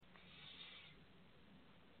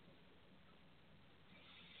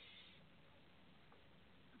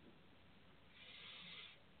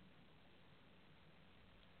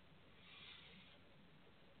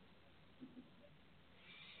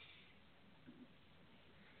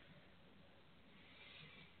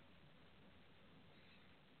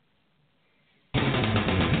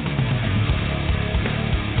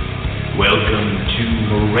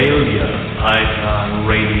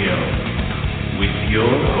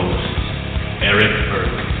Eric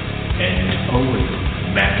Burley, and Owen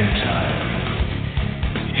McIntyre.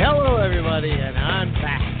 Hello, everybody, and I'm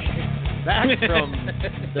back. Back from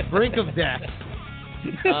the brink of death.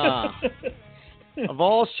 Of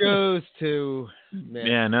all shows to... Man,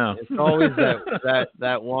 yeah, no. It's always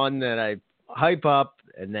that one that I hype up,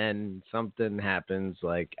 and then something happens,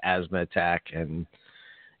 like asthma attack, and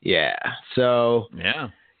yeah. So...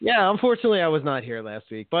 Yeah, unfortunately, I was not here last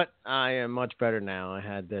week, but I am much better now. I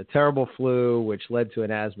had the terrible flu, which led to an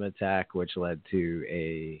asthma attack, which led to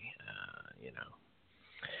a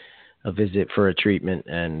visit for a treatment,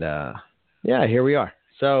 and here we are.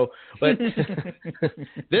 So, but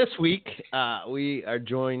this week we are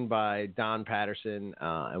joined by Don Patterson,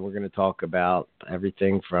 and we're going to talk about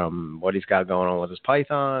everything from what he's got going on with his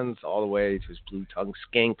pythons all the way to his blue-tongued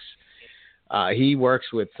skinks. He works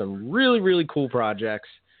with some really, really cool projects.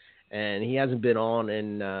 And he hasn't been on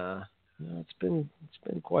in it's been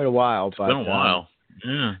quite a while. It's been a while.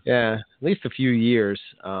 Yeah, at least a few years.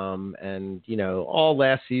 And all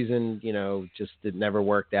last season, just it never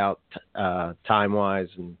worked out time wise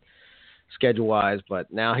and schedule wise. But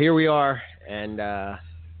now here we are, and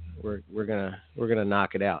we're gonna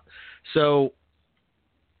knock it out. So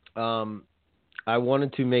I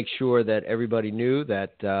wanted to make sure that everybody knew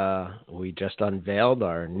that we just unveiled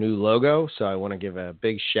our new logo. So I want to give a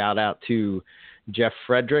big shout out to Jeff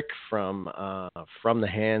Frederick from the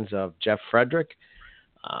hands of Jeff Frederick.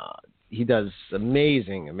 He does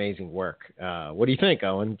amazing work. What do you think,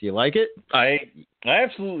 Owen? Do you like it? I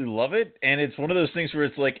absolutely love it. And it's one of those things where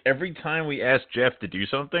it's like every time we ask Jeff to do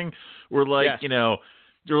something, we're like,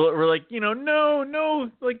 we're like,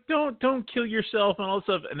 no, like don't kill yourself and all this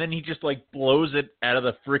stuff. And then he just like blows it out of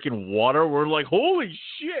the freaking water. We're like, holy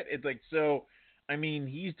shit. It's like, so, I mean,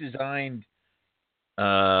 he's designed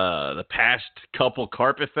the past couple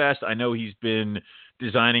Carpet Fest. I know he's been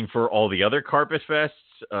designing for all the other Carpet Fests,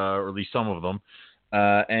 or at least some of them.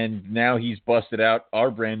 And now he's busted out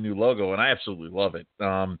our brand new logo, and I absolutely love it.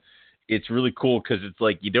 It's really cool because it's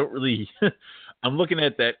like, you don't really... I'm looking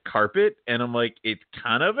at that carpet, and I'm like, it's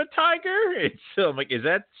kind of a tiger. I'm like, is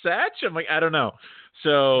that Satch? I'm like, I don't know.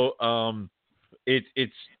 So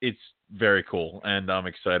it's very cool, and I'm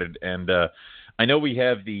excited. And I know we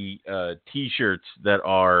have the T-shirts that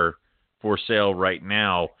are for sale right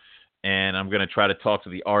now, and I'm going to try to talk to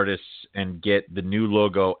the artists and get the new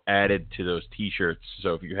logo added to those T-shirts.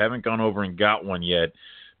 So if you haven't gone over and got one yet,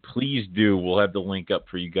 please do. We'll have the link up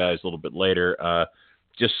for you guys a little bit later.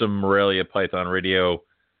 Just some Morelia Python Radio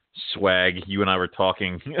swag. You and I were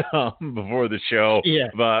talking before the show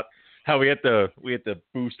about how we had to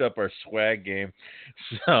boost up our swag game.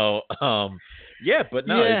 So but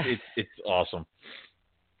no, it's awesome.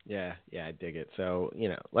 Yeah, I dig it. So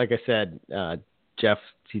like I said, Jeff,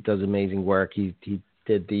 he does amazing work. He's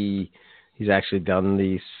actually done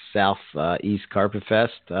the South East Carpet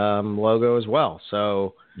Fest logo as well.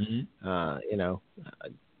 So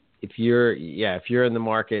if you're in the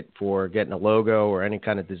market for getting a logo or any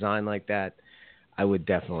kind of design like that, I would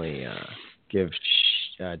definitely give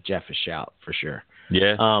Jeff a shout for sure.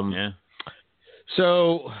 Yeah.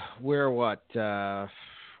 So we're what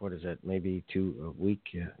is it? Maybe 2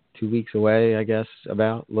 weeks away, I guess,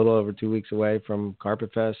 about a little over 2 weeks away from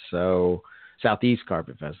Carpet Fest. So Southeast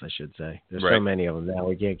Carpet Fest, I should say. There's so many of them now,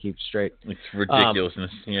 we can't keep straight. It's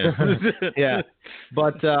ridiculousness. Yeah.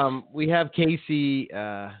 But we have Casey.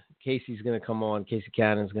 Casey's going to come on. Casey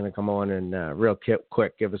Cannon's going to come on and real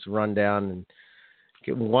quick give us a rundown and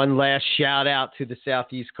give one last shout out to the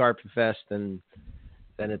Southeast Carpet Fest, and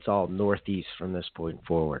then it's all Northeast from this point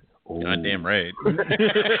forward. Ooh. Goddamn right.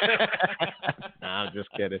 Nah, I'm just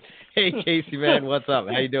kidding. Hey, Casey, man, what's up?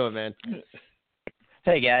 How you doing, man?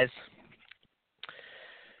 Hey, guys.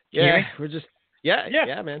 Yeah, we're just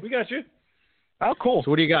yeah, man. We got you. Oh, cool.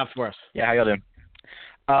 So what do you got for us? Yeah, how y'all doing?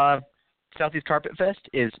 Southeast Carpet Fest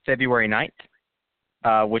is February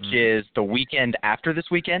 9th, which is the weekend after this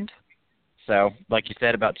weekend. So, like you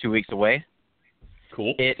said, about 2 weeks away.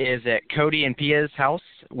 Cool. It is at Cody and Pia's house,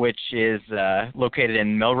 which is located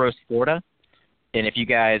in Melrose, Florida. And if you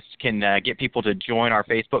guys can get people to join our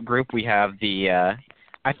Facebook group, we have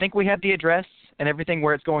I think we have the address and everything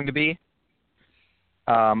where it's going to be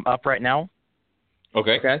up right now.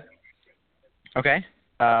 Okay.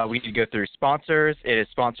 We need to go through sponsors. It is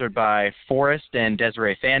sponsored by Forrest and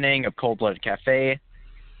Desiree Fanning of Cold Blooded Cafe,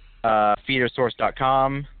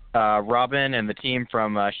 Feedersource.com, Robin and the team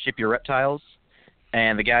from Ship Your Reptiles,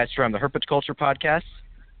 and the guys from the Herpetoculture podcast.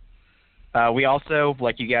 We also,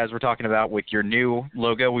 like you guys were talking about with your new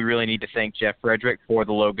logo, we really need to thank Jeff Frederick for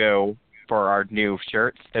the logo for our new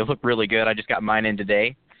shirts. They look really good. I just got mine in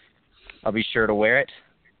today. I'll be sure to wear it.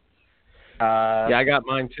 Yeah, I got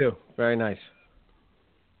mine too. Very nice.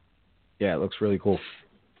 Yeah, it looks really cool.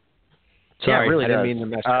 Sorry, yeah, it really I does. didn't mean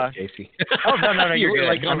to mess up, Casey. Oh, no, You you're were good.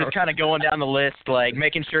 like, I'm just kind of going down the list, like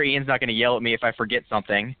making sure Ian's not going to yell at me if I forget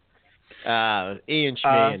something. Ian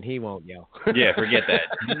Schmean, he won't yell. Yeah, forget that.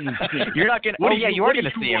 You're not going to. Oh, yeah, you are going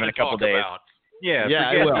to see him in a couple days. About? Yeah,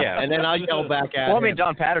 I will. Yeah. And then I'll yell back at him. Well, I mean,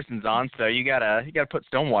 Don Patterson's on, so you gotta put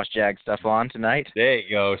Stonewash Jag stuff on tonight. There you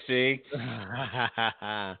go. See.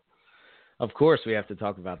 Of course, we have to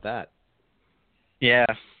talk about that. Yeah,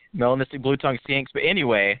 melanistic blue tongue skinks. But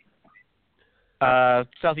anyway,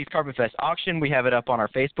 Southeast Carpet Fest auction. We have it up on our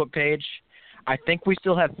Facebook page. I think we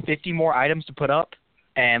still have 50 more items to put up,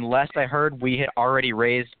 and last I heard, we had already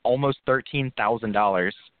raised almost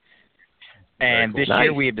 $13,000. And this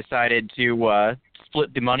year we have decided to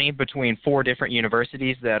split the money between 4 different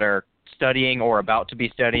universities that are studying or about to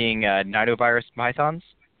be studying nidovirus pythons.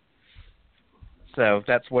 So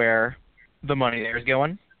that's where the money there is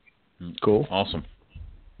going. Cool. Awesome.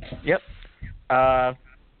 Yep.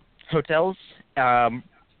 Hotels.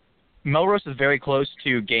 Melrose is very close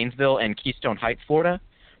to Gainesville and Keystone Heights, Florida,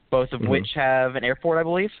 both of which have an airport, I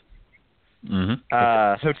believe.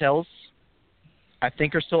 Hotels, I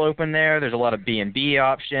think, are still open there. There's a lot of B&B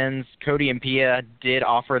options. Cody and Pia did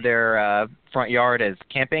offer their front yard as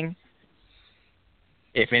camping,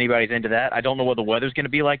 if anybody's into that. I don't know what the weather's going to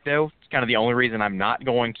be like, though. It's kind of the only reason I'm not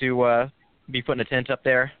going to be putting a tent up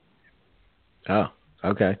there. Oh,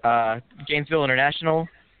 okay. Gainesville International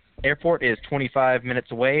Airport is 25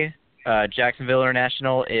 minutes away. Jacksonville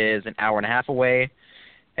International is an hour and a half away.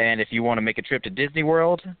 And if you want to make a trip to Disney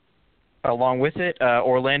World along with it,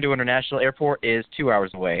 Orlando International Airport is 2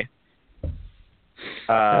 hours away.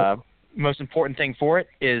 Most important thing for it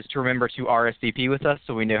is to remember to RSVP with us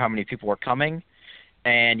so we know how many people are coming.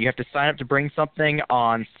 And you have to sign up to bring something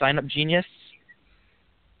on Sign Up Genius.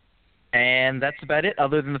 And that's about it,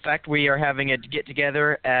 other than the fact we are having a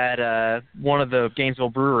get-together at one of the Gainesville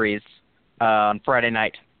breweries on Friday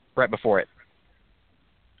night, right before it.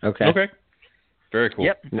 Okay. Very cool.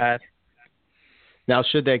 Yep. Now,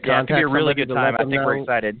 should they contact it's going to be a really somebody good time. I think we're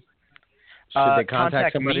excited. Should they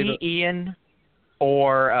contact somebody? Me, Ian,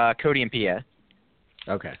 or Cody and Pia.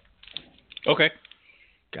 Okay.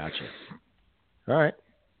 Gotcha. All right.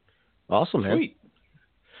 Awesome, man. Sweet.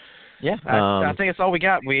 Yeah, I think that's all we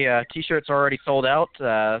got. T-shirts are already sold out.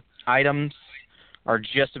 Items are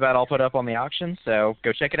just about all put up on the auction, so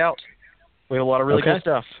go check it out. We have a lot of really cool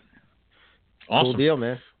stuff. Awesome. Cool deal,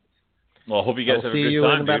 man. Well, I hope you guys have a good time. See you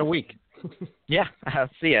in about a week. Yeah, I'll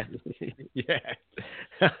see ya. Yeah.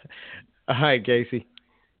 All right, Casey.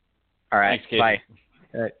 All right, thanks, Casey. Bye.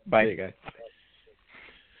 All right, bye. See you guys.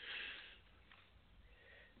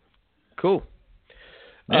 Cool.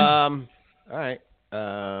 Yeah. All right.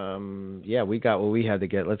 Yeah, we got what we had to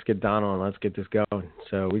get. Let's get Don on. Let's get this going.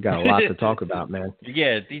 So we got a lot to talk about, man.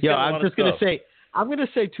 Yeah. I'm just gonna say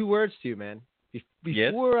 2 words to you, man.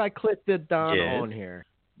 Before I click the Don on here.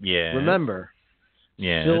 Yeah. Remember.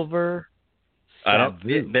 Yeah. Silver.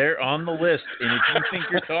 They're on the list, and if you think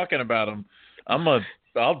you're talking about them,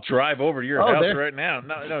 I'll drive over to your house right now.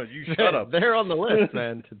 No, you shut up. They're on the list,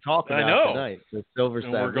 man, to talk about tonight. The silver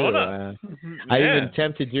and Stab we're gonna. I even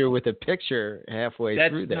tempted you with a picture halfway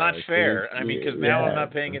through there. That's not fair. I mean, because now I'm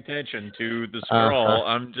not paying attention to the scroll.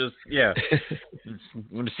 I'm just, I'm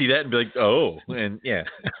going to see that and be like, oh, and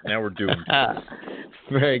now we're doomed.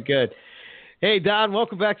 Very good. Hey, Don,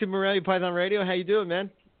 welcome back to Morelia Python Radio. How you doing,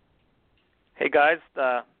 man? Hey, guys.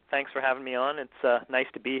 Thanks for having me on. It's nice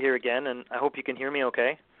to be here again, and I hope you can hear me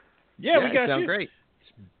okay. Yeah, we got you. Great.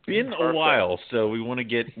 It's been a while, so we wanted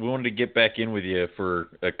to get back in with you for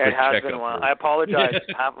a quick checkup. It has been a while. I apologize.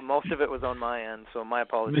 Most of it was on my end, so my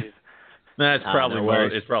apologies. That's it's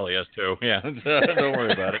probably us too. Yeah, don't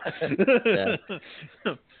worry about it.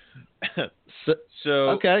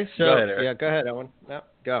 So go ahead, Eric. Go ahead, Owen. No,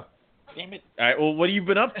 go. Damn it. All right, well, what have you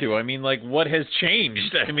been up to? I mean, like, what has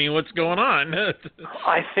changed? I mean, what's going on?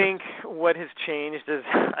 I think what has changed is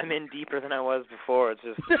I'm in deeper than I was before. It's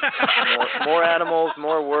just more animals,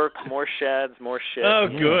 more work, more sheds, more shit. Oh,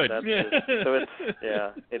 good.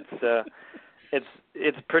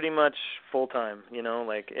 It's pretty much full time,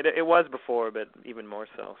 like it was before, but even more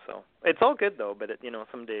so. So it's all good though, but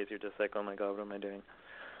some days you're just like, oh my God, what am I doing?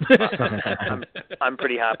 I'm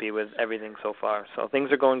pretty happy with everything so far. So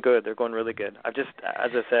things are going good. They're going really good. As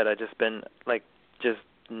I said, I've just been like just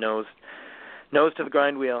nose to the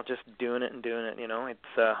grind wheel, just doing it.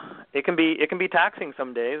 It's it can be taxing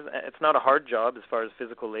some days. It's not a hard job as far as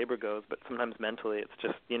physical labor goes, but sometimes mentally it's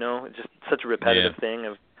just it's just such a repetitive thing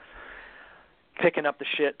of picking up the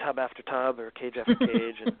shit tub after tub or cage after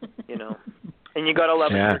cage, and And you gotta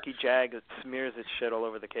love a turkey jag that smears its shit all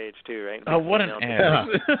over the cage too, right? Oh, what an ass!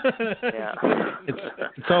 Yeah.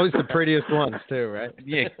 It's always the prettiest ones too, right?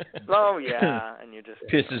 Yeah. Oh yeah, and you just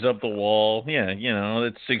pisses up the wall. Yeah,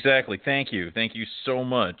 it's exactly. Thank you so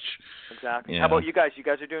much. Exactly. How about you guys? You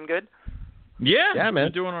guys are doing good? Yeah, man. We're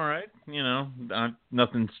doing all right.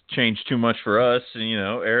 Nothing's changed too much for us.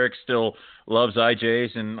 Eric still loves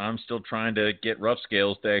IJs, and I'm still trying to get rough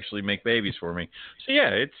scales to actually make babies for me. So yeah,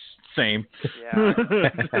 it's same. Yeah.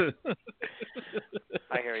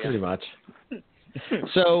 I hear you. Pretty much.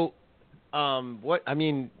 So,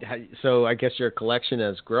 so I guess your collection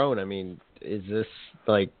has grown. I mean, is this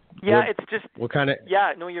like? Yeah, it's just. What kind of?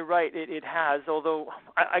 Yeah, no, you're right. It has. Although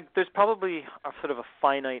there's probably a sort of a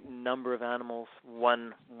finite number of animals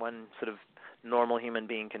one sort of normal human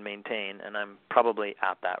being can maintain, and I'm probably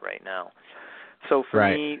at that right now. So for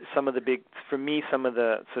me, some of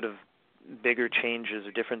the sort of bigger changes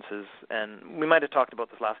or differences, and we might have talked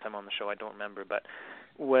about this last time on the show, I don't remember, but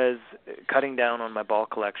was cutting down on my ball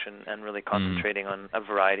collection and really concentrating on a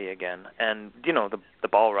variety again. And, the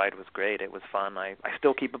ball ride was great. It was fun. I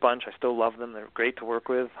still keep a bunch. I still love them. They're great to work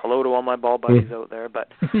with. Hello to all my ball buddies out there. But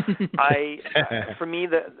for me,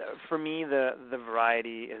 the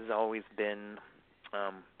variety has always been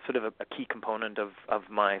sort of a key component of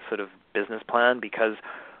my sort of business plan, because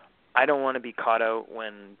I don't want to be caught out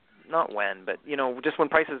just when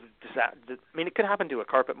prices it could happen to a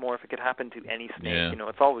carpet morph, it could happen to any snake. Yeah.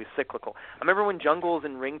 It's always cyclical. I remember when jungles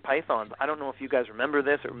and ring pythons, I don't know if you guys remember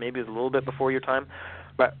this, or maybe it was a little bit before your time,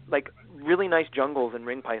 but like really nice jungles and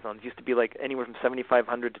ring pythons used to be like anywhere from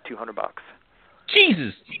 $7,500 to $200.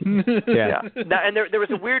 Jesus. Yeah. And there was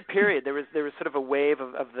a weird period. There was sort of a wave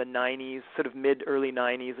of the 90s, sort of early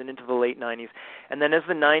 90s and into the late 90s. And then as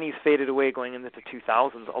the 90s faded away going into the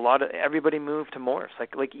 2000s, everybody moved to morphs.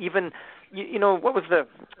 Like even what was the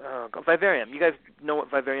Vivarium? You guys know what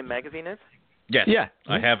Vivarium magazine is? Yes. Yeah.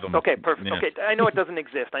 I have them. Okay, perfect. Yeah. Okay, I know it doesn't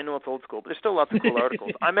exist. I know it's old school, but there's still lots of cool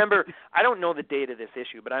articles. I remember, I don't know the date of this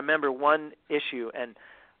issue, but I remember one issue, and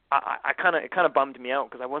it kind of bummed me out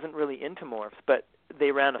because I wasn't really into morphs, but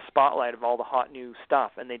they ran a spotlight of all the hot new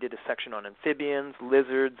stuff, and they did a section on amphibians,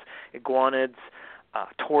 lizards, iguanids,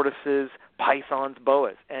 tortoises, pythons,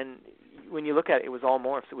 boas, and when you look at it, it was all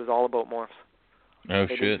morphs. It was all about morphs. Oh,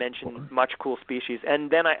 they shit. didn't mention much cool species,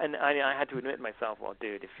 and then I had to admit to myself, well,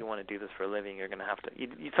 dude, if you want to do this for a living, you're gonna have to.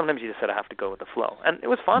 Sometimes you just sort of have to go with the flow, and it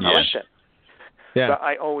was fun. Yes. I liked it. Yeah. But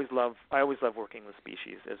I always love working with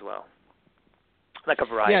species as well. Like a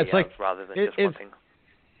variety rather than just one thing.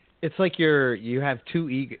 It's like you have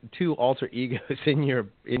two alter egos in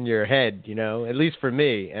your head, at least for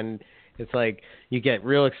me. And it's like you get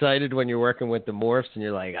real excited when you're working with the morphs, and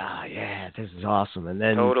you're like, yeah, this is awesome. And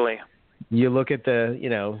then totally you look at the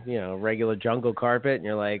regular jungle carpet, and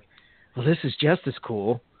you're like, well, this is just as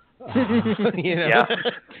cool. Yeah.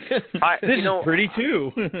 This is pretty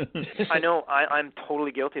too. I know. I'm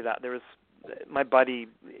totally guilty of that. There was my buddy.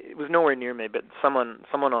 It was nowhere near me, but someone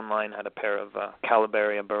online had a pair of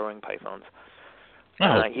Calabaria burrowing pythons.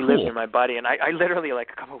 He lives near my buddy, and I literally, like,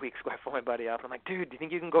 a couple of weeks ago, I phoned my buddy up, and I'm like, dude, do you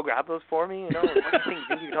think you can go grab those for me? What do you think? Do you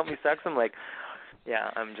think you can help me sex them? Like,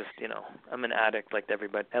 yeah, I'm just, I'm an addict like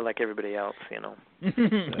everybody else,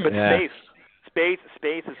 But yeah. Space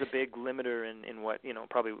is a big limiter in what,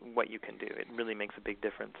 probably what you can do. It really makes a big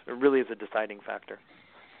difference. It really is a deciding factor.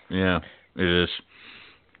 Yeah, it is.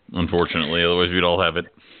 Unfortunately, otherwise we'd all have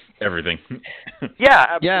everything. Yeah,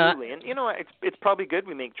 absolutely. Yeah. And it's probably good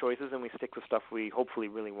we make choices and we stick with stuff we hopefully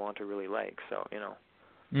really want or really like. So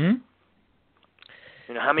Hmm.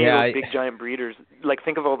 How many of those big giant breeders? Like,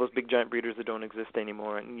 think of all those big giant breeders that don't exist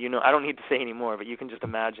anymore. And I don't need to say any more, but you can just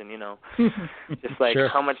imagine. Just like sure.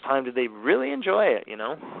 How much time did they really enjoy it?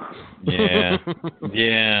 Yeah.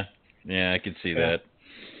 I could see that.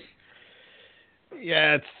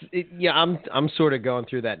 Yeah, I'm sort of going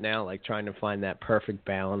through that now, like trying to find that perfect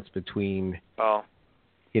balance between, the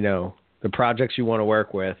projects you want to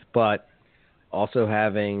work with, but also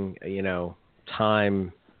having,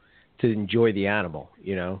 time to enjoy the animal,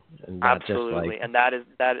 and not absolutely, just and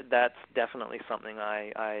that's definitely something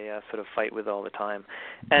I sort of fight with all the time,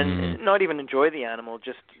 and not even enjoy the animal,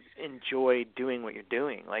 just enjoy doing what you're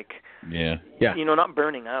doing, like not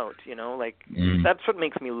burning out, that's what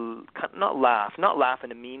makes me not laugh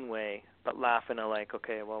in a mean way, but laugh in a like,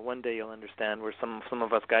 okay, well, one day you'll understand, where some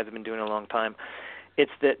of us guys have been doing it a long time.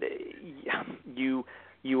 It's that you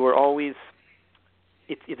are always,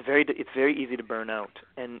 it's very easy to burn out,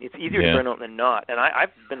 and it's easier to burn out than not. And I've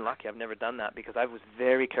been lucky; I've never done that because I was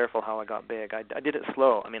very careful how I got big. I did it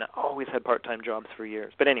slow. I mean, I always had part-time jobs for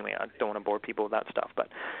years. But anyway, I don't want to bore people with that stuff. But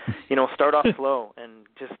start off slow and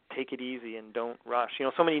just take it easy and don't rush.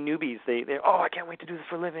 So many newbies they're I can't wait to do this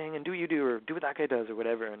for a living and do what you do or do what that guy does or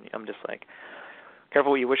whatever. And I'm just like,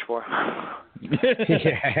 careful what you wish for.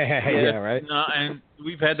 yeah, right. No, and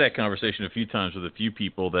we've had that conversation a few times with a few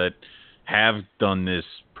people that have done this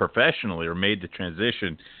professionally or made the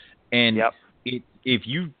transition, and if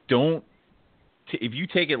you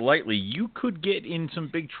take it lightly, you could get in some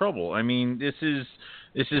big trouble. I mean, this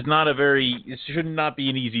should not be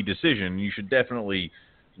an easy decision. You should definitely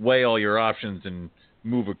weigh all your options and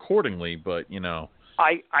move accordingly. But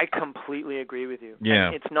I completely agree with you. Yeah,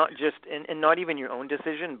 and it's not just and not even your own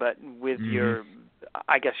decision, but with your,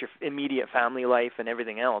 I guess, your immediate family life and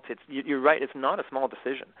everything else. You're right. It's not a small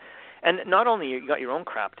decision. And not only you got your own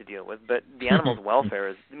crap to deal with, but the animal's welfare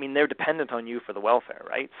is, they're dependent on you for the welfare,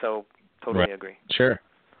 right? So totally agree. Sure.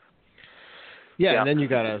 Yeah, and then you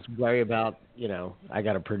got to worry about, I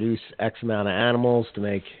got to produce X amount of animals to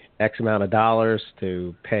make X amount of dollars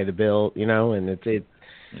to pay the bill, and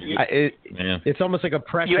it's almost like a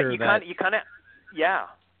pressure. You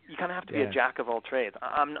kind of have to be a jack of all trades.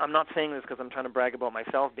 I'm not saying this because I'm trying to brag about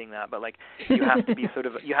myself being that, but you have to be sort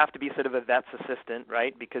of a vet's assistant,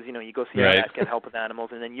 right? Because you go see a vet, get help with animals,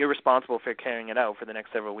 and then you're responsible for carrying it out for the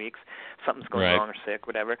next several weeks. Something's going wrong or sick,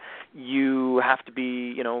 whatever. You have to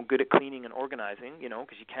be good at cleaning and organizing,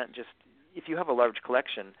 because you can't just. If you have a large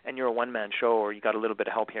collection and you're a one-man show or you got a little bit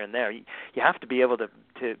of help here and there, you have to be able to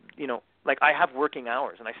I have working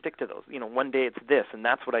hours and I stick to those. One day it's this and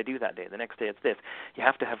that's what I do that day. The next day it's this. You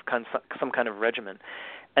have to have some kind of regimen.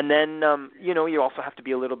 And then, you also have to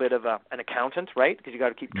be a little bit of an accountant, right? Because you got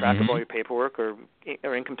to keep track of all your paperwork or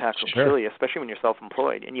income tax facility, especially when you're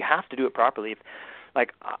self-employed. And you have to do it properly.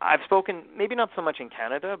 I've spoken, maybe not so much in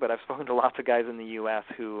Canada, but I've spoken to lots of guys in the U.S.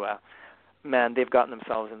 who, they've gotten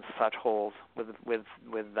themselves in such holes with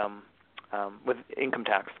income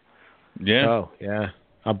tax. Yeah. Oh, yeah.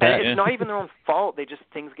 I'll bet. And it's not even their own fault.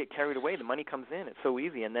 Things get carried away. The money comes in. It's so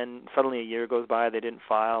easy. And then suddenly a year goes by, they didn't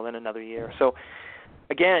file, then another year. So,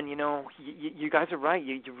 again, you guys are right.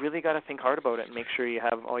 You really got to think hard about it and make sure you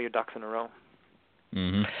have all your ducks in a row.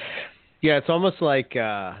 Mm-hmm. Yeah, it's almost like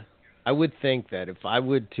I would think that if I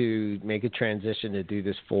would to make a transition to do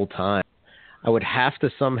this full time, I would have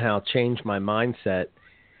to somehow change my mindset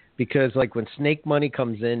because, when snake money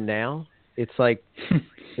comes in now, it's like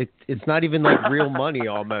it's not even like real money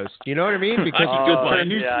almost. You know what I mean? Because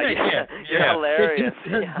you're hilarious.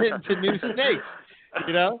 It's a new snake.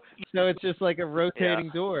 So it's just like a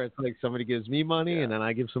rotating door. It's like somebody gives me money and then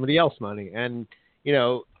I give somebody else money, and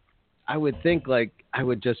I would think I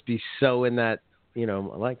would just be so in that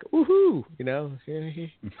woohoo,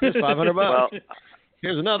 here's $500. Well,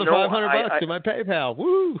 here's another $500 to my PayPal.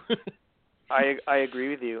 Woo! I agree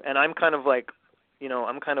with you, and I'm kind of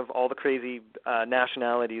I'm kind of all the crazy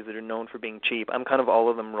nationalities that are known for being cheap. I'm kind of all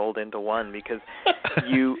of them rolled into one because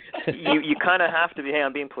you kind of have to be. Hey,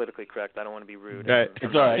 I'm being politically correct. I don't want to be rude. Right.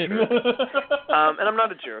 It's all right. And I'm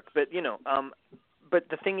not a jerk, but but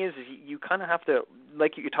the thing is you kind of have to,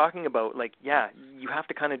 like you're talking about, you have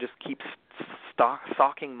to kind of just keep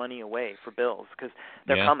stocking money away for bills because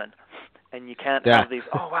they're coming. And you can't have these,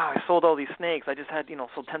 oh, wow, I sold all these snakes. I just had,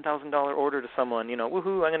 sold $10,000 order to someone,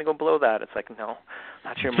 woohoo, I'm going to go blow that. It's like, no,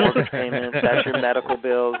 that's your mortgage payment, that's your medical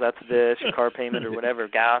bills, that's this, your car payment or whatever,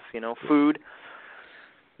 gas, food.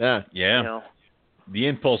 Yeah. Yeah. The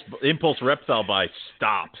impulse reptile buy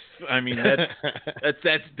stops. I mean,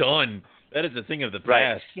 that's done. That is a thing of the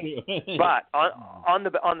past. But on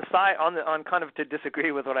kind of to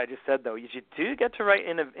disagree with what I just said, though, you do get to write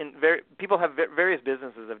people have various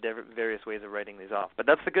businesses have various ways of writing these off. But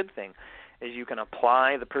that's the good thing, is you can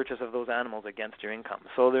apply the purchase of those animals against your income.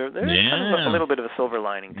 So there's kind of a little bit of a silver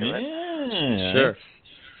lining to it. Yeah, sure.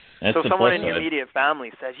 So someone in your immediate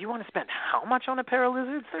family says, you want to spend how much on a pair of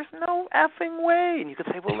lizards? There's no effing way. And you could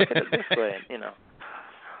say, well, look at it this way,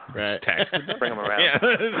 Right. Bring them around.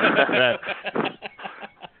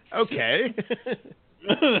 Okay.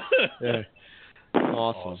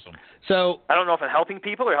 Awesome. So I don't know if I'm helping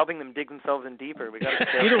people or helping them dig themselves in deeper. We got to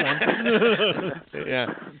either one. Yeah.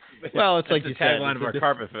 Well, it's like the tagline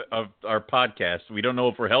of our podcast. We don't know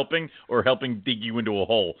if we're helping or helping dig you into a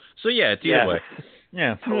hole. So it's either way.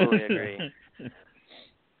 Yeah. Totally agree.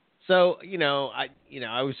 So,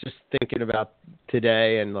 I was just thinking about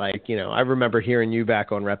today and I remember hearing you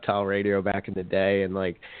back on Reptile Radio back in the day and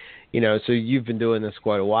so you've been doing this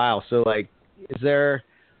quite a while. So is there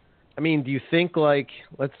I mean, do you think like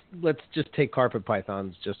let's just take carpet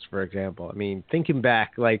pythons just for example. I mean, thinking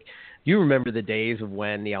back, like you remember the days of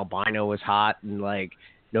when the albino was hot and like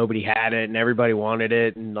nobody had it and everybody wanted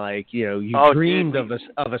it and like you dreamed of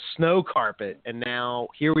a snow carpet and now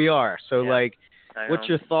here we are. So like, what's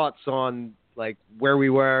your thoughts on like where we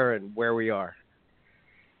were and where we are?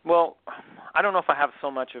 Well, I don't know if I have so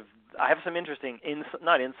much of. I have some interesting,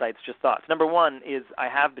 not insights, just thoughts. Number one is I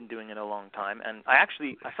have been doing it a long time, and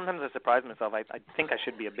sometimes I surprise myself. I think I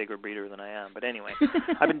should be a bigger breeder than I am, but anyway,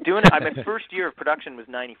 I've been doing it. My first year of production was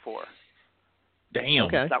 '94. Damn.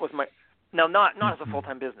 Okay. That was my. Now, not as a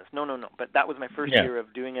full-time business. No. But that was my first year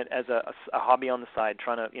of doing it as a hobby on the side,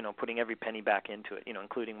 trying to, putting every penny back into it,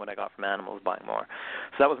 including what I got from animals, buying more.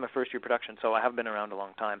 So that was my first year of production. So I have been around a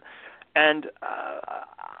long time, and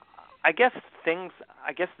I guess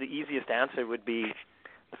the easiest answer would be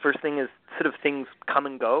the first thing is sort of things come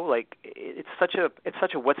and go. Like it's such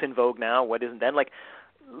a what's in vogue now, what isn't then. Like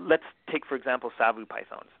let's take for example Savu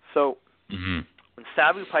pythons. So when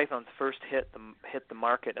Savu pythons first hit the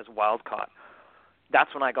market as wild caught,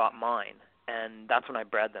 that's when I got mine, and that's when I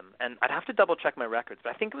bred them. And I'd have to double check my records, but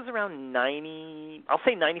I think it was around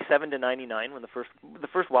 97 to 99 when the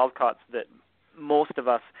first wild caughts that most of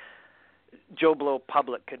us Joe Blow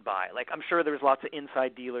public could buy. Like I'm sure there was lots of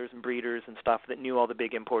inside dealers and breeders and stuff that knew all the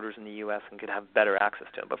big importers in the U.S. and could have better access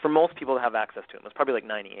to them. But for most people to have access to them, it was probably like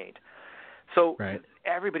 98. So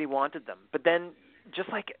everybody wanted them. But then just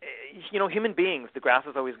like, human beings, the grass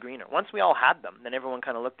is always greener. Once we all had them, then everyone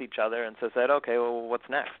kind of looked at each other and said, okay, well, what's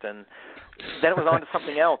next? And then it was on to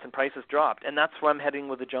something else and prices dropped. And that's where I'm heading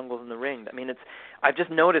with the jungles and the ring. I mean, I've just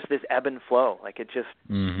noticed this ebb and flow. Like it just...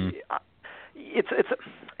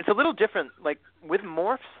 It's a little different. Like with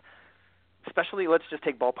morphs, especially let's just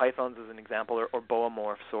take ball pythons as an example, or boa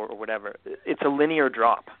morphs or whatever. It's a linear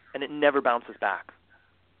drop, and it never bounces back.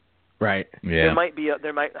 Right. Yeah.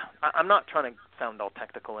 I'm not trying to sound all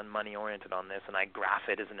technical and money oriented on this, and I graph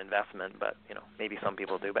it as an investment, but maybe some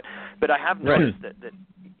people do. But I have noticed that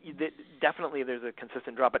definitely there's a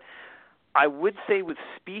consistent drop. But I would say with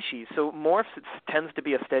species, so morphs it tends to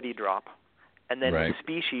be a steady drop. And then in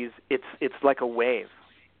species, it's like a wave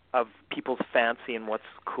of people's fancy and what's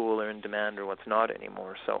cool or in demand or what's not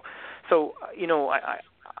anymore. So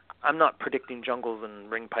I'm not predicting jungles and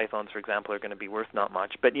ring pythons, for example, are going to be worth not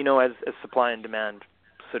much. But as supply and demand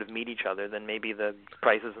sort of meet each other, then maybe the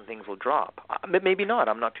prices and things will drop. But maybe not.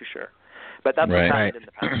 I'm not too sure. But that's what's happened in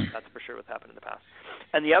the past. That's for sure what's happened in the past.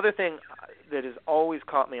 And the other thing that has always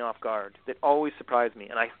caught me off guard, that always surprised me,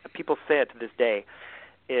 and people say it to this day,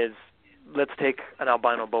 is. Let's take an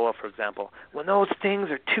albino boa, for example. When those things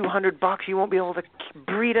are $200, you won't be able to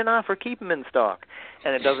breed enough or keep them in stock.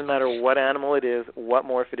 And it doesn't matter what animal it is, what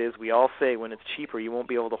morph it is. We all say when it's cheaper, you won't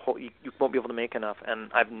be able to make enough.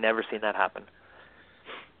 And I've never seen that happen.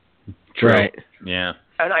 Right. Yeah.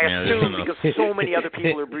 And I assume because so many other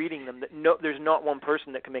people are breeding them that there's not one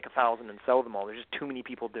person that can make 1,000 and sell them all. There's just too many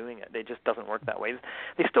people doing it. It just doesn't work that way.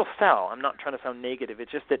 They still sell. I'm not trying to sound negative.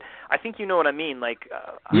 It's just that I think you know what I mean. Like,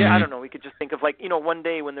 I don't know. We could just think of like, one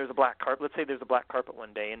day when there's a black carpet. Let's say there's a black carpet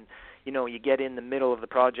one day, and you get in the middle of the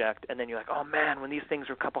project, and then you're like, oh man, when these things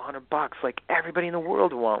are a couple $100, like everybody in the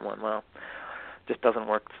world will want one. Well, it just doesn't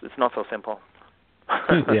work. It's not so simple.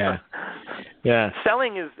 Yeah.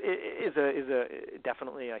 Selling is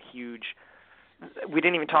definitely a huge. We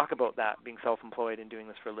didn't even talk about that, being self-employed and doing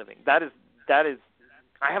this for a living. That is.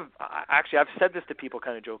 I've said this to people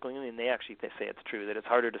kind of jokingly, and they say it's true that it's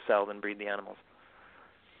harder to sell than breed the animals.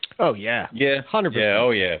 Oh yeah. Yeah. 100%. Yeah.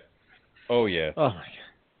 Oh yeah. Oh yeah. Oh my God.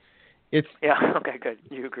 It's. Yeah. Okay. Good.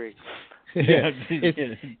 You agree. Yeah.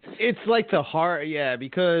 It's like the hard. Yeah,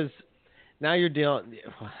 because. Now you're dealing.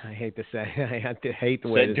 I hate to say. I have to hate the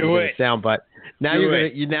way this is going to sound, but now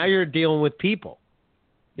you're dealing with people.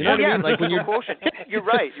 You know what I mean? Like when you're you're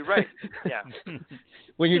right. Yeah.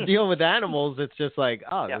 When you're dealing with animals, it's just like,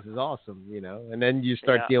 this is awesome, And then you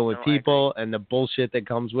start dealing with people and the bullshit that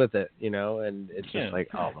comes with it, and it's just like,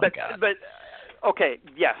 oh my God. But okay,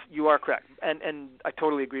 yes, you are correct, and I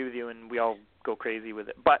totally agree with you, and we all go crazy with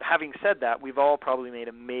it. But having said that, we've all probably made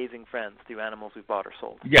amazing friends through animals we've bought or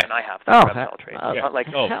sold. Yeah. And I have through reptile trade.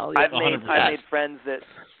 I've made friends that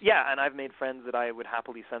and I've made friends that I would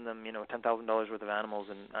happily send them, $10,000 worth of animals,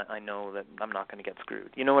 and I know that I'm not going to get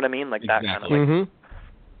screwed. You know what I mean? Like that kind of like.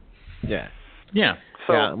 Yeah. Yeah.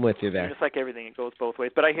 So I'm with you there. It's like everything; it goes both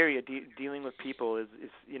ways. But I hear you. Dealing with people is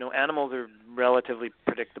animals are relatively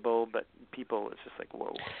predictable, but people, it's just like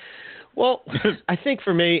whoa. Well, I think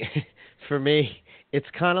for me, it's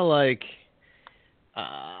kind of like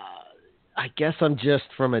I guess I'm just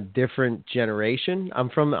from a different generation.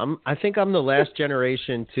 I think I'm the last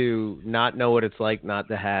generation to not know what it's like not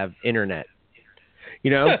to have internet.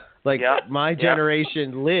 You know, like my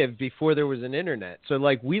generation lived before there was an internet. So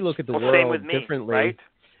like we look at the world same with me, differently. Right?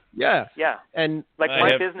 Yeah. Yeah. And like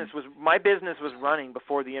my business was running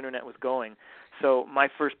before the internet was going. So my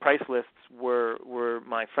first price lists were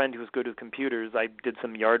my friend who was good with computers. I did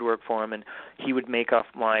some yard work for him, and he would make off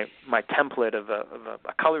my template of a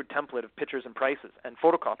colored template of pictures and prices and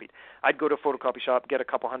photocopied. I'd go to a photocopy shop, get a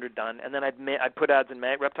couple hundred done, and then I'd put ads in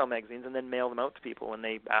reptile magazines and then mail them out to people when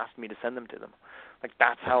they asked me to send them to them. Like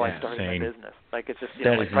that's how I started my business. Like it's just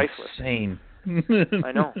like price lists. Insane.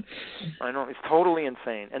 I know. It's totally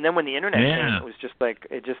insane. And then when the internet came, it was just like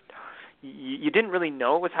you didn't really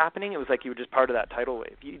know what was happening. It was like you were just part of that tidal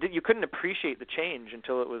wave. You couldn't appreciate the change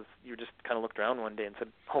until you just kind of looked around one day and said,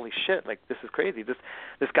 "Holy shit! Like this is crazy.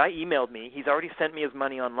 This guy emailed me. He's already sent me his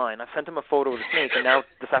money online. I sent him a photo of the snake, and now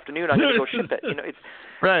this afternoon I'm going to go ship it." It's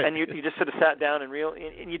right. And you just sort of sat down and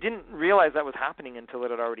you didn't realize that was happening until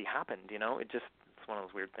it had already happened. It's one of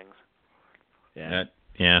those weird things. Yeah.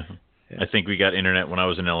 Yeah. I think we got internet when I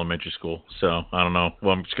was in elementary school, so I don't know.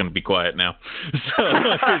 Well, I'm just going to be quiet now. So,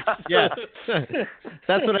 yeah,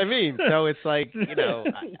 that's what I mean. So it's like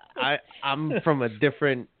I'm from a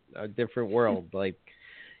different world. Like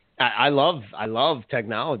I love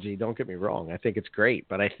technology. Don't get me wrong. I think it's great,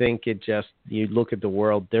 but I think you look at the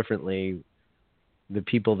world differently. The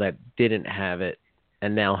people that didn't have it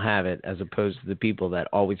and now have it, as opposed to the people that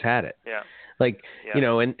always had it. Yeah. Like,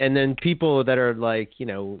 and then people that are like,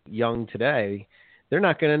 young today, they're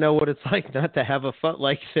not going to know what it's like not to have a phone.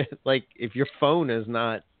 Like if your phone is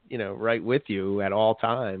not, right with you at all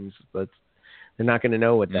times, but they're not going to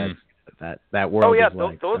know what that world is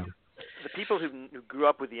like. The people who grew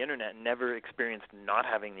up with the internet never experienced not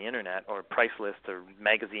having the internet or price lists or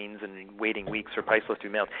magazines and waiting weeks for price lists to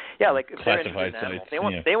be mailed. Yeah, like if they're interested in animals,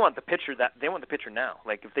 they want the picture now.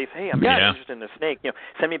 Like if they say, "Hey, I'm interested in a snake,"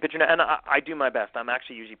 send me a picture now. And I do my best. I'm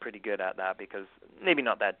actually usually pretty good at that because maybe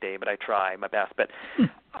not that day, but I try my best. But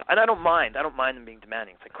and I don't mind. I don't mind them being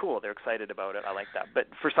demanding. It's like cool. They're excited about it. I like that. But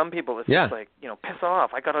for some people, it's just like piss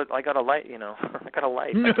off. I got a light. I got a life.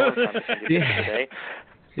 I don't have to send you a picture today.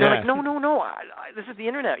 They're like, no. This is the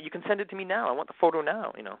internet. You can send it to me now. I want the photo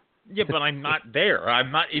now. Yeah, but I'm not there. I'm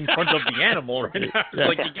not in front of the animal right now.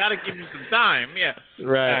 Like you got to give me some time. Yeah.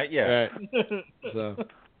 Right. Yeah. Right. So.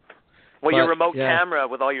 Your remote camera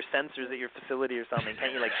with all your sensors at your facility or something,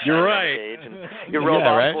 can't you You're right. On stage and your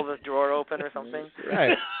robot pull the drawer open or something?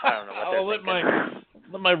 Right. I don't know what they're thinking.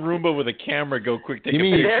 Let my Roomba with a camera go quick take a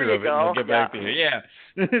picture of it and I'll get back to you. Yeah.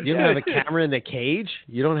 You don't have a camera in the cage?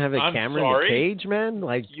 You don't have a camera in the cage, man?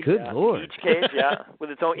 Like, good Lord. Each cage, with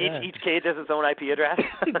its own. Each cage has its own IP address.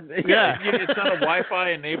 It's not a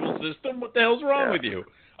Wi-Fi enabled system. What the hell's wrong with you?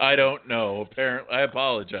 I don't know. Apparently, I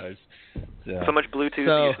apologize. So much Bluetooth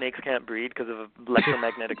that your snakes can't breed because of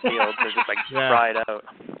electromagnetic fields. They're just fried out.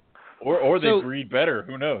 Or they breed better.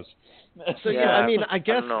 Who knows? So I mean, I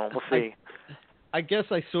guess I don't know. We'll see. I guess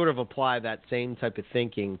I sort of apply that same type of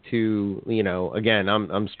thinking to, again,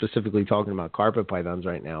 I'm specifically talking about carpet pythons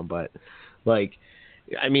right now, but like,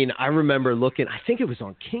 I mean, I remember looking, I think it was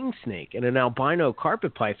on King Snake, and an albino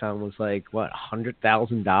carpet python was like, what,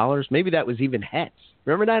 $100,000? Maybe that was even hets.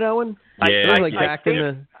 Remember that, Owen? Yeah.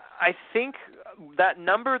 I think that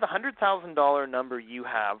number, the $100,000 number you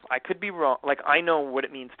have, I could be wrong. Like, I know what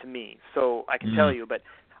it means to me, so I can tell you, but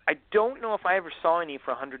I don't know if I ever saw any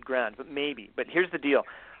for $100,000, but maybe. But here's the deal: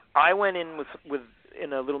 I went in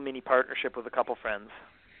in a little mini partnership with a couple friends,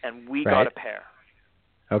 and we got a pair.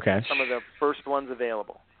 Okay. Some of the first ones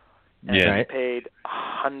available. And we paid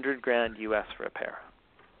 $100,000 US for a pair.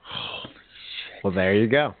 Well, there you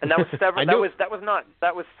go. And that was several.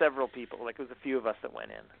 that was several people. Like it was a few of us that went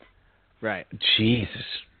in. Right.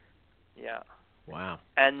 Jesus. Yeah. Wow.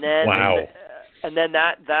 And then. And then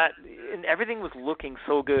that and everything was looking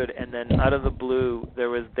so good, and then out of the blue, there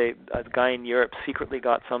was a guy in Europe secretly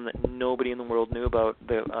got some that nobody in the world knew about.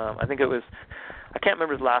 I think it was, I can't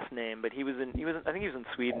remember his last name, but I think he was in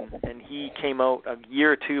Sweden, and he came out a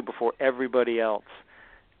year or two before everybody else,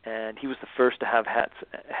 and he was the first to have hets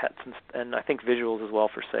and I think visuals as well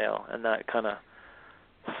for sale, and that kind of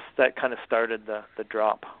started the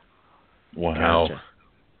drop. Wow. Gotcha.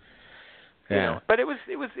 Yeah. But it was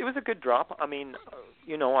a good drop. I mean,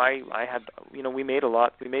 I had, we made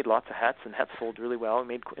lots of hets, and hets sold really well.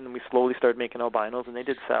 And we slowly started making albinos, and they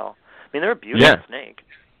did sell. I mean, they're a beautiful snake.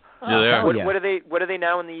 Yeah, they are. What are they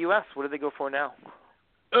now in the U.S.? What do they go for now?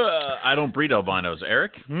 I don't breed albinos,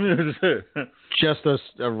 Eric. Just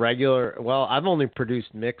a regular. Well, I've only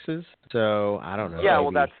produced mixes, so I don't know. Yeah,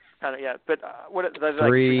 maybe. well, kind of, yeah. But what is that,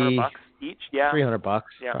 like $300 each? Yeah. $300,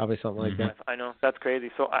 yeah. probably something like that. I know, that's crazy.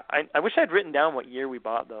 So I wish I'd written down what year we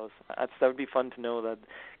bought those. That would be fun to know, that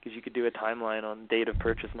because you could do a timeline on date of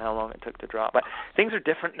purchase and how long it took to drop. But things are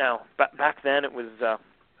different now. Back then it was,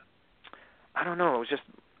 I don't know. It was just,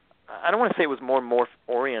 I don't want to say it was more morph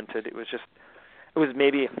oriented. It was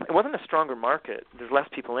maybe, it wasn't a stronger market. There's less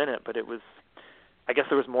people in it, but it was, I guess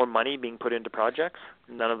there was more money being put into projects.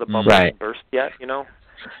 None of the bubbles had burst yet, you know.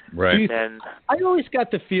 Right. And I always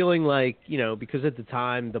got the feeling like, you know, because at the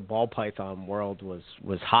time the ball python world was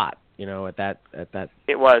hot, you know, at that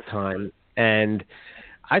it was time, and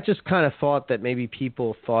I just kind of thought that maybe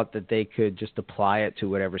people thought that they could just apply it to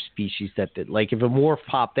whatever species like if a morph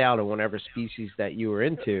popped out of whatever species that you were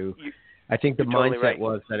into. I think the mindset totally right.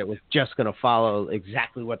 was that it was just going to follow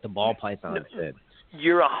exactly what the ball python did.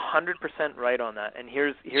 You're 100% right on that. And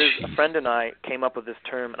here's a friend and I came up with this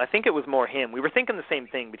term, and I think it was more him. We were thinking the same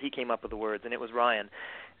thing, but he came up with the words, and it was Ryan.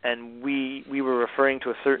 And we were referring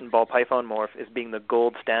to a certain ball python morph as being the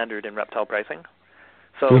gold standard in reptile pricing.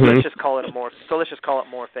 So let's just call it a morph. So let's just call it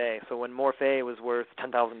morph A. So when morph A was worth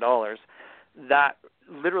 $10,000, that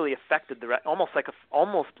literally affected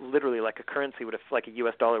almost literally like a currency like a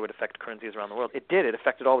U.S. dollar would affect currencies around the world. It did. It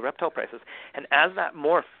affected all the reptile prices. And as that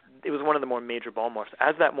morph, it was one of the more major ball morphs.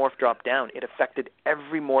 As that morph dropped down, it affected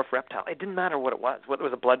every morph reptile. It didn't matter what it was, whether it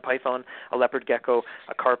was a blood python, a leopard gecko,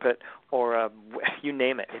 a carpet, or you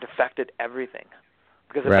name it. It affected everything.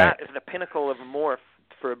 Because if that is the pinnacle of a morph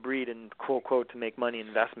for a breed and quote to make money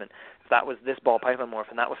investment, if that was this ball python morph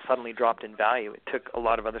and that was suddenly dropped in value, it took a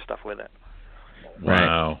lot of other stuff with it.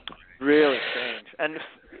 Wow. Really strange. And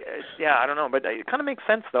yeah, I don't know, but it kind of makes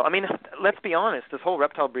sense though. I mean, let's be honest. This whole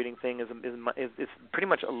reptile breeding thing is pretty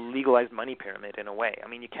much a legalized money pyramid in a way. I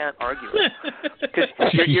mean, you can't argue it because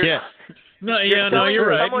you're you're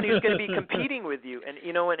right. Someone who's going to be competing with you, and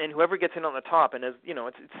you know, and whoever gets in on the top, and as you know,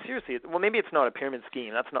 it's seriously. Well, maybe it's not a pyramid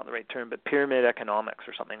scheme. That's not the right term, but pyramid economics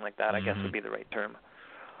or something like that, I guess would be the right term.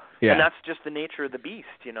 Yeah. And that's just the nature of the beast,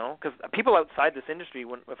 you know, because people outside this industry,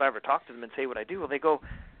 if I ever talk to them and say what I do, well, they go,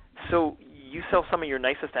 so you sell some of your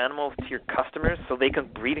nicest animals to your customers so they can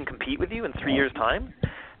breed and compete with you in 3 years' time?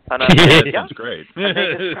 And I'm like, yeah. That's great. And they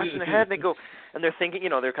just scratch their head and they go, and they're thinking, you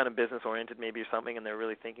know, they're kind of business-oriented maybe or something, and they're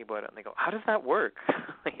really thinking about it, and they go, how does that work?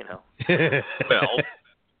 You know? Well.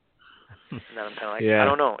 And then I'm kind of like, I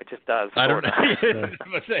don't know. It just does. I don't know.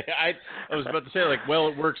 I was about to say, like, well,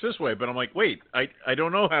 it works this way, but I'm like, wait, I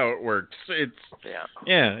don't know how it works. It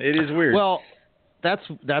is weird. Well, that's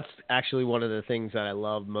actually one of the things that I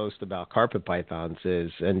love most about carpet pythons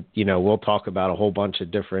is, and, you know, we'll talk about a whole bunch of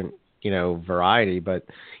different, you know, variety, but,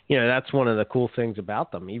 you know, that's one of the cool things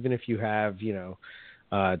about them. Even if you have, you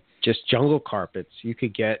know, just jungle carpets, you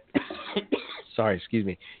could get,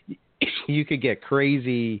 you could get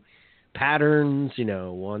crazy patterns, you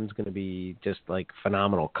know, one's going to be just like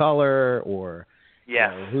phenomenal color or, you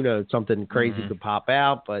know, who knows, something crazy could pop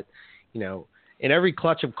out. But, you know, in every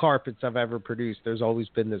clutch of carpets I've ever produced, there's always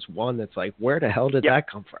been this one that's like, where the hell did that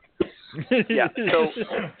come from? Yeah.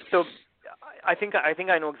 So I think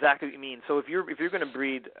I know exactly what you mean. So if you're going to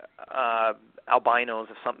breed albinos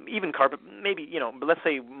of something, even carpet, maybe, you know, but let's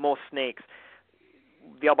say most snakes,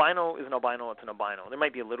 the albino is an albino, it's an albino. There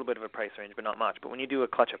might be a little bit of a price range, but not much. But when you do a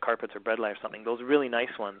clutch of carpets or bredli or something, those really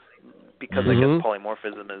nice ones, because I guess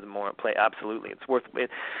polymorphism is more at play. Absolutely, it's worth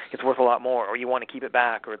a lot more. Or you want to keep it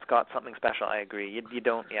back, or it's got something special. I agree. You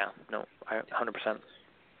don't. Yeah, no, 100%.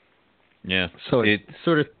 Yeah. So it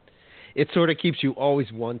sort of keeps you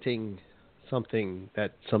always wanting something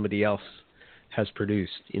that somebody else has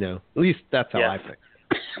produced. You know, at least that's how I think.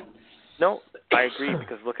 No, I agree,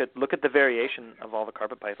 because look at the variation of all the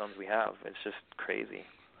carpet pythons we have. It's just crazy.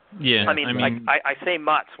 Yeah. I mean I say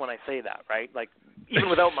mutts when I say that, right? Like, even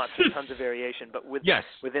without mutts, there's tons of variation, but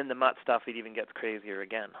within the mutt stuff, it even gets crazier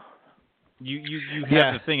again. You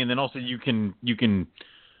have the thing, and then also you can.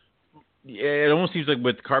 It almost seems like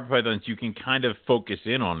with carpet pythons, you can kind of focus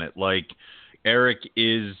in on it. Like, Eric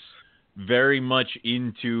is very much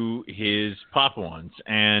into his Papuans,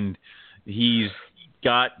 and he's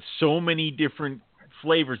got so many different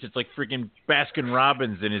flavors. It's like freaking Baskin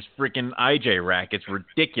Robbins in his freaking IJ rack. It's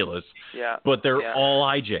ridiculous. Yeah. But they're all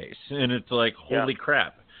IJs, and it's like, holy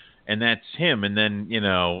crap. And that's him. And then, you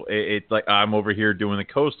know, it's like I'm over here doing the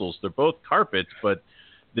coastals. They're both carpets, but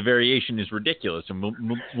the variation is ridiculous, and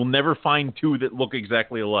we'll never find two that look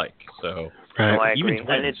exactly alike. So I agree. even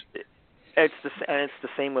twins. And it's the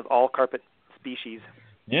same with all carpet species.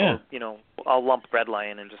 Yeah. I'll lump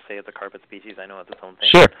breadlie in and just say it's a carpet species. I know it's its own thing.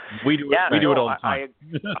 Sure. We do it all the time.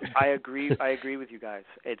 I agree with you guys.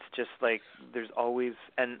 It's just like there's always,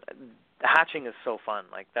 and hatching is so fun.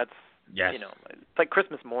 Like that's, yes. It's like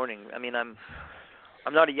Christmas morning. I mean, I'm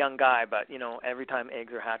not a young guy, but every time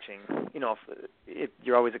eggs are hatching,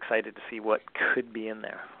 you're always excited to see what could be in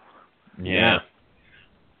there. Yeah.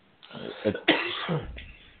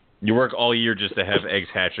 You work all year just to have eggs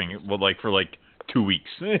hatching, for 2 weeks.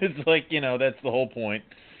 It's like, that's the whole point.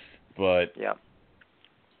 But yeah,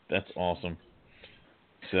 that's awesome.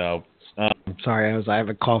 So, sorry, I have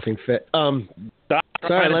a coughing fit.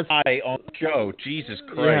 Sorry, let's on the show. Jesus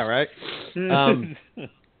Christ. Yeah, right.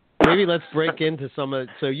 Maybe let's break into some of.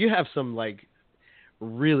 So you have some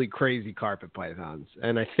really crazy carpet pythons,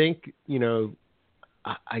 and I think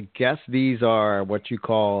I guess these are what you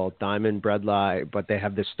call diamond breadlie, but they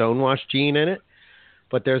have the stonewash gene in it.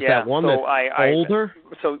 But there's that one that's older.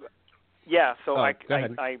 Go ahead.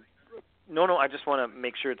 I just want to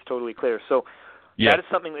make sure it's totally clear. So that is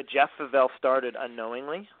something that Jeff Favell started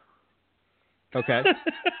unknowingly. Okay.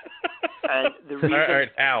 And the reason, all right,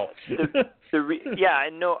 how?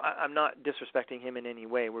 and no, I'm not disrespecting him in any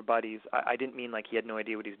way. We're buddies. I didn't mean like he had no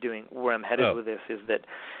idea what he's doing. Where I'm headed with this is that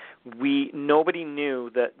nobody knew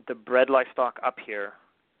that the breadlie stock up here,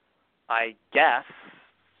 I guess,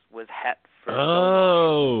 was het for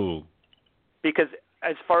Stonewash. Because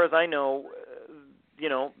as far as I know,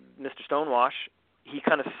 Mr. Stonewash, he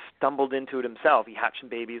kind of stumbled into it himself. He hatched some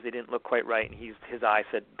babies. They didn't look quite right, and his eye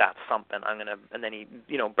said, that's something. And then he,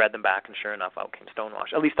 bred them back, and sure enough, out came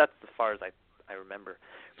Stonewash. At least that's as far as I remember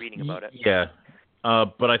reading about it. Yeah.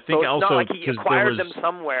 But I think so also it's not like he acquired them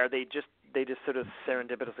somewhere. They just sort of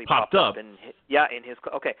serendipitously popped up. In his.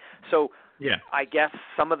 Okay. So I guess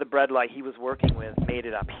some of the breadlie he was working with made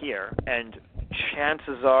it up here, and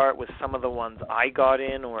chances are it was some of the ones I got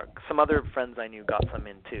in, or some other friends I knew got some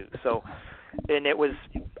in too. So, and it was,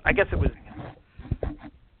 I guess it was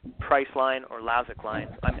price line or Lazic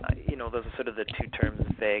line. Those are sort of the two terms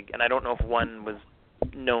vague, and I don't know if one was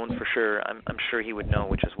known for sure. I'm sure he would know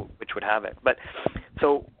which would have it. But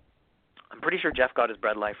so I'm pretty sure Jeff got his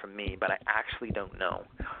breadlie from me, but I actually don't know.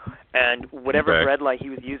 And whatever breadlie he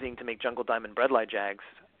was using to make jungle diamond breadlie jags,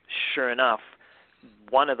 sure enough,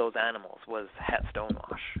 one of those animals was het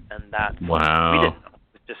Stonewash, and that's we didn't know.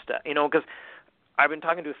 It's just because I've been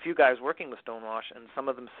talking to a few guys working with Stonewash, and some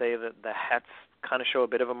of them say that the hets kind of show a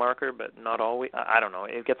bit of a marker, but not always. I don't know.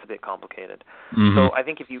 It gets a bit complicated. Mm-hmm. So I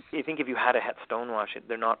think if you had a het Stonewash,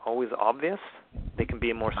 they're not always obvious. They can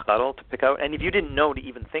be more subtle to pick out. And if you didn't know to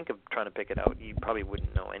even think of trying to pick it out, you probably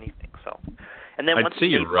wouldn't know anything. So, and then once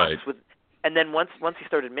he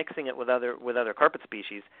started mixing it with other carpet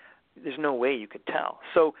species, there's no way you could tell.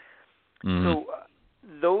 So, the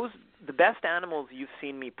best animals you've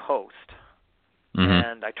seen me post. Mm-hmm.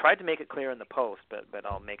 And I tried to make it clear in the post, but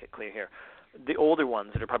I'll make it clear here. The older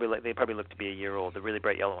ones that are they probably look to be a year old, the really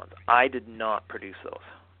bright yellow ones. I did not produce those.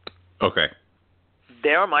 Okay. They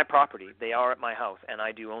are my property. They are at my house, and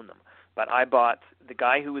I do own them. But I bought the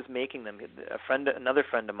guy who was making them. Another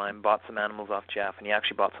friend of mine bought some animals off Jeff, and he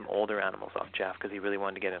actually bought some older animals off Jeff because he really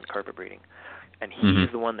wanted to get into carpet breeding. And he's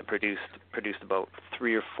the one that produced about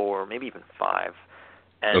 3 or 4, maybe even 5.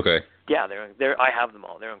 And yeah, they're I have them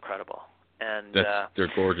all. They're incredible. And they're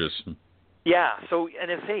gorgeous. Yeah. So, and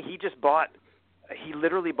he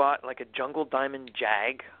literally bought like a jungle diamond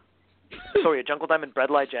jag. A jungle diamond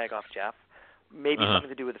breadlie jag off Jeff. Maybe something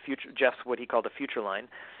to do with Jeff's what he called the future line.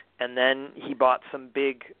 And then he bought some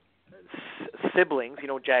big siblings,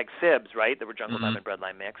 jag sibs, right? That were jungle diamond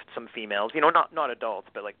breadlie mixed. Some females, not adults,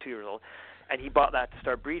 but like 2 years old. And he bought that to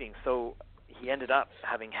start breeding. So he ended up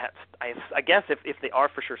having hets. I guess if they are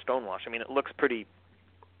for sure Stonewash. I mean, it looks pretty.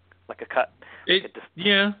 Like a cut. It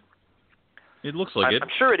looks like it. I'm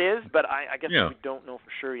sure it is, but I guess we don't know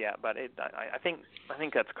for sure yet. But I think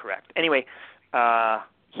that's correct. Anyway,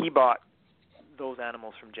 he bought those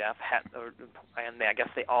animals from Jeff, and I guess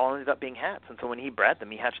they all ended up being hets. And so when he bred them,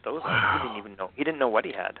 he hatched those. He didn't even know. He didn't know what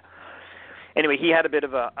he had. Anyway, he had a bit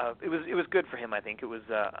of it was good for him. I think it was.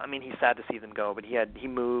 He's sad to see them go, but he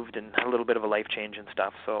moved and had a little bit of a life change and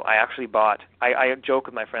stuff. So I actually bought. I joke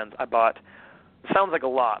with my friends. I bought. It sounds like a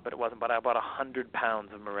lot, but it wasn't. But I bought 100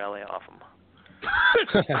 pounds of Morelia off them.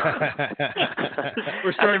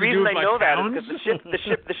 We're starting and the reason to do it I by know pounds? that is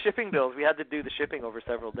because the shipping bills. We had to do the shipping over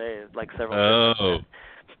several days, several days.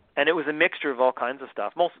 And it was a mixture of all kinds of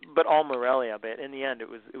stuff, but all Morelia. But in the end, it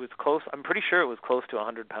was close. I'm pretty sure it was close to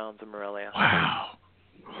 100 pounds of Morelia. Wow.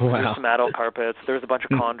 There was some adult carpets. There was a bunch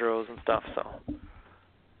of chondros and stuff. So.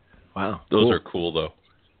 Wow. Those are cool, though.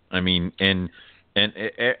 I mean, and And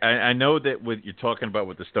I know that you're talking about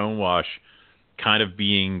with the stonewash kind of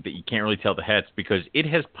being that you can't really tell the hets because it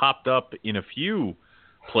has popped up in a few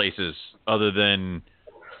places other than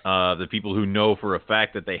the people who know for a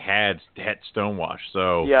fact that they had het stonewash.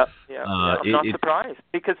 So I'm not surprised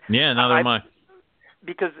because neither am I.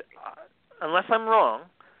 Because unless I'm wrong,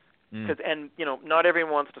 and not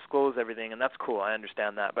everyone wants to disclose everything, and that's cool. I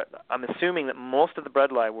understand that, but I'm assuming that most of the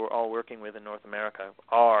bredli we're all working with in North America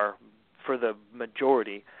are, for the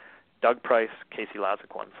majority, Doug Price, Casey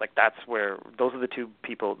Lazick ones. Like those are the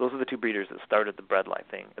two breeders that started the bredli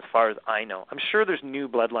thing, as far as I know. I'm sure there's new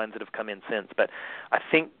bloodlines that have come in since, but I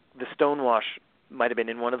think the stonewash might have been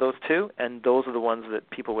in one of those two, and those are the ones that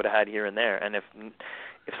people would have had here and there. And if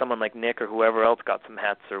someone like Nick or whoever else got some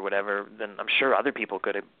hets or whatever, then I'm sure other people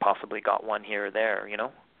could have possibly got one here or there,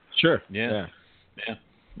 Sure. Yeah.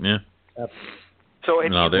 So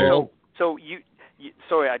you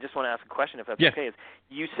sorry, I just want to ask a question if that's okay.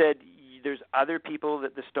 You said there's other people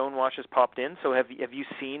that the stonewash has popped in, so have you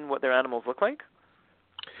seen what their animals look like?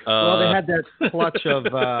 Well, they had that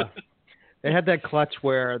clutch of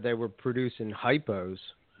where they were producing hypos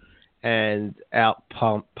and out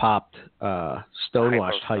popped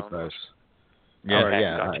stonewashed hypos.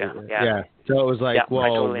 Yeah. So it was like,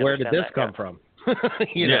 totally where did this come from?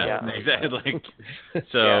 Exactly.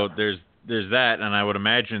 So there's that, and I would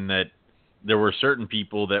imagine that there were certain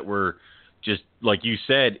people that were just like you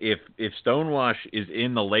said. If stonewash is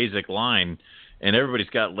in the Lasik line, and everybody's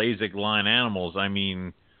got Lasik line animals, I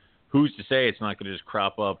mean, who's to say it's not going to just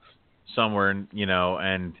crop up somewhere? And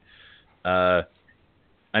I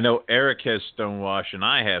know Eric has stonewash and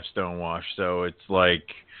I have stonewash, so it's like,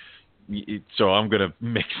 so I'm going to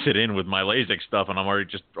mix it in with my Lasik stuff, and I'm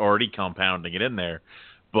already compounding it in there.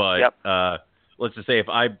 But let's just say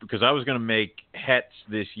because I was going to make hets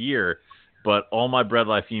this year, but all my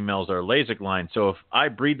bredli females are Lasik line, so if I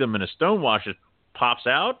breed them in a stonewash, it pops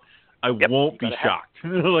out, I won't be shocked.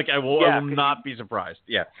 Like I will not be surprised.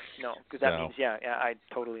 Yeah. No, because that means I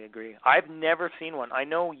totally agree. I've never seen one. I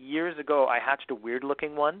know years ago I hatched a weird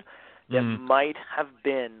looking one that might have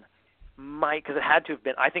been because it had to have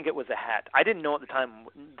been. I think it was a hat. I didn't know at the time.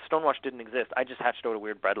 Stonewash didn't exist. I just hatched out a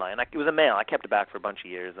weird bredli, and it was a male. I kept it back for a bunch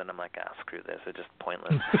of years, and I'm like, screw this. It's just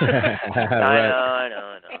pointless. I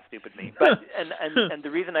know, stupid me. But and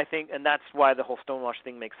the reason I think, and that's why the whole stonewash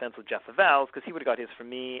thing makes sense with Jeff Val's, because he would have got his for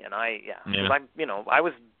me, and I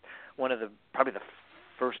was one of probably the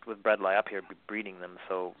first with bredli up here breeding them.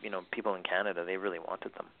 So people in Canada, they really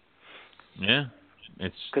wanted them. Yeah.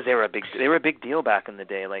 Because they were a big deal back in the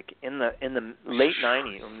day, like in the late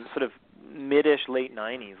 '90s, sort of mid-ish late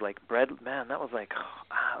 '90s. Like that was like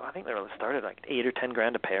I think they were started like $8 or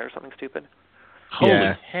 $10 a pair, or something stupid.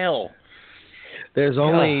 Holy hell! There's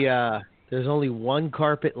only one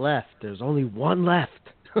carpet left. There's only one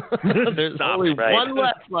left. There's only one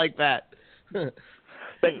left like that.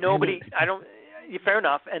 But nobody, fair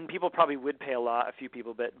enough, and people probably would pay a few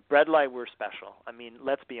people, but bredli were special. I mean,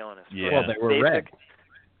 let's be honest. Yeah. Well, they were red.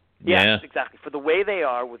 Yeah, exactly. For the way they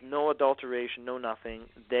are, with no adulteration, no nothing,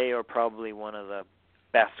 they are probably one of the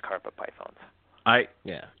best carpet pythons. I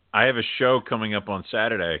have a show coming up on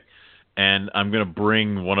Saturday, and I'm going to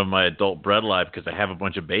bring one of my adult bredli because I have a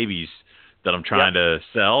bunch of babies that I'm trying to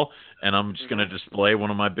sell, and I'm just going to display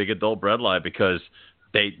one of my big adult bredli because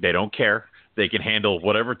they don't care. They can handle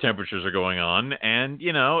whatever temperatures are going on, and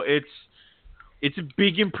it's a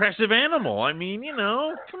big, impressive animal. I mean,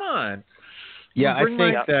 come on. Yeah, I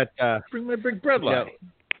think that bring my big bredli.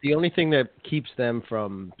 The only thing that keeps them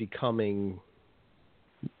from becoming,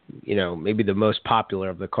 maybe the most popular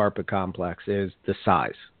of the carpet complex is the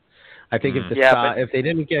size. I think if they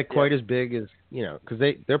didn't get quite as big as because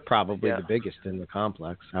they're probably the biggest in the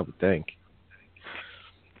complex, I would think.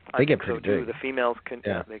 They get pretty big. The females can,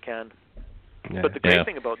 they can. Yeah. But the great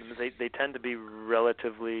thing about them is they tend to be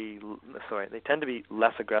they tend to be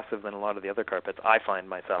less aggressive than a lot of the other carpets, I find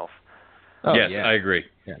myself. Oh, yes, I agree.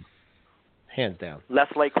 Yeah. Hands down.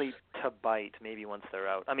 Less likely to bite maybe once they're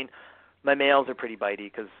out. I mean, my males are pretty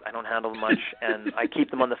bitey because I don't handle them much, and I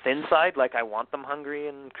keep them on the thin side, like I want them hungry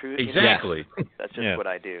and crude. Exactly. That's just what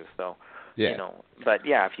I do. So, but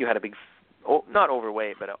if you had a big, not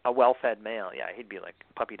overweight, but a well-fed male, he'd be like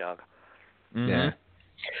a puppy dog. Mm-hmm. Yeah.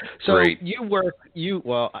 So Great.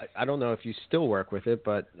 I don't know if you still work with it,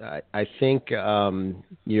 but I think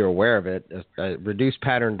you're aware of it, reduced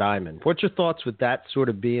pattern diamond. What's your thoughts with that sort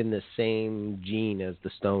of being the same gene as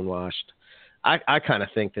the stonewashed I kind of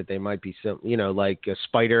think that they might be some, like a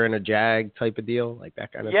spider and a jag type of deal, like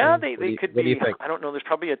that kind of thing. Yeah, they could be. I don't know. There's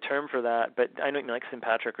probably a term for that, but I know like St.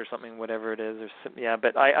 Patrick or something, whatever it is. Yeah,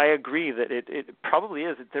 but I agree that it probably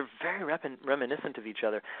is. They're very reminiscent of each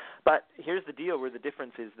other. But here's the deal where the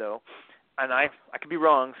difference is, though, and I could be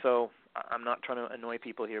wrong, so I'm not trying to annoy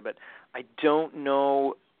people here, but I don't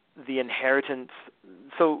know the inheritance.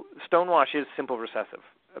 So stonewash is simple recessive,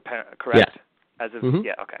 correct? Yeah. As of,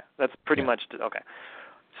 yeah, okay. That's pretty much, okay.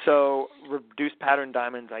 So reduced pattern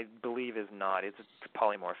diamonds, I believe, is not. It's a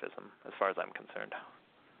polymorphism, as far as I'm concerned.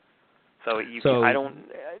 So it's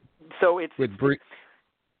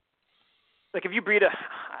like if you breed a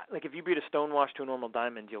stonewash to a normal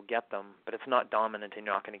diamond, you'll get them, but it's not dominant, and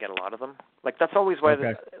you're not going to get a lot of them. Like that's always why,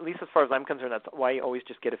 at least as far as I'm concerned, that's why you always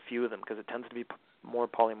just get a few of them, because it tends to be more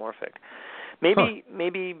polymorphic. Maybe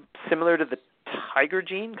similar to the tiger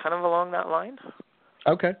gene, kind of along that line.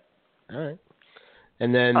 Okay, all right.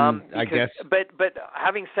 And then I guess. But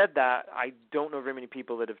having said that, I don't know very many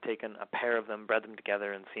people that have taken a pair of them, bred them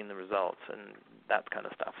together, and seen the results and that kind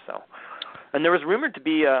of stuff. So, and there was rumored to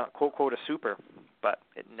be a quote a super, but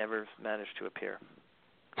it never managed to appear.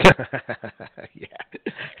 Yeah,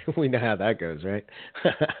 we know how that goes, right?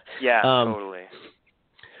 Yeah, totally.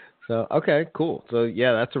 So okay, cool. So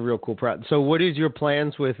yeah, that's a real cool product. So what is your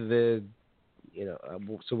plans with the,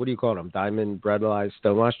 so what do you call them? Diamond bred-eyed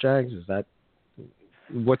stonewash jags? Is that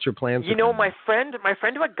what's your plans? My friend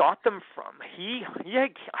who I got them from, he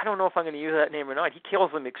I don't know if I'm going to use that name or not. He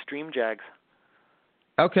calls them extreme jags.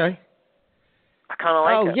 Okay. I kind of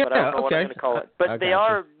like it, but I don't know what I'm going to call it. But they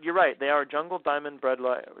are, you're right, they are jungle diamond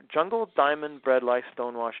bred-eyed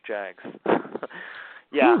stonewash jags.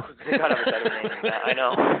 Yeah, they gotta have a better name than that, I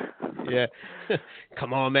know. Yeah.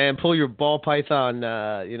 Come on, man, pull your ball python,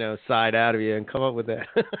 side out of you and come up with that.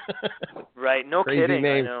 Right, no Crazy kidding.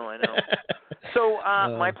 Name. I know. So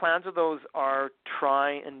my plans with those are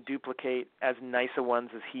try and duplicate as nice a ones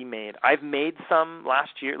as he made. I've made some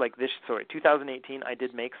last year, 2018. I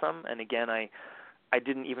did make some, and again, I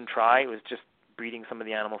didn't even try. It was just breeding some of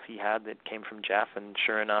the animals he had that came from Jeff, and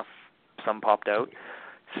sure enough, some popped out.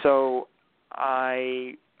 So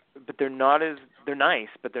but they're nice,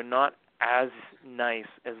 but they're not as nice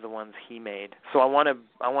as the ones he made. So I want to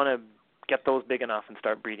get those big enough and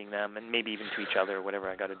start breeding them, and maybe even to each other, or whatever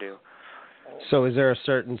I got to do. So is there a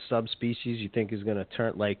certain subspecies you think is going to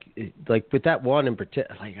turn, like with that one in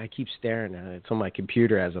particular, like I keep staring at it. It's on my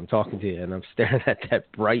computer as I'm talking to you, and I'm staring at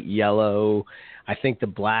that bright yellow, I think the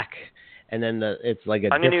black, and then it's like a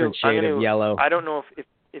different shade of yellow. I don't know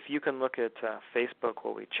if you can look at Facebook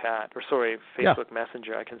while we chat, or Facebook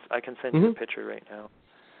Messenger. I can send you a picture right now.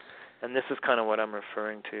 And this is kind of what I'm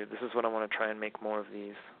referring to. This is what I want to try and make more of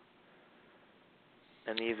these.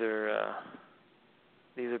 And these are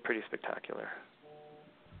pretty spectacular.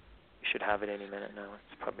 You should have it any minute now.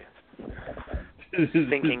 It's probably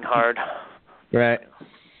thinking hard. Right.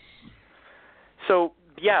 So,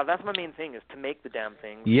 yeah, that's my main thing, is to make the damn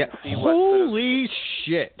thing. Yeah. Holy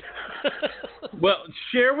shit. Well,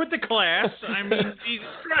 share with the class. I mean, Jesus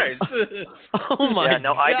Christ. Oh, my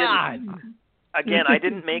God. I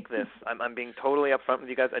didn't make this. I'm being totally upfront with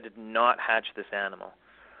you guys. I did not hatch this animal.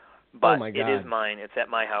 But it is mine. It's at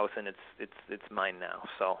my house, and it's mine now.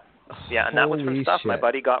 So, yeah, and that was from stuff my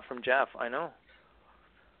buddy got from Jeff. I know.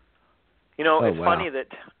 It's funny that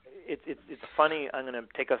it's funny. I'm going to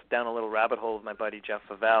take us down a little rabbit hole with my buddy Jeff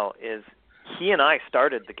Favell. Is he and I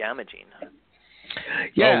started the Gamma Gene?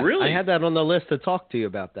 Yeah, oh, really? I had that on the list to talk to you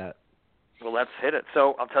about that. Well, let's hit it.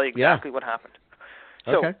 So I'll tell you exactly what happened.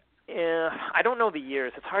 So, okay. I don't know the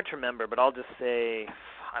years. It's hard to remember, but I'll just say,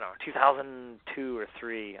 I don't know, 2002 or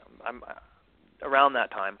 3. I'm around that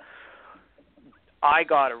time. I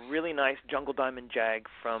got a really nice jungle diamond jag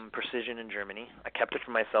from Precision in Germany. I kept it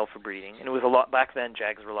for myself for breeding, and it was a lot back then.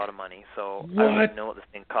 Jags were a lot of money, so I don't even know what this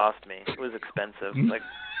thing cost me. It was expensive.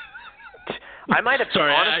 I might have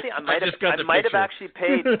I might have actually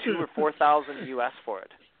paid $2,000 or $4,000 US for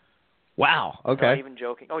it. Wow. Okay. Not even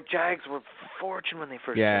joking. Oh, Jags were a fortune when they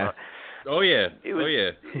first came out. Oh yeah. It was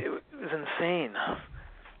insane.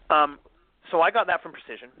 So I got that from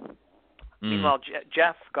Precision. Meanwhile,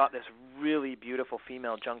 Jeff got this really beautiful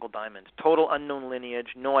female jungle diamond. Total unknown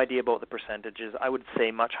lineage. No idea about the percentages. I would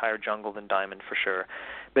say much higher jungle than diamond for sure.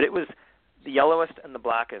 But it was the yellowest and the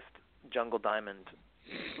blackest jungle diamond.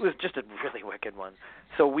 It was just a really wicked one.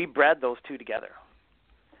 So we bred those two together.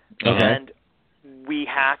 Okay. And we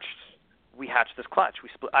hatched this clutch. We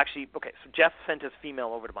split. Actually, okay. So Jeff sent his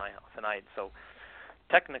female over to my house, and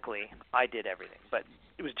technically I did everything, but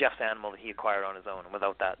it was Jeff's animal that he acquired on his own, and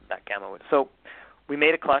without that gamma would. So we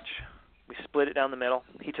made a clutch. We split it down the middle.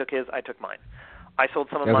 He took his, I took mine. I sold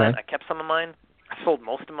some of mine. I kept some of mine. I sold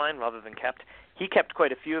most of mine rather than kept. He kept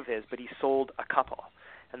quite a few of his, but he sold a couple.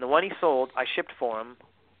 And the one he sold, I shipped for him,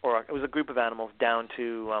 or it was a group of animals down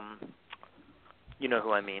to, you know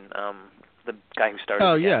who I mean, the guy who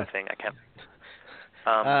started the thing. I can't.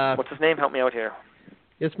 What's his name? Help me out here.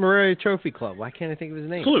 It's Morelia Trophy Club. Why can't I think of his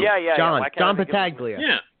name? Yeah. John Battaglia.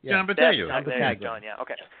 John Battaglia. John, yeah.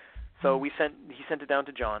 Okay. So he sent it down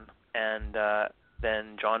to John, and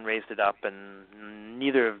then John raised it up, and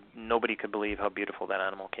nobody could believe how beautiful that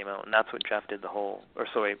animal came out, and that's what Jeff did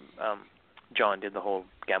John did the whole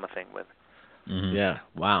gamma thing with. Mm-hmm. Yeah.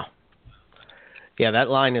 Wow. Yeah, that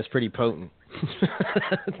line is pretty potent.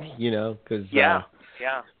 Because yeah.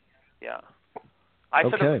 I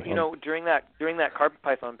sort of, during that carpet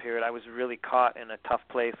python period, I was really caught in a tough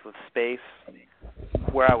place with space.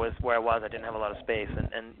 Where I was, I didn't have a lot of space,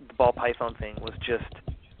 and the ball python thing was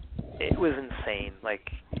it was insane.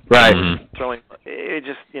 Like, throwing it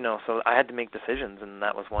just, so I had to make decisions, and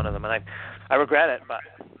that was one of them. And I regret it, but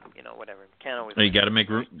whatever. Can't always. You got to make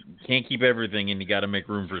room. Can't keep everything, and you got to make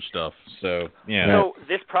room for stuff. So yeah. So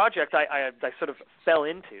this project I sort of fell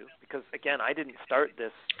into because again I didn't start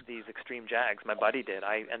these extreme jags. My buddy did.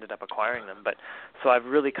 I ended up acquiring them, but so I've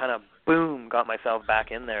really kind of got myself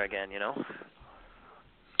back in there again.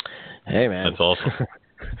 Hey man, that's awesome.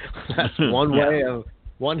 That's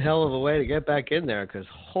one hell of a way to get back in there, because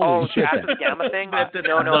holy shit! After the gamma thing, no,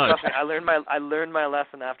 trust me, I learned my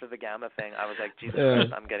lesson after the gamma thing. I was like, Jesus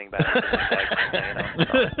Christ, I'm getting back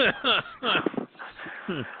into this.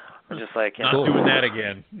 I'm just like, not doing that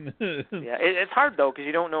again. Yeah, it's hard though, because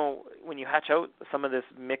you don't know when you hatch out some of this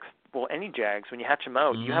mixed. Well, any jags, when you hatch them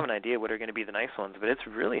out, you have an idea what are going to be the nice ones, but it's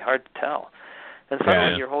really hard to tell. And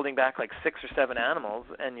suddenly you're holding back like 6 or 7 animals,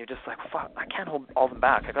 and you're just like, fuck, I can't hold all of them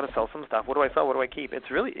back. I got to sell some stuff. What do I sell? What do I keep? It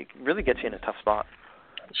really gets you in a tough spot.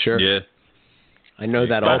 Sure. Yeah. I know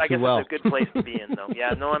that all too well. I guess it's a good place to be in, though.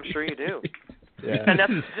 Yeah, no, I'm sure you do. Yeah. And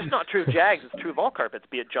that's just not true of jags. It's true of all carpets,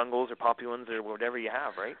 be it jungles or popuans or whatever you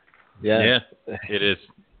have, right? Yeah. Yeah, it is.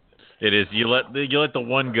 It is. You let the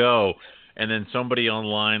one go, and then somebody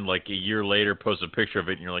online like a year later posts a picture of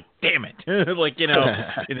it, and you're like, damn it. Like,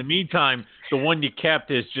 in the meantime, the one you kept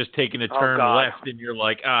is just taking a turn left, and you're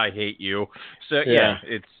like, I hate you. So,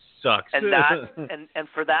 it sucks. And that, and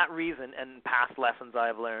for that reason, and past lessons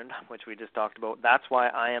I've learned, which we just talked about, that's why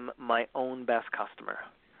I am my own best customer.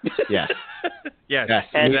 Yes. Yes,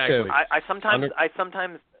 and exactly. I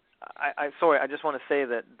just want to say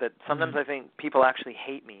that sometimes I think people actually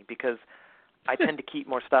hate me because I tend to keep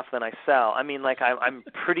more stuff than I sell. I mean, like I'm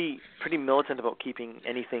pretty militant about keeping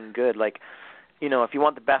anything good. Like, if you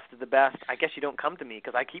want the best of the best, I guess you don't come to me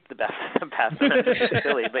because I keep the best of the best. That's just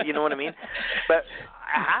silly, but you know what I mean? But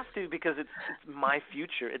I have to because it's my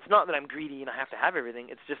future. It's not that I'm greedy and I have to have everything.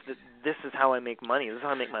 It's just that this is how I make money. This is how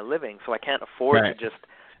I make my living. So I can't afford to just.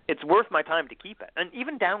 It's worth my time to keep it. And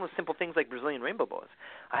even down with simple things like Brazilian rainbow boas.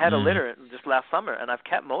 I had a litter just last summer, and I've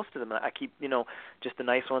kept most of them. I keep, just the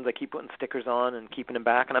nice ones. I keep putting stickers on and keeping them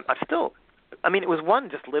back. And I'm still, it was one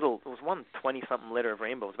 20-something litter of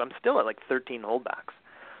rainbows, but I'm still at like 13 holdbacks.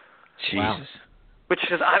 Jesus. Wow. Which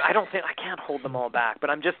is, I don't think, I can't hold them all back, but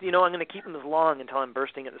I'm just, I'm going to keep them as long until I'm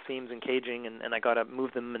bursting at the seams and caging, and I got to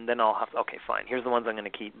move them, and then I'll have, okay, fine, here's the ones I'm going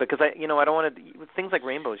to keep. Because, I don't want to, with things like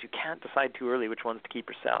rainbows, you can't decide too early which ones to keep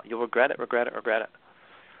or sell. You'll regret it.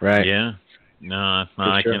 Right. Yeah. No,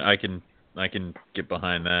 sure. I can get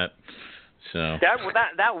behind that. So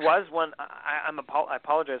that was one. I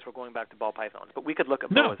apologize for going back to ball pythons, but we could look at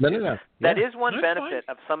boas. No. That is one benefit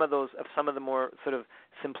of some of the more sort of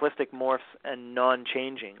simplistic morphs and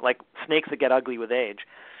non-changing, like snakes that get ugly with age.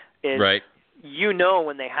 Is right.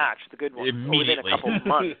 When they hatch, the good ones within a couple of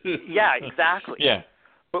months. Yeah, exactly. Yeah.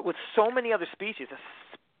 But with so many other species,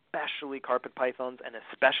 especially carpet pythons and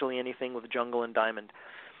especially anything with jungle and diamond.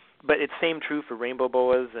 But it's same true for rainbow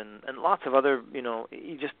boas and lots of other,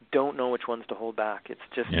 you just don't know which ones to hold back. It's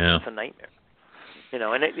just it's a nightmare.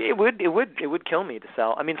 And it would kill me to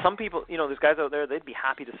sell. I mean, some people, there's guys out there, they'd be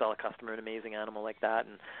happy to sell a customer an amazing animal like that,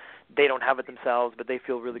 and they don't have it themselves, but they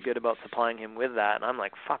feel really good about supplying him with that. And I'm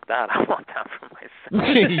like, fuck that. I want that for myself.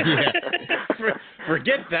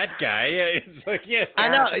 Forget that guy. It's like, I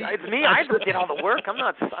know. It's me. I did all the work. I'm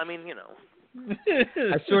not, I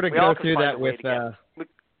sort of go through that with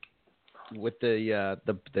the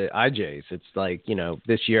IJs. It's like,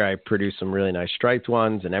 this year I produced some really nice striped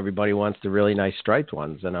ones, and everybody wants the really nice striped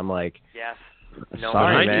ones, and I'm like, yes. No,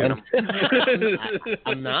 sorry, man.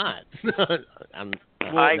 I'm not. No. And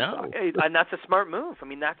that's a smart move. I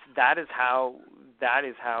mean, that is how that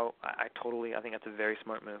is how I think that's a very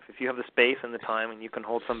smart move. If you have the space and the time and you can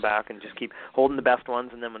hold some back and just keep holding the best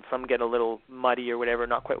ones, and then when some get a little muddy or whatever,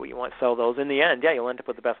 not quite what you want, sell those. In the end, yeah, you'll end up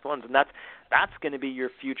with the best ones, and that's going to be your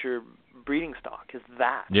future breeding stock, is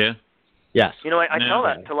that. Yeah. Yes. You know, I tell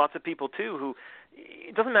that to lots of people too, who,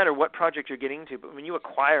 it doesn't matter what project you're getting into, but when you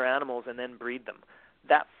acquire animals and then breed them,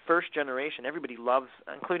 that first generation, everybody loves,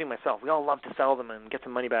 including myself, we all love to sell them and get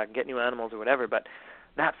some money back and get new animals or whatever, but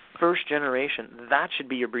that first generation, that should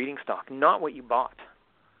be your breeding stock, not what you bought.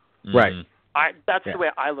 Right. That's the way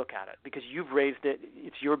I look at it, because you've raised it,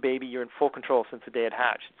 it's your baby, you're in full control since the day it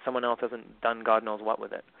hatched. Someone else hasn't done God knows what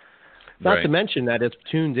with it. Not to mention that it's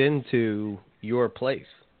tuned into your place.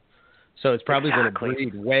 So it's probably going to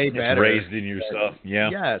breed way better. It's raised in your stuff. Yeah.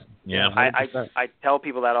 Yes. Yeah. I tell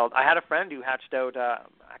people that I had a friend who hatched out, I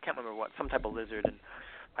can't remember what, some type of lizard, and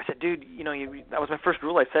I said, dude, you know, that was my first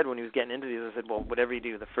rule I said when he was getting into these. I said, well, whatever you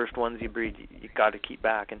do, the first ones you breed, you got to keep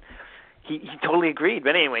back. And he totally agreed.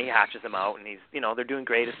 But anyway, he hatches them out, and he's, you know, they're doing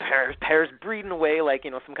great. His pairs breeding away like,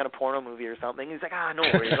 you know, some kind of porno movie or something. He's like, no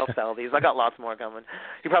worries, I'll sell these. I got lots more coming.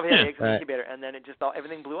 He probably had eggs in the incubator, and then it just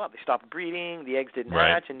everything blew up. They stopped breeding, the eggs didn't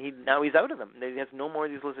hatch, and now he's out of them. He has no more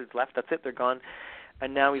of these lizards left. That's it, they're gone.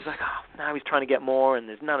 And now he's like, now he's trying to get more, and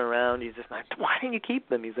there's none around. He's just like, why didn't you keep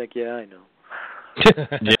them? He's like, yeah, I know.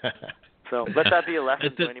 Yeah. So let that be a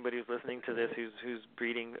lesson to anybody who's listening to this, who's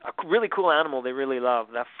breeding a really cool animal they really love.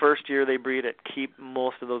 That first year they breed it, keep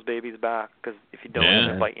most of those babies back, because if you don't,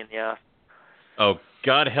 they'll bite you in the ass. Oh,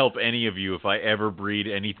 God help any of you if I ever breed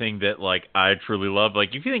anything that, like, I truly love.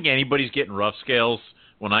 Like, if you think anybody's getting rough scales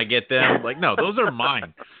when I get them, like, no, those are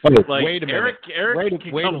mine. Like, wait a minute. Eric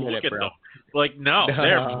can come look at them. Like, no,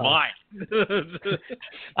 they're mine.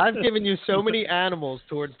 I've given you so many animals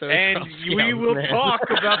towards those. And we will talk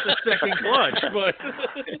about the second clutch, but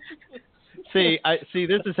see,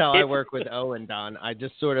 this is how I work with Owen, Don. I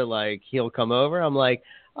just sort of like, he'll come over. I'm like,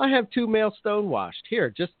 I have 2 male stonewashed. Here,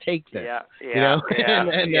 just take this. Yeah. You know?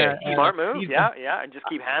 Smart move. And just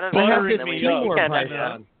keep handing I it have over. 15 more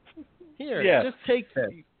python. Here, just take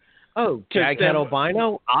this. Oh, Jaghead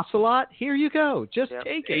albino, ocelot, here you go. Just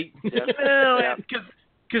take it.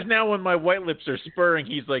 Because now when my white lips are spurring,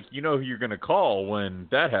 he's like, you know who you're going to call when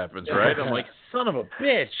that happens, right? I'm like, son of a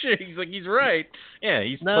bitch. He's like, he's right. Yeah,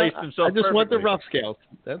 he's placed himself I just perfectly. want the rough scales.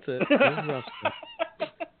 That's it.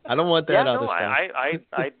 I don't want that other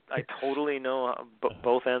stuff. I totally know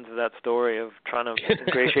both ends of that story of trying to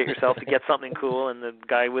ingratiate yourself to get something cool, and the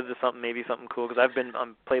guy with the something, maybe something cool, because I've been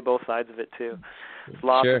play both sides of it too. There's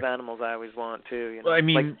lots of animals I always want too. You know? Well, I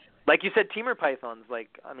mean, like you said, Temur pythons.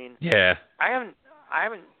 Like, I mean, I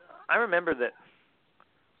remember that.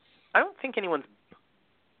 I don't think anyone's.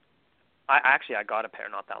 I got a pair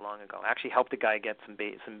not that long ago. I actually helped a guy get some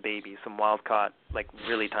babies, some wild caught, like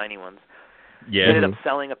really tiny ones. Yeah. I ended up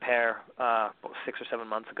selling a pair about 6 or 7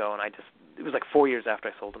 months ago, and it was like 4 years after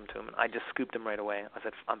I sold them to him, and I just scooped them right away. I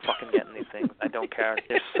said, I'm fucking getting these things. I don't care.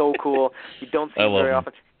 They're so cool. You don't see them very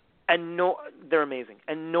often. And they're amazing.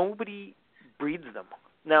 And nobody breeds them.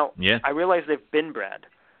 Now, I realize they've been bred,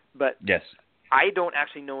 but I don't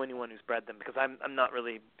actually know anyone who's bred them, because I'm not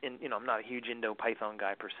really I'm not a huge Indo-Python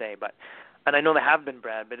guy per se, and I know they have been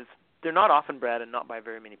bred, but they're not often bred and not by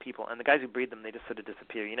very many people. And the guys who breed them, they just sort of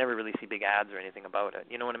disappear. You never really see big ads or anything about it.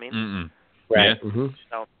 You know what I mean? Mm-mm. Right. Yeah. Mm-hmm.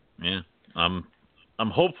 So, yeah. I'm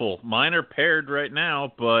hopeful. Mine are paired right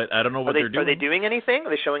now, but I don't know what they're doing. Are they doing anything? Are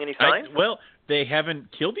they showing any signs? Well, they haven't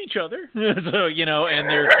killed each other, so and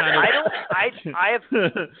they're kind of. I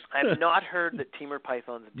have not heard that Temur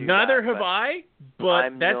pythons do Neither that. Have I, but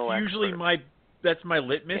that's usually that's my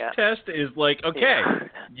litmus test. Is like, okay,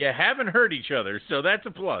 you haven't hurt each other, so that's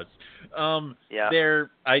a plus.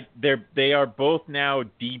 They are both now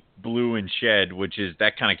deep blue and shed,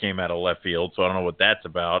 that kind of came out of left field, so I don't know what that's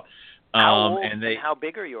about. How old and how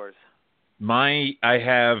big are yours? I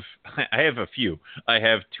have a few. I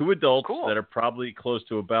have 2 adults that are probably close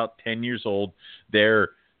to about 10 years old. They're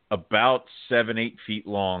about 7-8 feet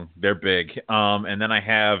long. They're big. And then I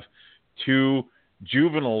have 2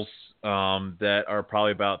 juveniles that are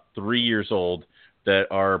probably about 3 years old that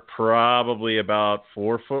are probably about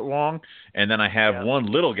 4 foot long. And then I have one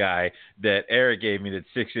little guy that Eric gave me that's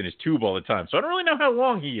 6 in his tube all the time. So I don't really know how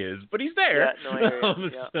long he is, but he's there. Yeah, no, I hear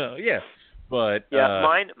you. So, yeah. But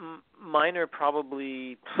mine are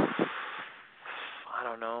probably, I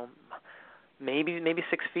don't know, maybe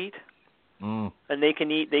 6 feet. Mm. And they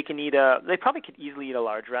can eat. They probably could easily eat a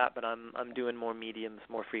large rat, but I'm doing more mediums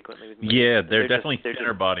more frequently with mediums. Yeah, they're definitely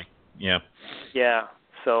thinner body. Yeah. Yeah.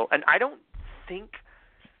 So, and I don't think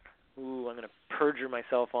I'm going to perjure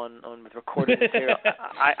myself on with recorded material.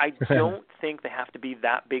 I don't think they have to be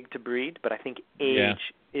that big to breed, but I think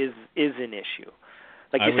age is an issue.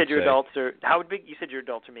 Like you said, your adults are how big? You said your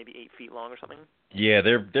adults are maybe 8 feet long or something. Yeah,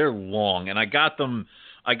 they're long, and I got them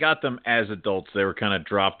as adults. They were kind of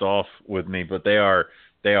dropped off with me, but they are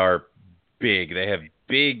big. They have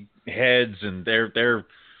big heads, and they're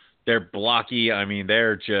blocky. I mean,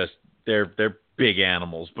 they're big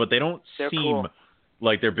animals, but they don't seem cool.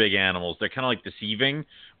 like they're big animals. They're kind of like deceiving,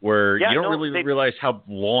 where you don't really realize how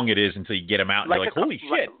long it is until you get them out, and you're like, holy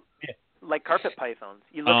shit. Like carpet pythons.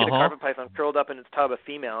 You look at a carpet python curled up in its tub, a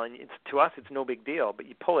female, and to us it's no big deal. But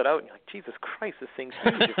you pull it out, and you're like, Jesus Christ, this thing's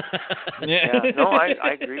huge. No,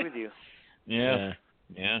 I agree with you. Yeah.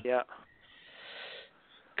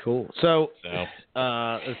 Cool. So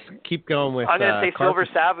let's keep going with. I'm going to say silver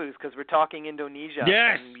savus because we're talking Indonesia.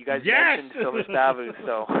 Yes. And you guys mentioned silver savus,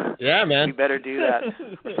 so yeah, man, we better do that,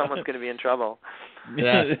 or someone's going to be in trouble.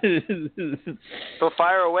 Yeah. So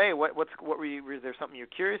fire away. What were you? Was there something you're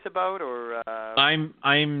curious about, or?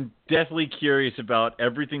 I'm definitely curious about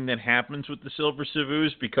everything that happens with the silver savus,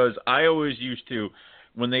 because I always used to.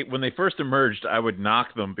 When they first emerged, I would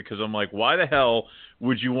knock them because I'm like, why the hell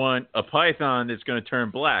would you want a python that's going to turn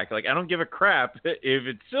black? Like, I don't give a crap if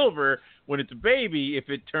it's silver when it's a baby, if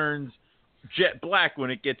it turns jet black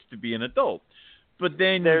when it gets to be an adult. But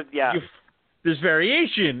then there's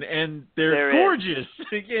variation, and they're gorgeous.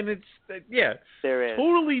 And it's there is.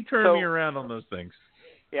 Totally turn me around on those things.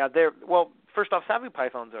 Yeah, first off, savu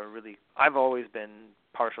pythons are really. I've always been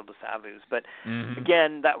partial to savus, but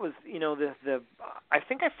again, that was I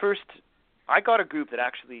think I got a group that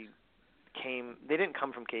actually came. They didn't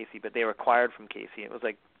come from Casey, but they were acquired from Casey. It was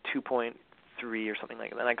like 2.3 or something like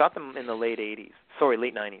that. And I got them in the late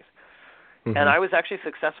 90s, and I was actually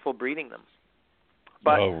successful breeding them.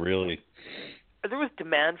 But oh, really? There was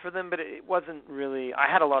demand for them, but it wasn't really.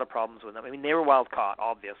 I had a lot of problems with them. I mean, they were wild caught,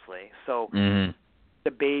 obviously, so. The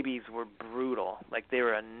babies were brutal. Like, they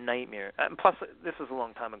were a nightmare. And plus, this was a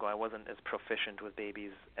long time ago. I wasn't as proficient with babies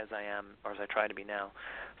as I am, or as I try to be now.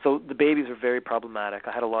 So the babies were very problematic.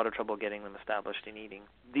 I had a lot of trouble getting them established in eating.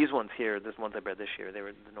 These ones here, the ones I bred this year, they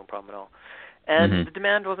were no problem at all. And the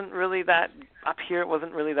demand wasn't really that, up here it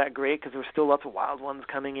wasn't really that great because there were still lots of wild ones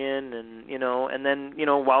coming in, and then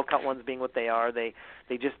wild-caught ones being what they are, they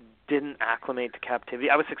just didn't acclimate to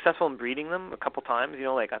captivity. I was successful in breeding them a couple times,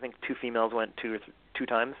 like I think 2 females went two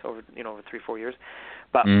times over 3-4 years.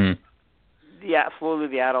 But slowly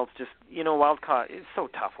the adults just, wild-caught, it's so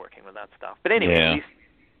tough working with that stuff. But anyway,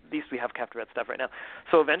 at least we have captive stuff right now.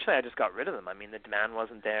 So eventually I just got rid of them. I mean, the demand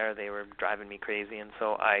wasn't there. They were driving me crazy. And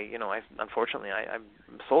so I unfortunately, I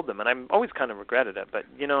sold them. And I've always kind of regretted it. But,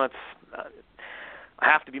 it's I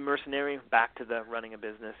have to be mercenary, back to the running a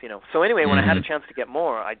business, So anyway, when I had a chance to get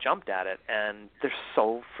more, I jumped at it. And they're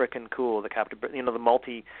so freaking cool, the captive, the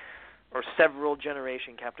multi or several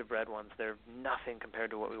generation captive bred ones. They're nothing compared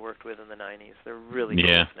to what we worked with in the 90s. They're really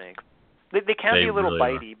cool snakes. They can be a little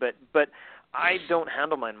bitey, but I don't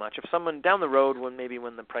handle mine much. If someone down the road, when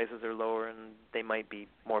the prices are lower and they might be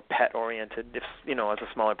more pet oriented, if as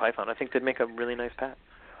a smaller python, I think they'd make a really nice pet.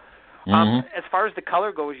 As far as the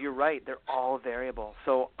color goes, you're right. They're all variable.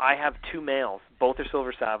 So I have 2 males. Both are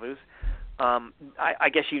silver savus. I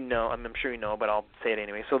guess I'm sure you know, but I'll say it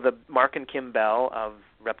anyway. So the Mark and Kim Bell of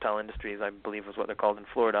Reptile Industries, I believe is what they're called in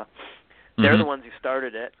Florida, they're the ones who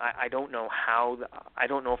started it. I don't know I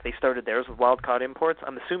don't know if they started theirs with wild-caught imports.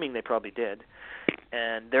 I'm assuming they probably did.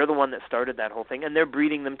 And they're the one that started that whole thing. And they're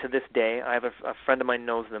breeding them to this day. I have a friend of mine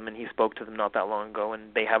knows them, and he spoke to them not that long ago,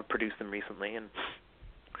 and they have produced them recently. And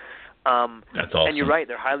that's awesome. And you're right,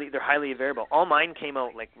 they're highly variable. All mine came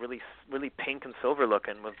out like really really pink and silver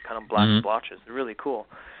looking with kind of black splotches. They're really cool.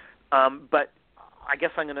 But I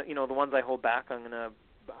guess I'm gonna, the ones I hold back, I'm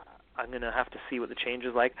gonna have to see what the change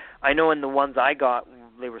is like. I know in the ones I got,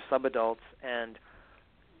 they were subadults, and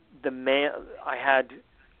the male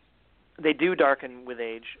they do darken with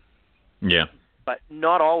age. Yeah. But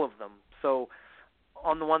not all of them. So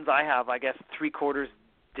on the ones I have, I guess 3/4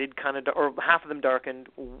 did kind of, or half of them darkened.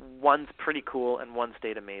 One's pretty cool, and one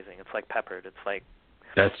stayed amazing. It's like peppered. It's like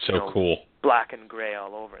that's so cool, black and gray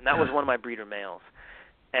all over. And that was one of my breeder males.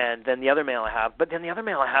 And then the other male I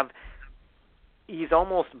have, he's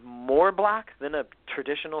almost more black than a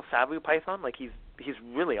traditional savu python. Like he's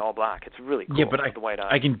really all black. It's really cool. Yeah, but with the white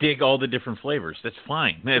eyes. I can dig all the different flavors. That's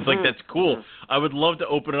fine. It's like that's cool. I would love to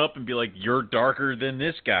open it up and be like, you're darker than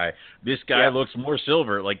this guy. This guy looks more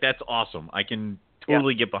silver. Like that's awesome. I can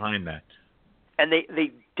totally get behind that. And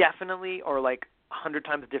they definitely are like 100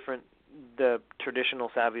 times different, the traditional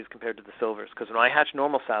savus compared to the silvers. Because when I hatched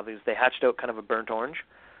normal savus, they hatched out kind of a burnt orange,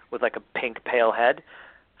 with like a pink pale head,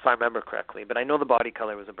 if I remember correctly. But I know the body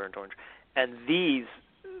color was a burnt orange. And these,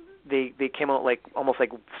 they came out like almost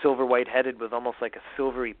like silver white headed with almost like a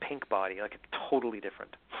silvery pink body, like totally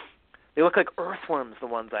different. They look like earthworms, the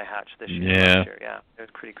ones I hatched this year. Last year. Yeah, it was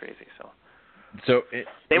pretty crazy. So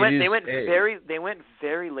they went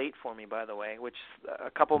very late for me, by the way. Which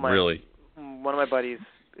a couple of my one of my buddies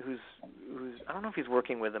who's I don't know if he's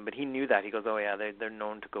working with them, but he knew that. He goes, oh yeah, they're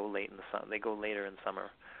known to go late in the sun. They go later in summer,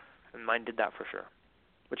 and mine did that for sure,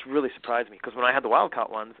 which really surprised me because when I had the wild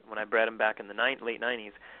caught ones, when I bred them back in the late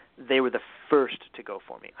 90s, they were the first to go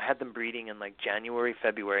for me. I had them breeding in like January,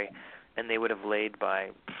 February, and they would have laid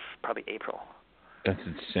by probably April. That's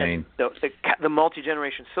insane. And the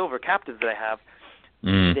multi-generation silver captives that I have,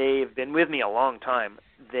 they've been with me a long time.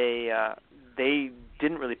 They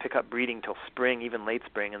didn't really pick up breeding till spring, even late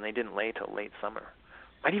spring, and they didn't lay till late summer.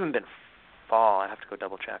 Might even been fall. I'd have to go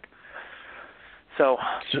double check. So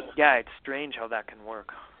yeah, it's strange how that can work.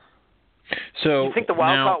 So you think the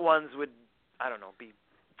wild caught ones would, I don't know,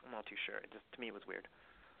 I'm not too sure. To me, it was weird.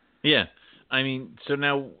 Yeah. I mean, so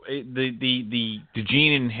now the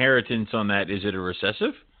gene inheritance on that, is it a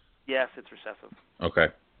recessive? Yes, it's recessive. Okay.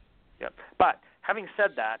 Yep. But having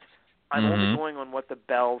said that, I'm only going on what the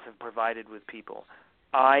bells have provided with people.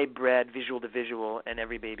 I bred visual to visual, and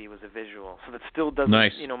every baby was a visual. So that still doesn't,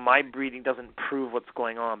 my breeding doesn't prove what's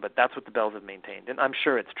going on, but that's what the bells have maintained, and I'm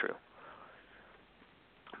sure it's true.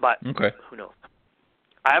 But who knows?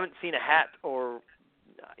 I haven't seen a hat or,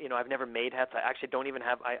 I've never made hats. I actually don't even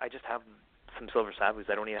have, I just have some silver savus.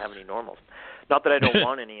 I don't even have any normals. Not that I don't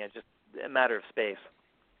want any, it's just a matter of space.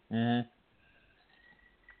 Mm-hmm.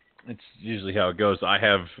 It's usually how it goes. I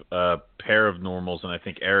have a pair of normals, and I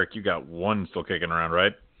think, Eric, you got one still kicking around,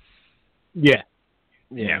 right? Yeah.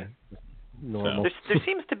 Normal. There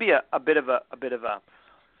seems to be a bit of a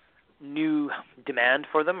new demand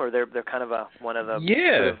for them, or they're kind of one of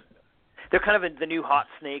the they're kind of the new hot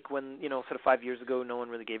snake. When sort of 5 years ago, no one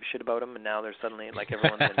really gave a shit about them, and now they're suddenly like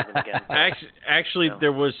everyone's into them again. Actually,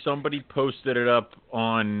 there was somebody posted it up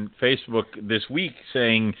on Facebook this week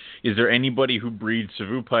saying, "Is there anybody who breeds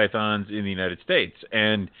Savu pythons in the United States?"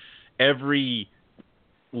 And every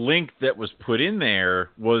link that was put in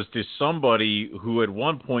there was to somebody who at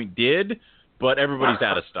one point did, but everybody's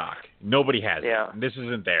out of stock. Nobody has it. This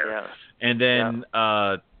isn't there. Yeah. And then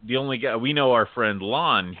the only guy we know, our friend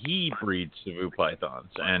Lon, he breeds Savu pythons,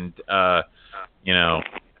 and I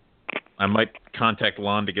might contact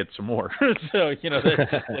Lon to get some more. So that's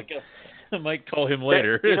just like I might call him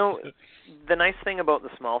later. The nice thing about the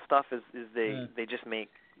small stuff is they just make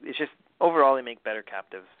overall they make better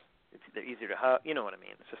captives. They're easier to hug. You know what I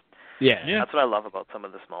mean? It's just that's what I love about some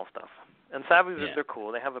of the small stuff. And Savus, they're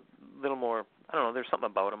cool. They have a little more. I don't know. There's something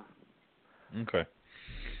about them. Okay.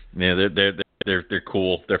 Yeah, they're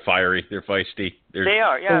cool. They're fiery. They're feisty. They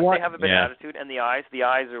are. Yeah, they have a bit of attitude. And the eyes. The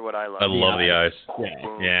eyes are what I love. I love the eyes.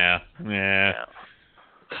 Yeah.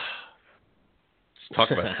 Let's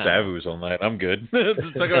talk about Savus all night. I'm good. Let's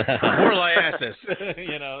talk about more Liasis.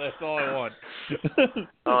 That's all I want.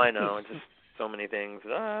 Oh, I know. Just so many things.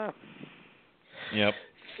 Yep.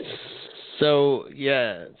 So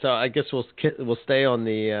I guess we'll stay on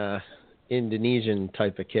the Indonesian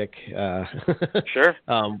type of kick. Sure.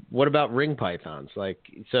 What about ring pythons?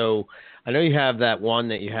 So I know you have that one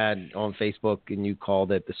that you had on Facebook, and you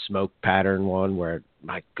called it the smoke pattern one. Where,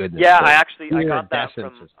 my goodness. Yeah, I got that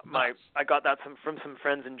from some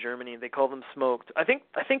friends in Germany. They call them smoked. I think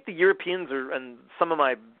the Europeans and some of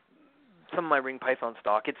my ring python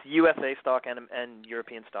stock. It's USA stock and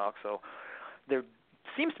European stock. So there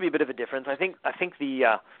seems to be a bit of a difference. I think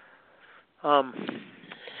the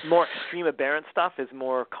more extreme aberrant stuff is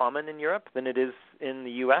more common in Europe than it is in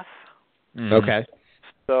the U.S. Mm-hmm. Okay.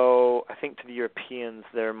 So I think to the Europeans,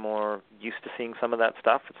 they're more used to seeing some of that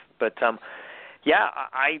stuff. But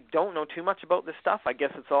I don't know too much about this stuff. I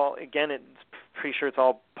guess it's pretty sure it's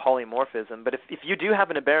all polymorphism. But if you do have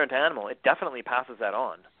an aberrant animal, it definitely passes that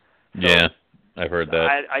on. So yeah, I've heard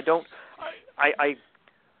that.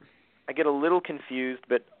 I get a little confused,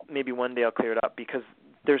 but maybe one day I'll clear it up because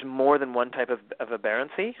there's more than one type of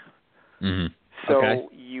aberrancy. Mm-hmm. So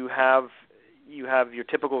you have your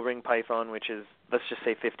typical ring python, which is, let's just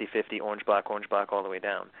say 50-50, orange-black all the way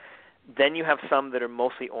down. Then you have some that are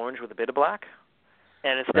mostly orange with a bit of black.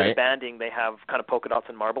 And instead of banding, they have kind of polka dots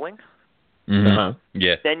and marbling. Mm-hmm. Uh-huh.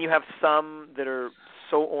 Yeah. Then you have some that are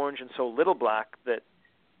so orange and so little black that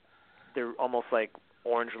they're almost like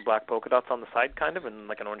orange with black polka dots on the side, kind of, and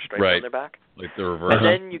like an orange stripe on their back. Like the reverse. And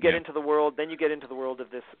then you get into the world. Then you get into the world of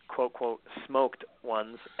this quote smoked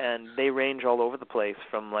ones, and they range all over the place.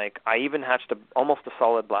 From I even hatched almost a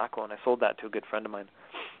solid black one. I sold that to a good friend of mine.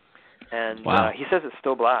 And wow. he says it's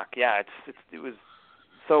still black. Yeah, it was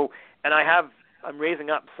so. And I'm raising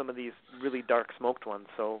up some of these really dark smoked ones.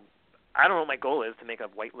 So I don't know what my goal is to make a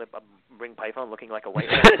ring python looking like a white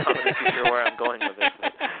lip. I'm not really too sure where I'm going with this.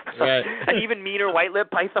 Right. An even meaner white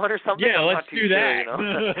lip python or something. Yeah, I'm let's not too do that. Sure,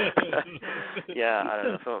 you know? Yeah, I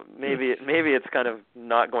don't know. So maybe it's kind of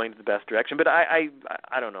not going to the best direction. But I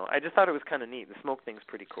don't know. I just thought it was kind of neat. The smoke thing's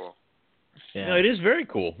pretty cool. Yeah. No, it is very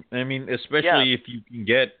cool. I mean, especially if you can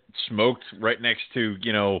get smoked right next to,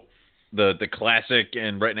 the classic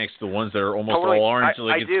and right next to the ones that are almost all orange.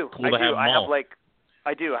 I do. Cool to have them all.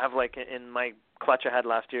 I have in my clutch I had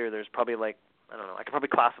last year, there's probably I don't know, I could probably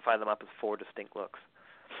classify them up as 4 distinct looks.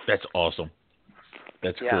 That's awesome.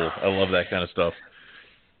 That's cool. I love that kind of stuff.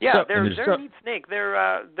 Yeah, they're a neat snake.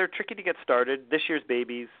 They're tricky to get started. This year's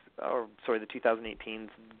babies, the 2018s,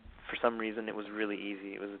 for some reason it was really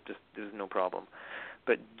easy. It was no problem.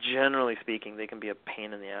 But generally speaking, they can be a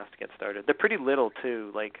pain in the ass to get started. They're pretty little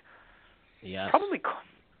too. Probably.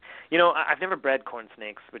 I've never bred corn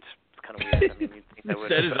snakes, which is kind of weird. I mean, you'd think I would.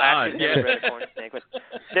 That is odd. Yeah. Never bred a corn snake, but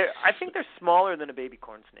I think they're smaller than a baby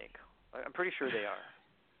corn snake. I'm pretty sure they are.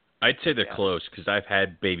 I'd say they're close because I've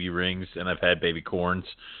had baby rings and I've had baby corns.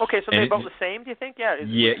 Okay, so they're about the same, do you think? Yeah.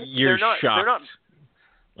 You're shocked they're not,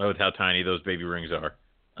 with how tiny those baby rings are.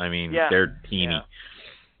 I mean, they're teeny.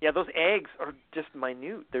 Yeah, those eggs are just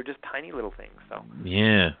minute. They're just tiny little things. So.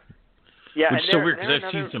 Yeah. Yeah, which is so weird because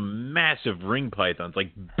I've seen some massive ring pythons,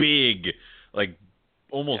 big,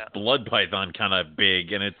 almost blood python kind of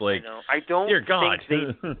big, and it's like, I don't dear God.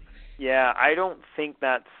 I don't think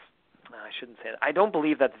that's. I shouldn't say that. I don't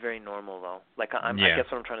believe that's very normal, though. I guess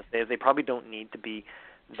what I'm trying to say is they probably don't need to be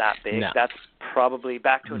that big. No. That's probably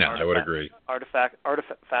back to an I would agree. artifact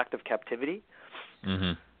of captivity,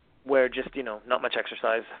 where just, not much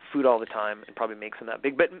exercise, food all the time, it probably makes them that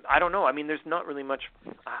big. But I don't know. I mean, there's not really much,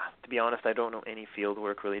 to be honest, I don't know any field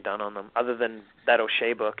work really done on them, other than that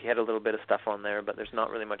O'Shea book. He had a little bit of stuff on there, but there's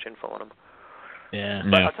not really much info on them. Yeah.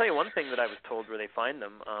 But I'll tell you one thing that I was told where they find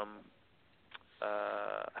them.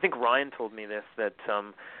 I think Ryan told me this, that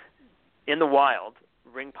in the wild,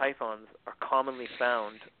 ring pythons are commonly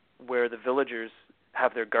found where the villagers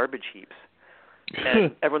have their garbage heaps.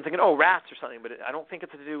 And everyone's thinking, rats or something, but I don't think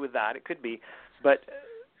it's to do with that. It could be. But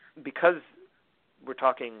because we're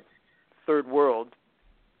talking third world,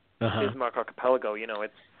 Bismarck Archipelago,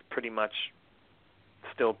 it's pretty much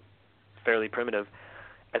still fairly primitive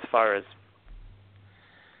as far as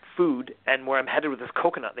food, and where I'm headed with this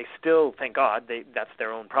coconut, they still, thank God, that's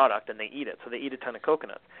their own product, and they eat it. So they eat a ton of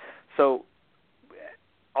coconuts. So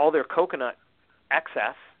all their coconut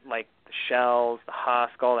excess, like the shells, the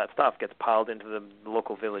husk, all that stuff, gets piled into the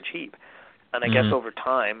local village heap. And I guess over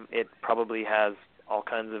time, it probably has all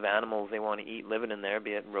kinds of animals they want to eat living in there,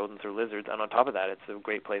 be it rodents or lizards. And on top of that, it's a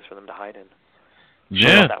great place for them to hide in. Yeah.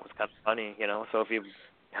 I thought that was kind of funny, So if you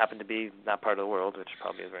happen to be that part of the world, which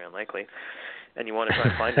probably is very unlikely, and you want to try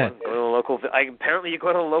and find one, go to a local. Apparently, you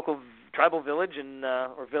go to a local tribal village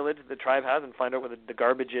or village the tribe has, and find out where the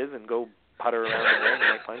garbage is, and go putter around in there, and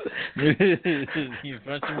you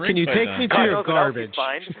might find it. Can you take me to your garbage?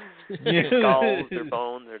 Find skulls, or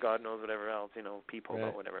bones, or God knows whatever else, people,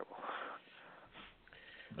 or whatever.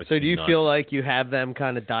 So do you feel like you have them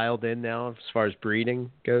kind of dialed in now as far as breeding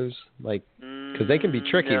goes? Because they can be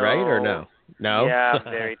tricky, right? Or no? No. Yeah,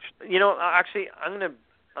 very. Actually, I'm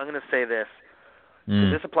gonna say this.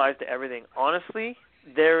 This applies to everything. Honestly,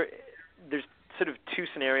 there's sort of two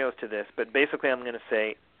scenarios to this, but basically I'm going to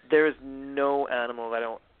say there is no animal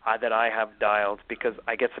that I have dialed because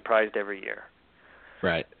I get surprised every year.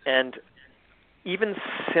 Right. And even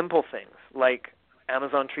simple things like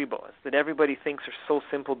Amazon tree boas that everybody thinks are so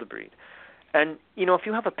simple to breed. And, if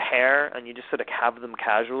you have a pair and you just sort of have them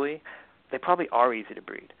casually, they probably are easy to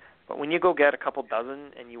breed. But when you go get a couple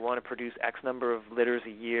dozen and you want to produce X number of litters a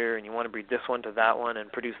year and you want to breed this one to that one and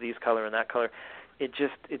produce these color and that color,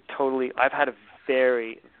 I've had a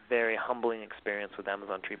very, very humbling experience with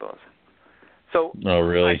Amazon tree boas. So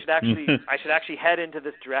really? I should actually head into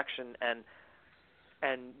this direction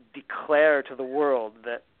and declare to the world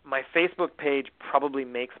that my Facebook page probably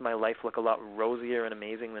makes my life look a lot rosier and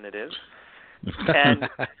amazing than it is. And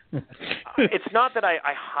it's not that I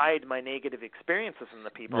hide my negative experiences from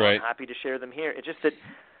the people. Right. I'm happy to share them here. It's just that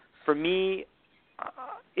for me,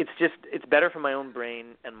 it's better for my own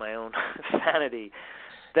brain and my own sanity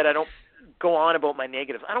that I don't go on about my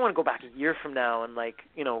negatives. I don't want to go back a year from now and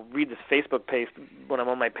read this Facebook post when I'm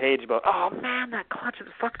on my page about, oh man, that clutch is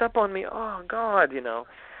fucked up on me. Oh God,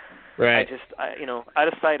 Right. Out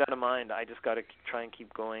of sight, out of mind. I just got to try and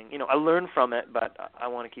keep going. I learn from it, but I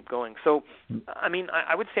want to keep going. So, I mean,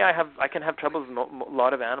 I would say I can have trouble with a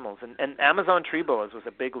lot of animals, and Amazon tree boas was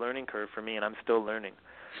a big learning curve for me, and I'm still learning.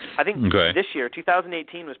 I think this year,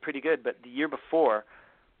 2018, was pretty good, but the year before,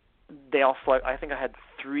 they all I think I had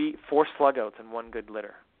 4 slug outs and 1 good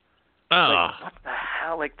litter. Like, what the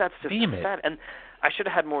hell? Like, that's just sad. And I should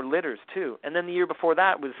have had more litters too. And then the year before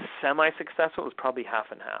that was semi-successful. It was probably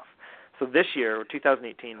half and half. So this year,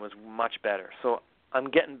 2018, was much better. So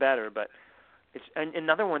I'm getting better, but it's and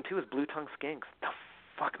another one too is blue tongue skinks. The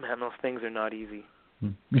fuck, man, those things are not easy.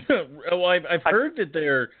 Well, I've heard that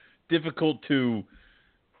they're difficult to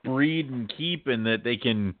breed and keep, and that they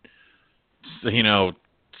can,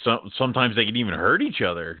 sometimes they can even hurt each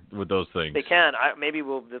other with those things. They can.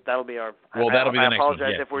 That'll be our. That'll be the next one. I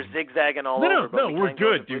apologize if we're zigzagging all over. No, we're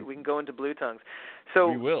good. We can go into blue tongues. So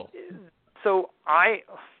we will. So I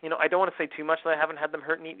don't want to say too much that I haven't had them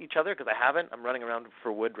hurt and eat each other, because I haven't. I'm running around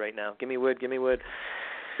for wood right now. Give me wood.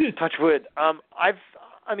 Touch wood.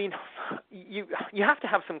 You have to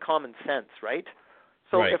have some common sense, right?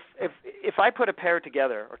 So right. if I put a pair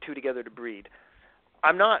together or 2 together to breed,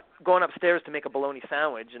 I'm not going upstairs to make a bologna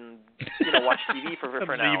sandwich and watch TV for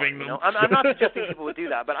an hour. I'm not suggesting people would do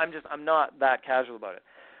that, but I'm not that casual about it.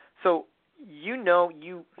 So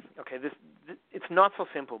this it's not so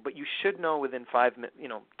simple, but you should know within 5 minutes,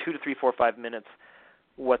 2 to 3, 4, 5 minutes,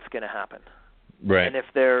 what's going to happen. Right. And if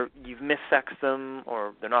you've missexed them,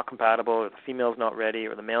 or they're not compatible, or the female's not ready,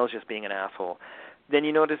 or the male's just being an asshole, then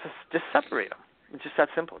just separate them. It's just that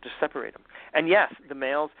simple. Just separate them. And yes,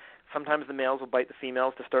 sometimes the males will bite the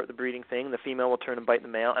females to start the breeding thing. The female will turn and bite the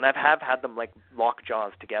male. And I have had them lock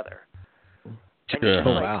jaws together.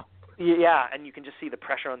 Wow. Yeah, and you can just see the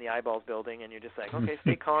pressure on the eyeballs building, and you're just like, okay,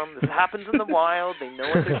 stay calm. This happens in the wild. They know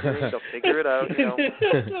what they're doing. They'll figure it out.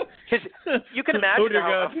 Because you can imagine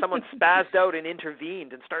how if someone spazzed out and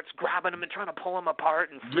intervened and starts grabbing them and trying to pull them apart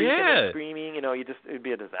and freaking and screaming, it'd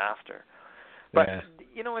be a disaster. But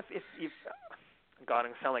if God,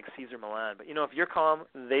 I'm sound like Caesar Milan, but if you're calm,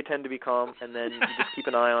 they tend to be calm, and then you just keep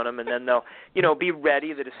an eye on them, and then they'll, be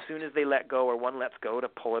ready that as soon as they let go or one lets go, to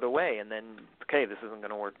pull it away, and then, okay, this isn't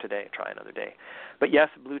going to work today, try another day. But yes,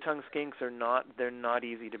 blue tongue skinks they're not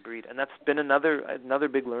easy to breed, and that's been another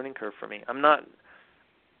big learning curve for me.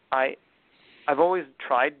 I've always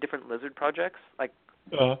tried different lizard projects.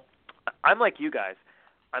 I'm like you guys.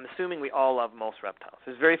 I'm assuming we all love most reptiles.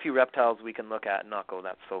 There's very few reptiles we can look at and not go,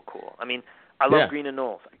 that's so cool. I mean, I love green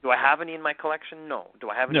anoles. Do I have any in my collection? No.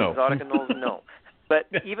 Do I have any exotic anoles? No. But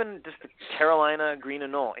even just the Carolina green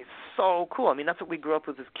anole, it's so cool. I mean, that's what we grew up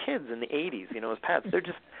with as kids in the 80s, as pets.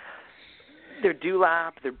 They're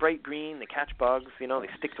dewlap, they're bright green, they catch bugs, they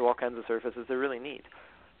stick to all kinds of surfaces. They're really neat.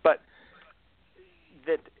 But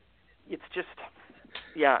it's just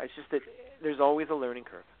that there's always a learning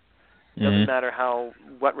curve. It doesn't matter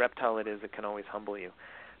what reptile it is, it can always humble you.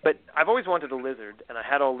 But I've always wanted a lizard, and I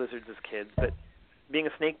had all lizards as kids. But being a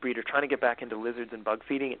snake breeder, trying to get back into lizards and bug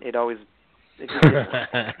feeding, it just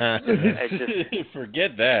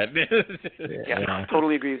forget that. I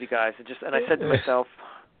totally agree with you guys. And I said to myself,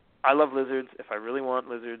 I love lizards. If I really want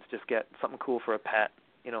lizards, just get something cool for a pet.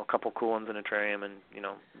 A couple cool ones in an aquarium, and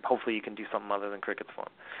hopefully you can do something other than crickets for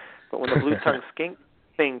them. But when the blue tongue skink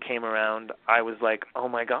thing came around, I was like, oh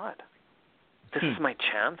my God, this is my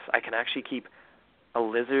chance. I can actually keep a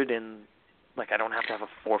lizard in, I don't have to have a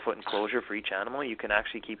 4-foot enclosure for each animal. You can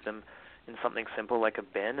actually keep them in something simple like a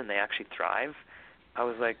bin, and they actually thrive. I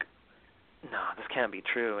was like, no, this can't be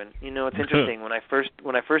true. And it's interesting, when I first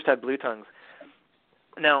had blue tongues.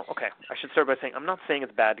 Now, okay, I should start by saying I'm not saying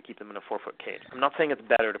it's bad to keep them in a 4-foot cage. I'm not saying it's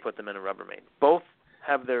better to put them in a Rubbermaid. Both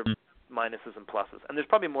have their minuses and pluses, and there's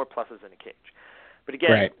probably more pluses in a cage. But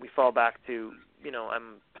again, we fall back to,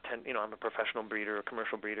 I'm a professional breeder, a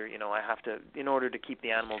commercial breeder. I have to, in order to keep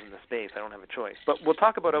the animals in the space, I don't have a choice. But we'll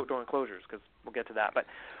talk about outdoor enclosures, because we'll get to that. But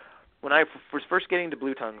when I was first getting into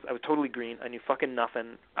blue tongues, I was totally green. I knew fucking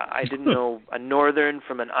nothing. I didn't know a northern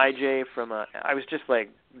from an IJ I was just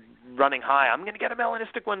running high. I'm going to get a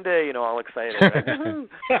melanistic one day, all excited.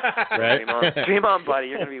 Right? Dream on, buddy.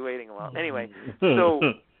 You're going to be waiting a while. Anyway,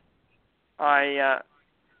 so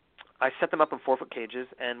I set them up in 4-foot cages,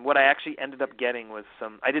 and what I actually ended up getting was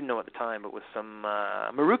I didn't know at the time, but was some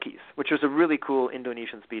Marukis, which was a really cool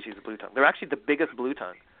Indonesian species of blue tongue. They're actually the biggest blue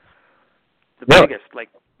tongue. The biggest,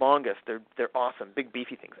 longest. They're awesome, big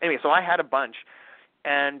beefy things. Anyway, so I had a bunch,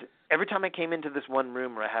 and every time I came into this one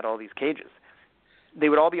room where I had all these cages, they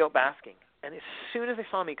would all be out basking. And as soon as they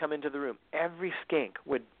saw me come into the room, every skink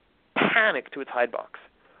would panic to its hide box.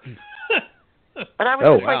 And I was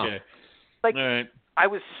all right. I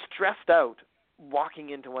was stressed out walking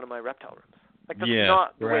into one of my reptile rooms. Like, that's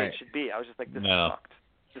not the way it should be. I was just like, this is fucked.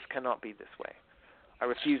 This cannot be this way. I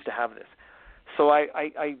refuse to have this. So I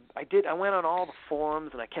went on all the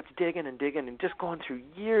forums, and I kept digging and just going through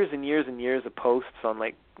years and years and years of posts on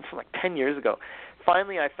from 10 years ago.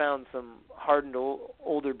 Finally, I found some hardened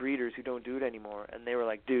older breeders who don't do it anymore, and they were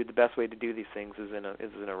like, dude, the best way to do these things is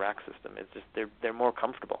in a rack system. It's just they're more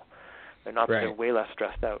comfortable. They're not. They're way less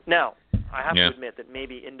stressed out. Now, I have to admit that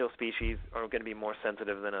maybe Indo species are going to be more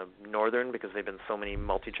sensitive than a northern because they've been so many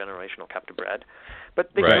multi-generational captive bred.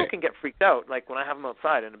 But they still can get freaked out. Like when I have them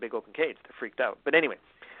outside in a big open cage, they're freaked out. But anyway,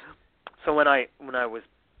 so when I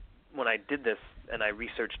did this and I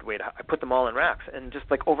researched I put them all in racks, and just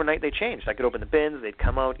like overnight they changed. I could open the bins, they'd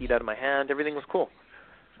come out, eat out of my hand, everything was cool.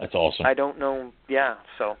 That's awesome. I don't know,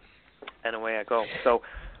 so, and away I go. So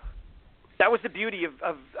that was the beauty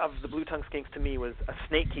of the blue-tongue skinks to me, was a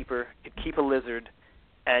snake keeper could keep a lizard,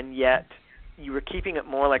 and yet you were keeping it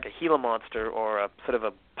more like a Gila monster or a sort of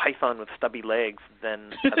a python with stubby legs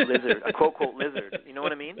than a lizard, a quote lizard. You know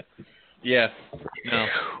what I mean? Yeah. No.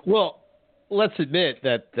 Well, let's admit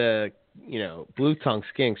that the blue-tongue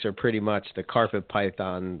skinks are pretty much the carpet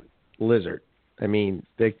python lizard. I mean,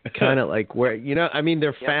 they kind of like where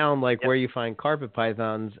they're found like where you find carpet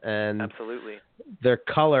pythons, and absolutely their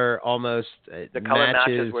color almost color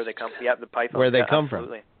matches where they come. Yeah, the pythons where they come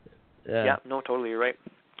absolutely. from. Yeah. Yeah, no, totally, you're right,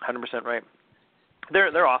 100% right.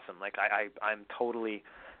 They're awesome. Like I'm totally.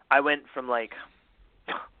 I went from like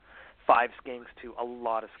 5 skinks to a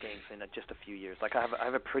lot of skinks in just a few years. Like I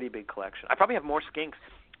have a pretty big collection. I probably have more skinks.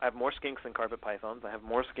 I have more skinks than carpet pythons. I have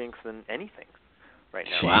more skinks than anything right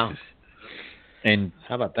now. Wow. And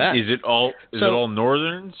how about that? Is it all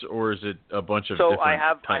northerns, or is it a bunch of different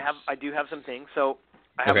types? I do have some things. So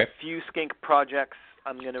I have a few skink projects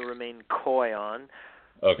I'm going to remain coy on.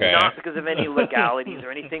 Okay. Not because of any legalities or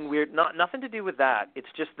anything weird. Nothing to do with that. It's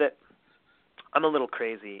just that I'm a little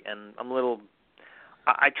crazy, and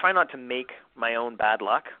I try not to make my own bad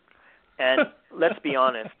luck. And let's be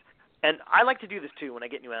honest. And I like to do this too when I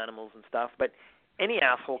get new animals and stuff, but any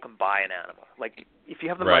asshole can buy an animal. Like, if you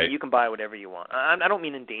have the money, you can buy whatever you want. I don't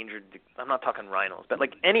mean endangered. I'm not talking rhinos, but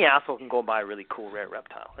like any asshole can go buy a really cool rare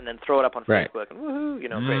reptile and then throw it up on Facebook and woohoo,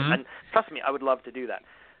 great. And trust me, I would love to do that.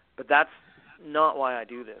 But that's not why I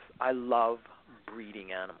do this. I love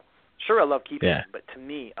breeding animals. Sure, I love keeping them, but to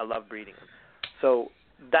me, I love breeding them. So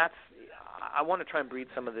I want to try and breed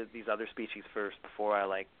some of these other species first before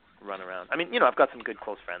I run around. I mean, I've got some good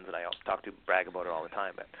close friends that I talk to, brag about it all the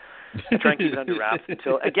time, but I try and keep it under wraps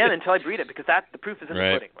until I breed it, because the proof is in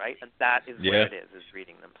the pudding, right? And that is where it is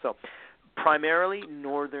breeding them. So primarily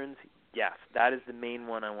northerns, yes, that is the main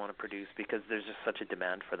one I want to produce because there's just such a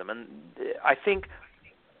demand for them. And I think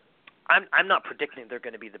I'm not predicting they're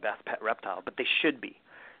going to be the best pet reptile, but they should be.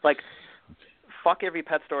 Like, fuck every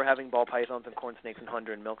pet store having ball pythons and corn snakes and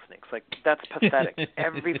hunter and milk snakes. Like, that's pathetic.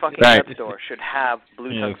 Every fucking pet store should have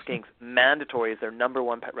blue-tongue skinks mandatory as their number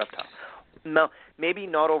one pet reptile. Now, maybe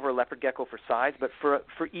not over a leopard gecko for size, but for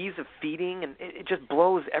ease of feeding, and it just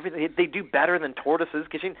blows everything. They do better than tortoises.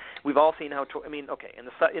 Cause we've all seen how.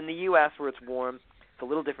 In the U.S. where it's warm, it's a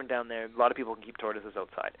little different down there. A lot of people can keep tortoises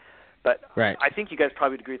outside. But I think you guys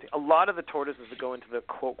probably would agree with me. A lot of the tortoises that go into the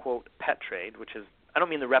quote pet trade, which is, I don't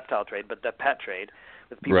mean the reptile trade, but the pet trade,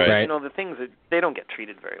 with people, the things that they don't get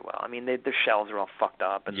treated very well. I mean, their shells are all fucked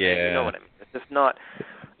up, and you know what I mean. It's just not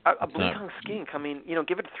a blue-tongue skink. I mean,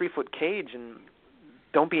 give it a 3-foot cage and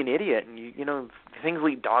don't be an idiot. And things will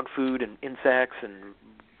eat dog food and insects, and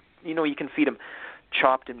you can feed them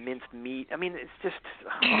chopped and minced meat. I mean, it's just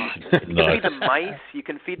you can feed them mice. You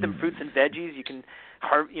can feed them fruits and veggies. You can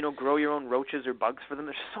grow your own roaches or bugs for them.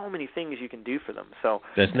 There's so many things you can do for them. So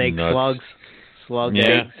the snake slugs.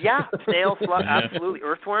 Snails, slug, absolutely.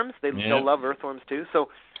 Earthworms, they'll love earthworms too. So,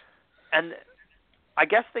 and I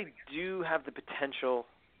guess they do have the potential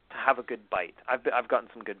to have a good bite. I've gotten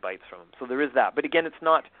some good bites from them, so there is that. But again, it's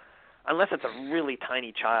not, unless it's a really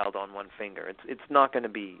tiny child on one finger. It's not that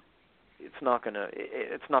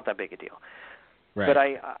big a deal. Right. But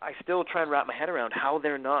I still try and wrap my head around how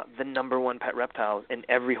they're not the number one pet reptile in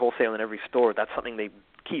every wholesale and every store. That's something they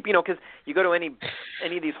keep, because you go to any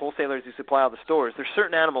of these wholesalers who supply all the stores, there's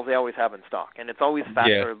certain animals they always have in stock, and it's always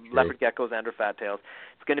leopard geckos and or fat tails.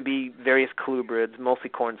 It's going to be various colubrids, mostly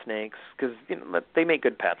corn snakes, because they make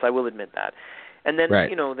good pets. I will admit that. And then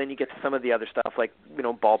then you get to some of the other stuff like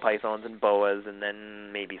ball pythons and boas, and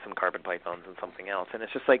then maybe some carpet pythons and something else. And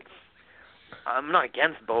it's just like, I'm not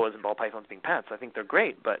against boas and ball pythons being pets. I think they're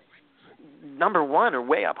great, but number one or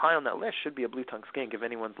way up high on that list should be a blue-tongue skink if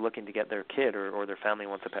anyone's looking to get their kid or their family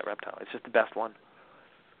wants a pet reptile. It's just the best one.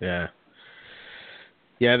 Yeah.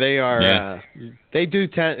 Yeah, they are. Yeah. They do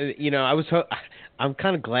tend. I'm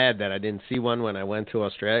kind of glad that I didn't see one when I went to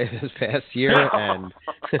Australia this past year, and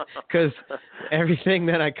because everything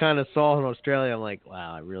that I kind of saw in Australia, I'm like,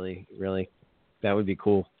 wow, I really, that would be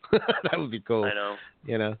cool. That would be cool. I know.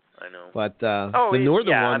 I know. But the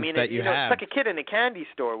northern ones have. It's like a kid in a candy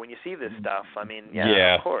store when you see this stuff. I mean,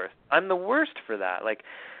 Yeah. Of course. I'm the worst for that. Like,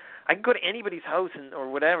 I can go to anybody's house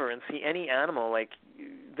or whatever and see any animal. Like,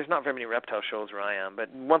 there's not very many reptile shows where I am,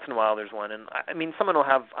 but once in a while there's one. And I mean, someone will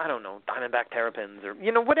have, I don't know, diamondback terrapins or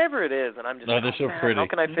whatever it is, and I'm just they're so pretty. how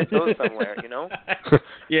can I fit those somewhere?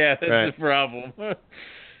 Yeah, that's the problem. That's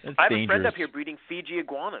I have dangerous. a friend up here breeding Fiji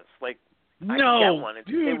iguanas. Like, I no, could get one.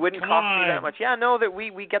 It wouldn't cost me that much. Yeah, no, that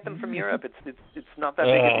we get them from Europe. It's not that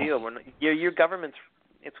big a deal. Your government's.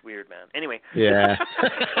 It's weird, man. Anyway. Yeah.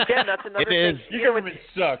 Again, that's another thing. Your government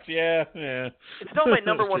sucks. Yeah. It's not my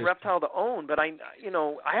number one reptile to own, but I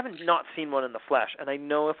haven't not seen one in the flesh, and I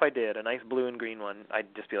know if I did a nice blue and green one, I'd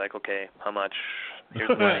just be like, okay, how much? Here's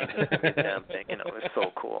the money. Get the damn thing. It's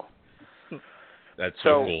so cool. That's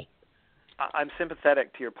so cool. I'm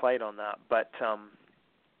sympathetic to your plight on that, but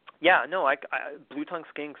blue tongue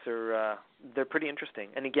skinks are they're pretty interesting,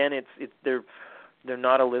 and again, they're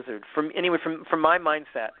not a lizard. From my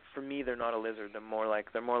mindset, for me, they're not a lizard. They're more like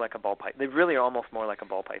a ball python. They really are almost more like a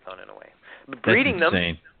ball python in a way. But breeding them,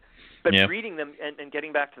 breeding them and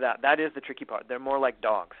getting back to that is the tricky part. They're more like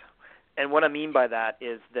dogs. And what I mean by that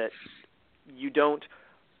is that you don't.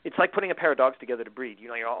 It's like putting a pair of dogs together to breed.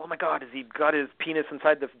 You're all, oh my God, has he got his penis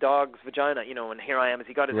inside the dog's vagina? And here I am, has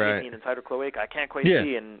he got his penis inside her cloaca? I can't quite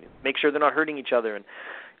see, and make sure they're not hurting each other.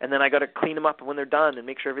 And then I got to clean them up when they're done and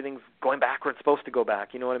make sure everything's going back where it's supposed to go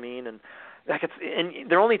back. You know what I mean? And and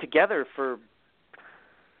they're only together for.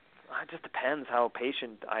 It just depends how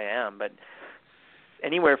patient I am, but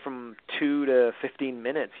anywhere from 2 to 15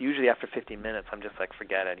 minutes. Usually after 15 minutes, I'm just like,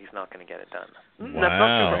 forget it. He's not going to get it done. Wow. That's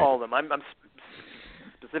not true for all of them. I'm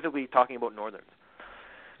specifically talking about northerns.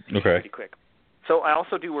 Okay. Pretty quick. So I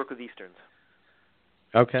also do work with easterns.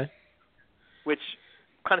 Okay. Which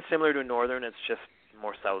kind of similar to a northern. It's just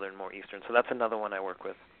more southern, more eastern. So that's another one I work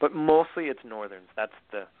with. But mostly it's northerns. That's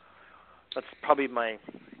probably my.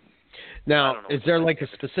 Now, is there like a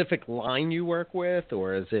specific line you work with,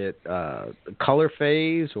 or is it color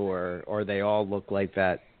phase, or they all look like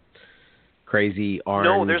that crazy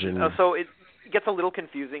orange? No, so it gets a little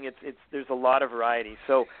confusing. There's a lot of variety.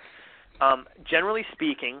 So generally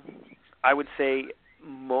speaking, I would say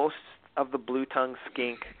most of the blue tongue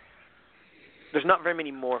skink. There's not very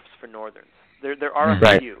many morphs for northerns. There are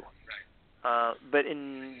a few, but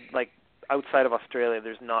in like outside of Australia,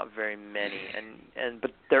 there's not very many,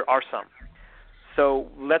 but there are some. So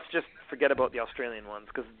let's just forget about the Australian ones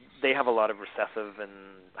because they have a lot of recessive, and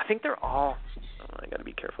I think they're all. I got to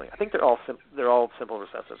be careful. I think they're all simple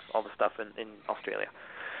recessive. All the stuff in Australia.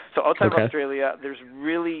 So outside of Australia, there's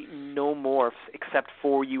really no morphs except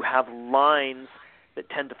for you have lines that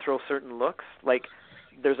tend to throw certain looks. Like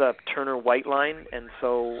there's a Turner white line, and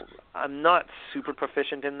so I'm not super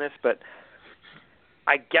proficient in this, but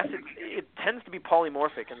I guess it tends to be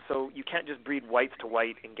polymorphic, and so you can't just breed whites to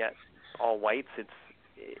white and get all whites.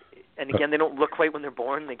 And again, they don't look white when they're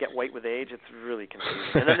born. They get white with age. It's really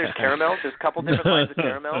confusing. And then there's caramels. There's a couple different lines of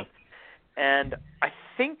caramels. And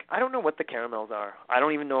I don't know what the caramels are. I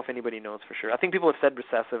don't even know if anybody knows for sure. I think people have said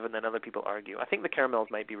recessive, and then other people argue. I think the caramels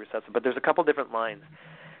might be recessive, but there's a couple different lines.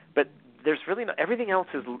 But there's really not, everything else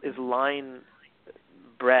is line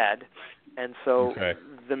bred. And so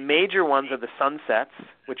the major ones are the Sunsets,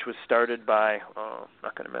 which was started by, I'm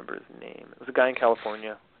not going to remember his name. It was a guy in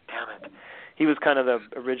California. Damn it. He was kind of the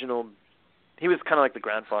original, he was kind of like the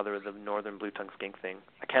grandfather of the northern blue tongue skink thing.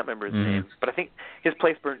 I can't remember his name, but I think his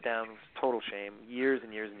place burnt down. It was a total shame, years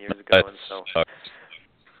and years and years ago. And so,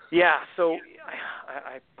 yeah, so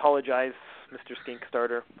I apologize, Mr. Skink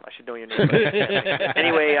Starter. I should know your name.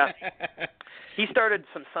 Anyway, he started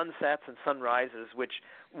some Sunsets and Sunrises, which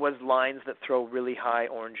was lines that throw really high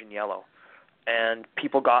orange and yellow. And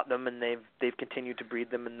people got them, and they've continued to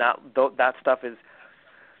breed them, and that stuff is,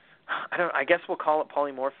 I guess we'll call it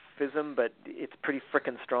polymorphism, but it's pretty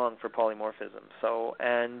frickin' strong for polymorphism. So,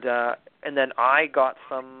 and then I got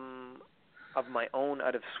some of my own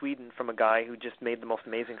out of Sweden from a guy who just made the most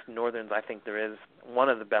amazing northerns I think there is, one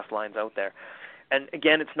of the best lines out there. And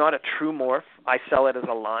again, it's not a true morph. I sell it as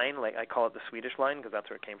a line, like I call it the Swedish line because that's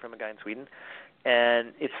where it came from, a guy in Sweden.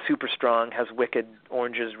 And it's super strong, has wicked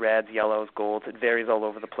oranges, reds, yellows, golds. It varies all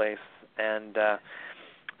over the place. And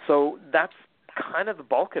so that's kind of the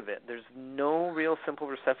bulk of it. There's no real simple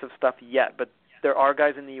recessive stuff yet, but there are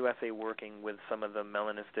guys in the USA working with some of the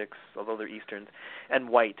melanistics, although they're Easterns, and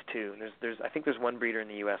white too. I think there's one breeder in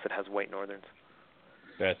the US that has white Northerns.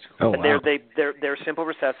 That's cool. And they're simple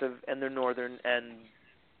recessive, and they're Northern, and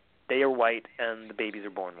they are white, and the babies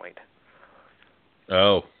are born white.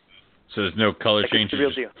 Oh, so there's no color Like change, it's the real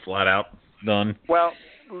just deal. flat out done? Well,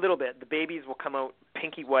 a little bit. The babies will come out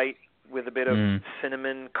pinky white with a bit of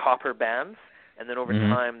cinnamon copper bands, and then over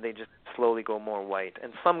time they just slowly go more white.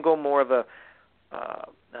 And some go more of a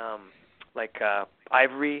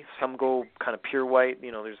ivory. Some go kind of pure white.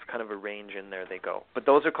 There's kind of a range in there they go. But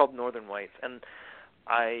those are called Northern Whites, and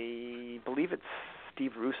I believe it's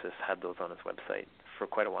Steve Roussis had those on his website for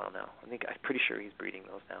quite a while now. I'm pretty sure he's breeding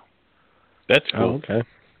those now. That's cool. Oh, okay.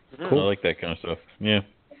 Cool. I like that kind of stuff. Yeah.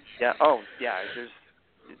 Yeah. Oh, yeah.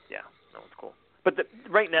 No, it's cool. But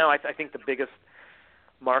right now, I think the biggest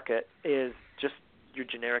market is just your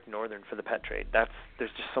generic Northern for the pet trade. There's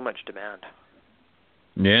just so much demand.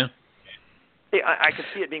 Yeah. I could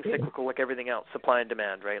see it being cyclical like everything else, supply and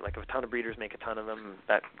demand, right? Like if a ton of breeders make a ton of them,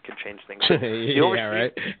 that could change things.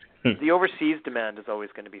 Right. The overseas demand is always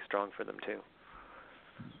going to be strong for them too.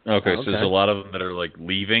 Okay, so there's a lot of them that are like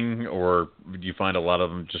leaving, or do you find a lot of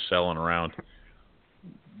them just selling around?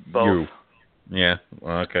 Both. Yeah.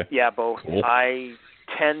 Okay. Yeah, both. Cool. I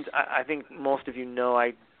think most of you know,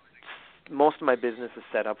 most of my business is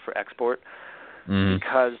set up for export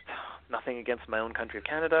because nothing against my own country of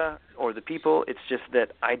Canada or the people. It's just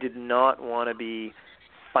that I did not want to be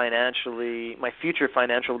my future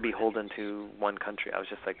financial beholden to one country. I was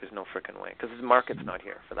just like, there's no frickin' way, because the market's not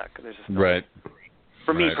here for that. There's just no way.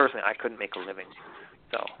 For me personally, I couldn't make a living.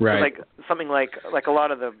 So, like something like a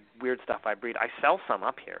lot of the weird stuff I breed, I sell some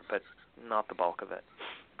up here, but not the bulk of it.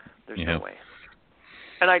 There's no way.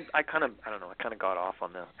 And I kind of got off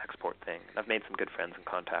on the export thing. I've made some good friends and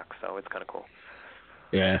contacts, so it's kind of cool.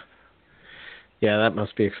 Yeah. Yeah, that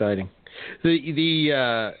must be exciting.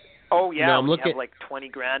 Oh yeah, I'm looking. You have like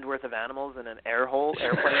 $20,000 worth of animals in an airplane hold,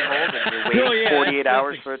 and you're waiting 48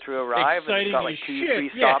 hours for it to arrive, and you've got like 2-3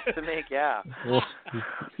 stops to make. Yeah. Well,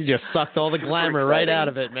 you just sucked all the glamour right out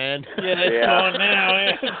of it, man. Yeah, it's gone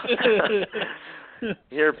now.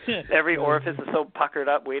 Every orifice is so puckered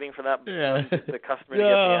up, waiting for the customer to get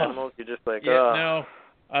the animals. You're just like, no,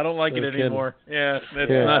 I don't like it anymore. Yeah, that's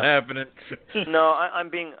not happening. No, I'm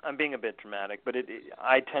being a bit dramatic, but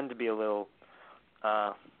I tend to be a little.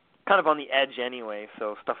 Kind of on the edge anyway,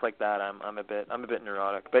 so stuff like that I'm a bit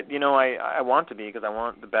neurotic. But I want to be, because I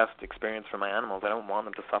want the best experience for my animals. I don't want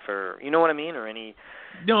them to suffer, you know what I mean, or any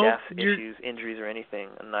death, issues, injuries, or anything.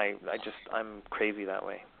 And I'm crazy that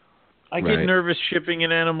way. I get nervous shipping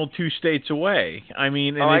an animal 2 states away. I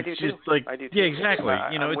mean, and it's just like I do too. Yeah, exactly.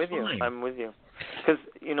 I'm with you. I'm with you. Because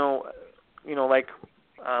like.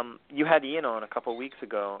 You had Ian on a couple of weeks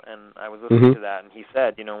ago, and I was listening to that, and he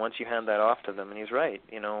said, once you hand that off to them, and he's right,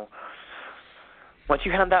 once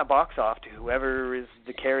you hand that box off to whoever is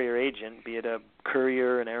the carrier agent, be it a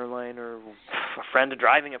courier, an airline, or a friend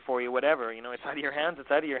driving it for you, whatever, it's out of your hands,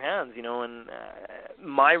 and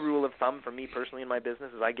my rule of thumb for me personally in my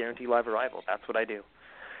business is I guarantee live arrival. That's what I do.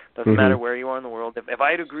 Doesn't matter where you are in the world. If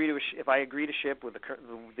I agree to ship with the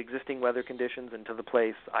existing weather conditions and to the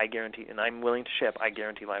place, I guarantee, and I'm willing to ship, I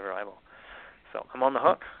guarantee live arrival. So I'm on the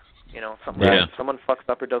hook. If someone fucks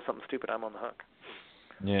up or does something stupid, I'm on the hook.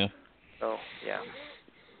 Yeah. So yeah.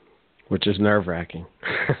 Which is nerve-wracking.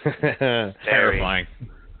 Terrifying.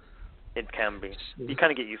 It can be. You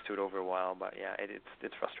kind of get used to it over a while, but yeah,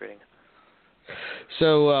 it's frustrating.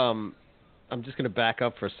 So. I'm just going to back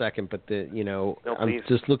up for a second, but I'm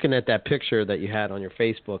just looking at that picture that you had on your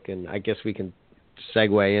Facebook, and I guess we can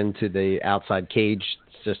segue into the outside cage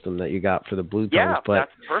system that you got for the blue tones. Yeah, but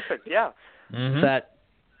that's perfect. Yeah. That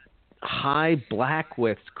high black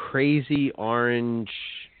with crazy orange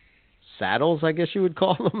saddles, I guess you would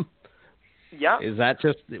call them. Yeah. Is that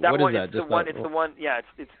just that what one, is that? It's the one. Yeah,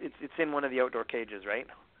 it's in one of the outdoor cages, right?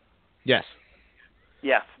 Yes.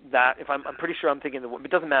 Yes, that. If I'm pretty sure I'm thinking it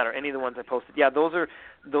doesn't matter. Any of the ones I posted. Yeah, those are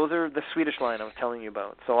the Swedish line I was telling you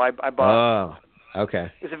about. So I bought. Oh,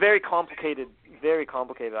 okay. It's very complicated.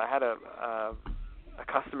 I had a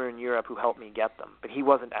customer in Europe who helped me get them, but he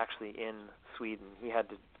wasn't actually in Sweden. He had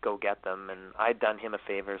to go get them, and I'd done him a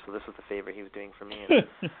favor, so this was the favor he was doing for me.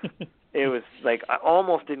 And it was like I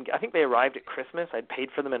almost didn't. I think they arrived at Christmas. I'd paid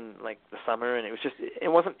for them in like the summer, and it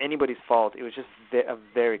wasn't anybody's fault. It was just a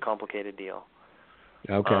very complicated deal.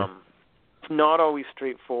 Okay. It's not always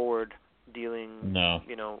straightforward dealing, No.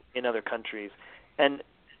 In other countries. And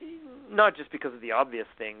not just because of the obvious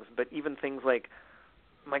things, but even things like,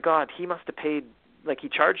 my God, he must have paid, like he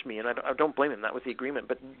charged me, and I don't blame him, that was the agreement,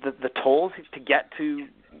 but the tolls to get to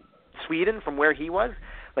Sweden from where he was,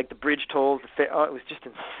 like the bridge tolls, it was just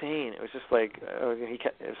insane. It was just like it was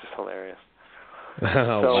just hilarious.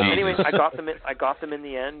 So anyway, I got them in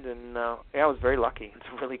the end, and I was very lucky. It's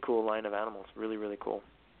a really cool line of animals, really, really cool.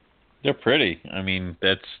 They're pretty. I mean,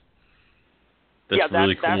 that's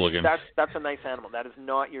really cool looking. That's a nice animal. That is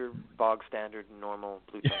not your bog standard normal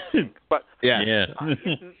blue-tongued skink. But yeah.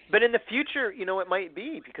 But in the future, it might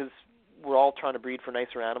be, because we're all trying to breed for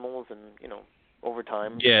nicer animals, and over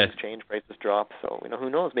time things change, prices drop. So who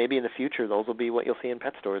knows? Maybe in the future those will be what you'll see in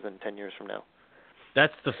pet stores in 10 years from now.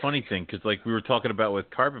 That's the funny thing, because like we were talking about with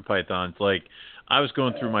carpet pythons, like I was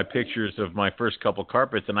going through my pictures of my first couple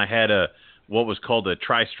carpets, and I had what was called a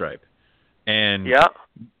tri-stripe, and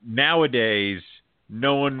nowadays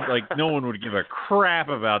no one would give a crap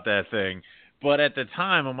about that thing, but at the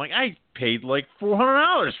time I'm like, I paid like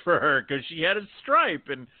 $400 for her because she had a stripe,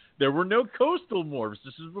 and there were no coastal morphs.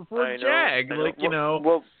 This is before Jag,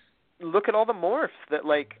 Well, look at all the morphs that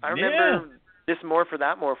I remember. Yeah. This morph or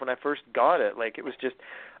that morph when I first got it, it was just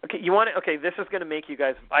okay. You want it? Okay, this is going to make you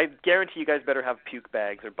guys. I guarantee you guys better have puke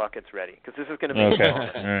bags or buckets ready, because this is going to make you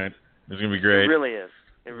vomit. All right, this is going to be great. It really is.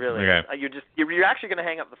 It really is. You're actually going to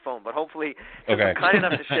hang up the phone, but hopefully, if I'm kind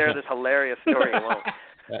enough to share this hilarious story, you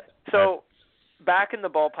won't. So, back in the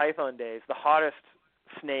ball python days, the hottest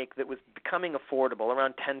snake that was becoming affordable,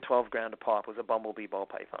 around 10, 12 grand a pop, was a bumblebee ball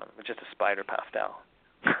python, which is a spider pastel.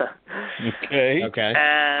 Okay.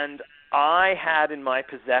 And I had in my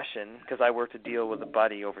possession, because I worked a deal with a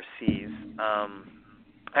buddy overseas.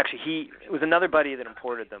 Actually, it was another buddy that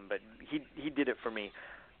imported them, but he did it for me.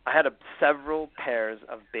 I had several pairs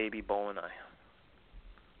of baby Bolini.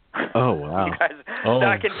 Oh wow! You guys,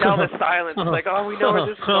 I can tell the silence. It's like, we know where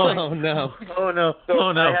this is going. Oh no! So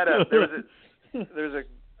I had there's a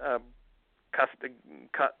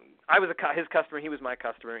I was his customer. He was my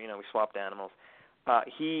customer. We swapped animals.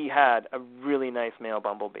 He had a really nice male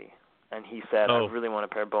bumblebee, and he said, "I really want a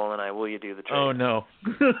pair of Bolini. Will you do the trade?" Oh no!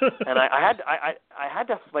 And I had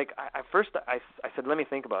to first I said, "Let me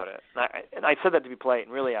think about it." And I said that to be polite,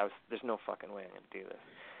 and really there's no fucking way I'm going to do this.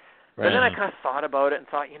 Right. And then I kind of thought about it and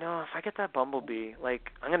thought, if I get that bumblebee,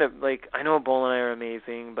 I'm gonna I know Bolini are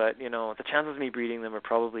amazing, but the chances of me breeding them are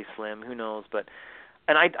probably slim. Who knows?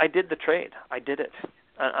 And I did the trade. I did it.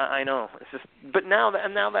 I know. It's just, but now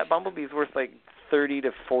that bumblebee's worth $30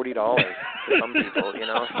 to $40 to some people,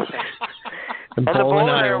 And the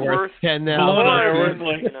Bolini are worth $10 now.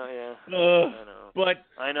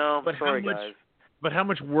 I know. But sorry, how much? Guys. But how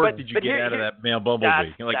much work did you get out of that male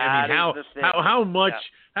bumblebee?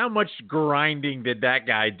 How much grinding did that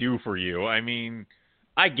guy do for you? I mean,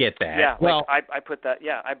 I get that. Yeah, I put that.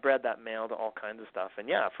 Yeah, I bred that male to all kinds of stuff, and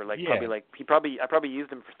for I probably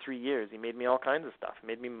used him for 3 years. He made me all kinds of stuff.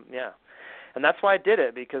 And that's why I did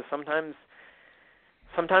it, because sometimes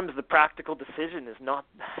the practical decision is not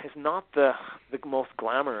the most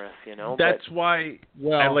glamorous, That's why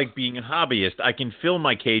I like being a hobbyist. I can fill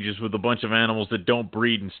my cages with a bunch of animals that don't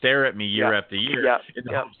breed and stare at me year after year in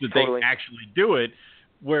the hopes that they actually do it.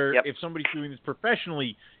 Where if somebody's doing this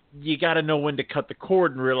professionally, you got to know when to cut the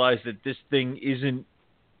cord and realize that this thing isn't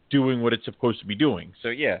doing what it's supposed to be doing. So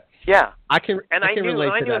I knew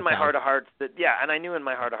in my heart of hearts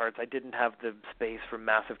I didn't have the space for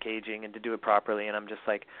massive caging and to do it properly, and I'm just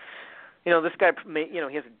like, this guy he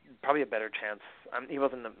has probably a better chance. He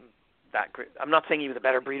wasn't that great. I'm not saying he was a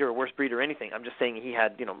better breeder or worse breeder or anything. I'm just saying he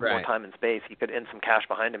had more time and space. He could, and some cash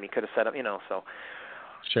behind him. He could have set up so.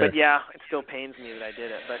 Sure. But it still pains me that I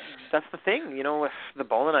did it. But that's the thing, with the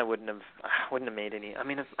Bolini, I wouldn't have made any. I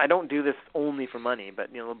mean, I don't do this only for money,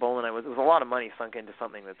 but the Bolini it was a lot of money sunk into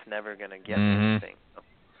something that's never going to get anything. So.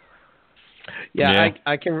 Yeah,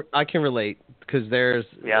 I can relate, because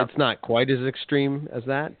it's not quite as extreme as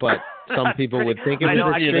that, but some people would think it was extreme.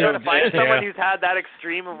 I know, you're trying to find someone who's had that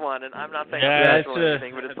extreme of one, and I'm not saying it's or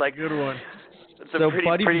anything, but it's a good one. It's a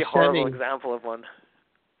pretty horrible example of one.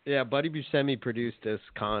 Yeah, Buddy Buscemi produced this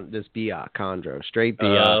Biak Chondro, straight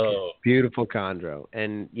Biak, beautiful Chondro,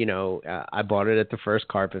 and I bought it at the first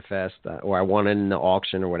Carpet Fest, or I won it in the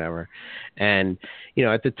auction or whatever, and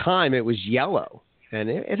at the time it was yellow, and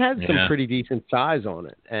it had some pretty decent size on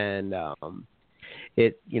it, and I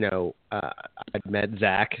met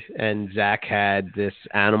Zach, and Zach had this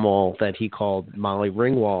animal that he called Molly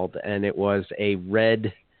Ringwald, and it was a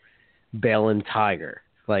red Balin tiger,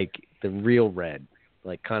 like the real red.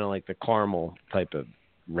 Kind of like the caramel type of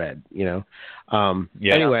red,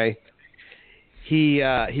 Anyway, he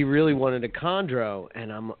really wanted a Chondro,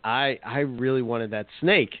 and I really wanted that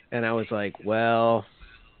snake, and I was like, well,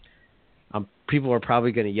 people are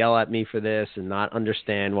probably going to yell at me for this and not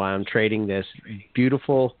understand why I'm trading this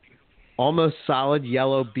beautiful almost solid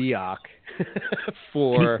yellow Biak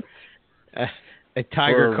for a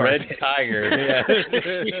tiger or a carpet. red tiger,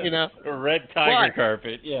 yeah. You know, a red tiger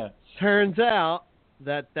carpet, yeah. Turns out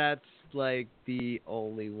that's like the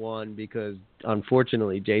only one, because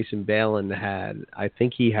unfortunately Jason Balin I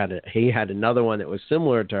think he had another one that was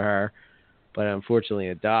similar to her, but unfortunately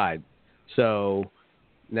it died. So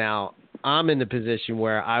now I'm in the position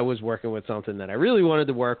where I was working with something that I really wanted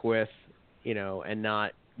to work with, you know, and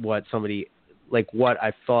not what somebody, like what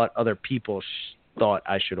I thought other people thought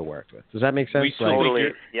I should have worked with. Does that make sense?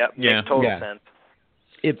 Totally. Yep. Yeah. Makes total sense.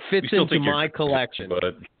 It fits into my collection.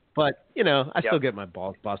 But, you know, I still get my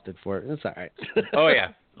balls busted for it. It's all right. Oh,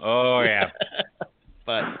 yeah.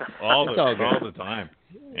 But all the time.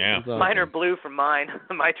 Yeah. Mine are blue from mine,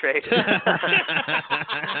 my trade.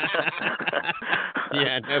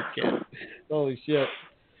 Yeah, no kidding. Holy shit.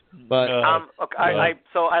 But okay,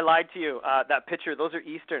 so I lied to you. That picture, those are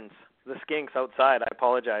Easterns, the skinks outside. I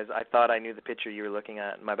apologize. I thought I knew the picture you were looking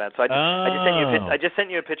at. My bad. So I just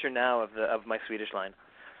sent you a picture now of my Swedish line.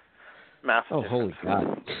 Massive difference. Holy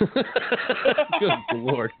God. Good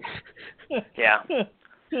Lord. Yeah.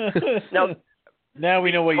 Now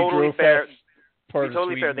we know what totally you drove fair. past.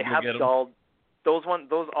 Totally fair. They have dulled. Those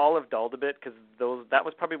all have dulled a bit, because that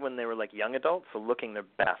was probably when they were like young adults, so looking their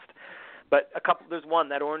best. But there's one,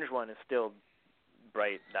 that orange one is still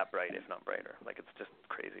bright, if not brighter. Like, it's just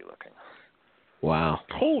crazy looking. Wow.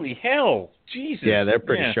 Holy hell. Jesus. Yeah, they're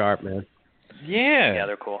pretty sharp, man. Yeah. Yeah,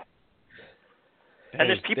 they're cool. And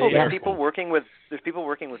there's people working with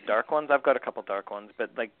dark ones. I've got a couple dark ones, but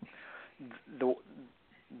like the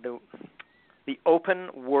open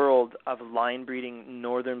world of line breeding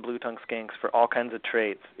northern blue tongue skinks for all kinds of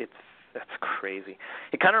traits, that's crazy.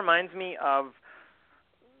 It kind of reminds me of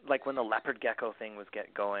like when the leopard gecko thing was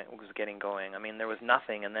getting going. I mean, there was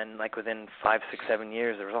nothing, and then like within 5, 6, 7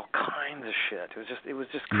 years, there was all kinds of shit. It was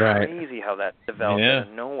just crazy how that developed out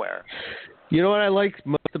of nowhere. You know what I like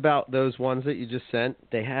most about those ones that you just sent?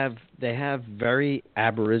 They have very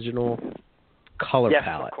Aboriginal color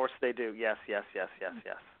palette. Yes, of course they do. Yes.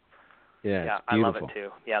 Yeah, I love it too.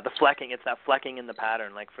 Yeah, the flecking, it's that flecking in the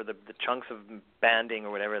pattern. Like for the chunks of banding or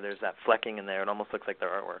whatever, there's that flecking in there. It almost looks like their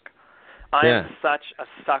artwork. I am such a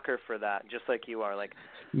sucker for that, just like you are. Like,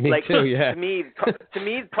 me too. Yeah. To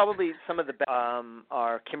me, probably some of the best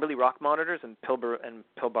are Kimberley rock monitors and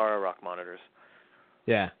Pilbara rock monitors.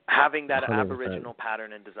 Yeah. Having that 100%. Aboriginal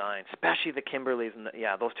pattern and design, especially the Kimberleys and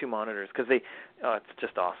those two monitors, because it's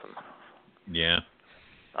just awesome. Yeah.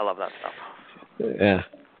 I love that stuff. Yeah.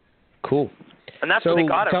 Cool. And that's where they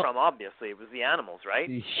got it from, obviously. It was the animals, right?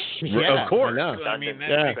 Yeah, of course. I mean,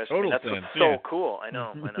 that makes total that's sense. so cool. I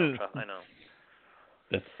know.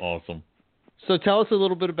 That's awesome. So tell us a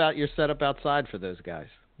little bit about your setup outside for those guys.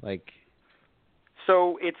 Like,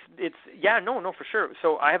 so it's for sure.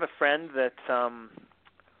 So I have a friend that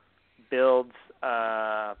builds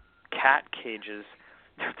cat cages.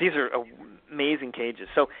 These are amazing cages.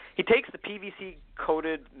 So he takes the PVC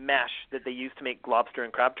coated mesh that they use to make lobster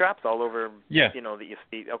and crab traps all over, that you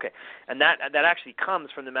see. Okay. And that actually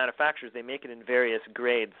comes from the manufacturers. They make it in various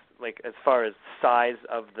grades, like as far as size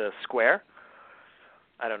of the square.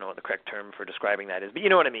 I don't know what the correct term for describing that is, but you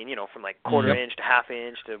know what I mean, from like quarter inch to half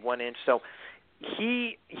inch to 1 inch. So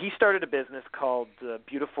he started a business called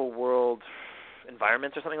Beautiful World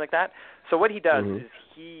Environments or something like that. So what he does is,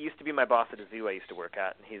 he used to be my boss at a zoo I used to work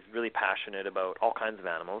at, and he's really passionate about all kinds of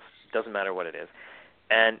animals. Doesn't matter what it is.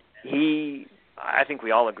 And I think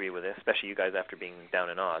we all agree with this, especially you guys after being down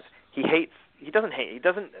in Oz. He doesn't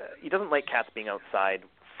like cats being outside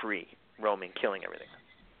free, roaming, killing everything.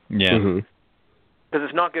 Yeah. Because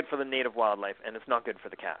it's not good for the native wildlife, and it's not good for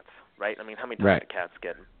the cats, right? I mean, how many times do cats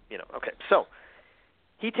get, okay. So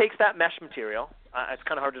he takes that mesh material. It's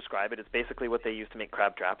kind of hard to describe it. It's basically what they use to make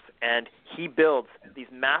crab traps. And he builds these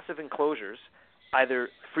massive enclosures, either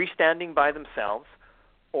freestanding by themselves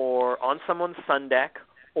or on someone's sun deck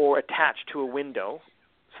or attached to a window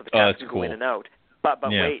so the cats can go in and out. But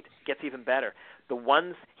wait, it gets even better. The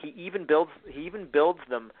ones he even builds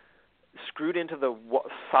them screwed into the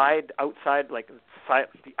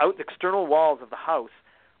external walls of the house,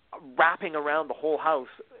 wrapping around the whole house,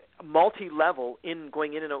 multi-level,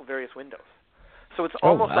 going in and out various windows. So it's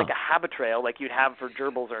almost like a habitrail, like you'd have for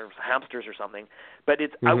gerbils or hamsters or something, but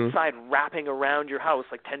it's outside, wrapping around your house,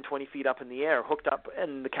 like 10, 20 feet up in the air, hooked up,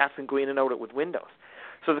 and the cats can go in and out with windows.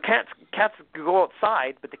 So the cats go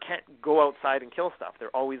outside, but they can't go outside and kill stuff.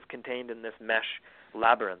 They're always contained in this mesh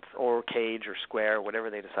labyrinth or cage or square, whatever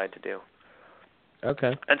they decide to do.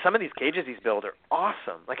 Okay. And some of these cages he's built are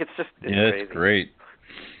awesome. Like, it's crazy. It's great.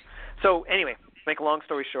 So anyway, make a long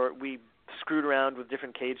story short, we screwed around with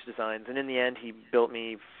different cage designs, and in the end, he built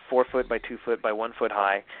me 4 foot by 2 foot by 1 foot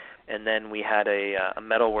high, and then we had a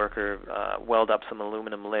metal worker weld up some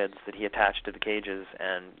aluminum lids that he attached to the cages,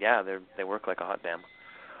 and yeah, they work like a hot damn.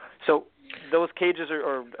 So those cages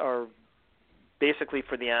are basically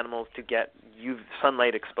for the animals to get UV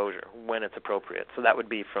sunlight exposure when it's appropriate. So that would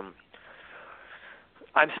be from.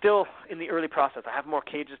 I'm still in the early process. I have more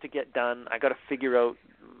cages to get done. I got to figure out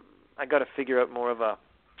more of a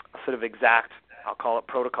sort of exact, I'll call it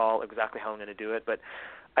protocol, exactly how I'm going to do it. But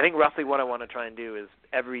I think roughly what I want to try and do is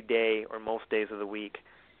every day or most days of the week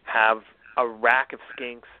have a rack of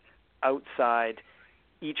skinks outside,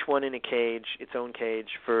 each one in a cage, its own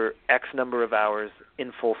cage, for X number of hours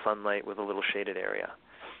in full sunlight with a little shaded area.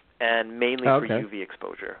 And mainly for UV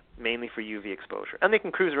exposure. And they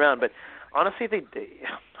can cruise around, but honestly,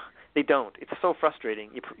 they don't. It's so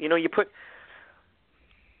frustrating. You put.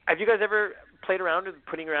 Have you guys ever played around with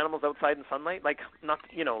putting your animals outside in sunlight, like not,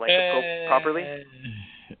 properly?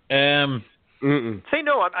 Say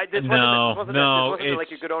no. This wasn't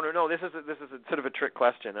like a good owner. No, this is a sort of a trick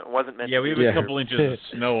question. It wasn't meant. Yeah, we have a couple inches of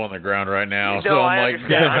snow on the ground right now. No, so I I'm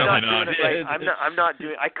understand. like, I'm not doing it right. I'm not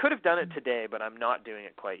doing. I could have done it today, but I'm not doing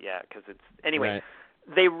it quite yet because it's anyway. Right.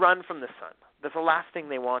 They run from the sun. That's the last thing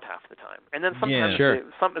they want half the time. And then sometimes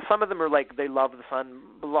some of them are like they love the sun.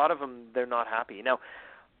 A lot of them they're not happy. Now,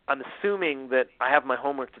 I'm assuming that I have my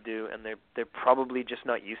homework to do, and they're probably just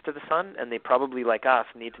not used to the sun, and they probably, like us,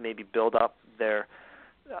 need to maybe build up their.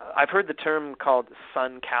 I've heard the term called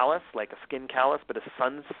sun callus, like a skin callus, but a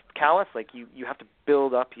sun callus. Like you have to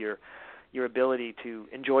build up your ability to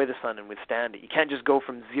enjoy the sun and withstand it. You can't just go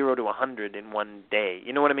from 0 to 100 in one day.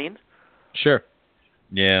 You know what I mean? Sure.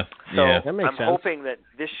 Yeah. So that makes I'm sense. hoping that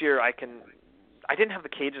this year I didn't have the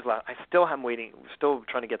cages last. I still am waiting. Still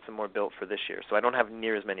trying to get some more built for this year, so I don't have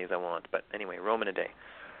near as many as I want. But anyway, roam in a day.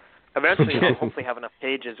 Eventually, I'll hopefully have enough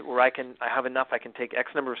cages where I have enough. I can take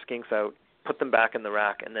X number of skinks out, put them back in the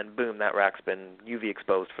rack, and then boom, that rack's been UV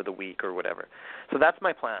exposed for the week or whatever. So that's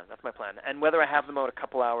my plan. And whether I have them out a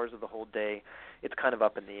couple hours of the whole day, it's kind of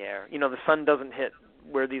up in the air. The sun doesn't hit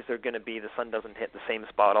where these are going to be. The sun doesn't hit the same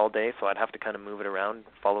spot all day, so I'd have to kind of move it around,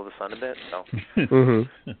 follow the sun a bit. So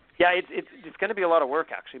yeah, it's going to be a lot of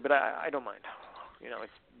work actually, but I don't mind.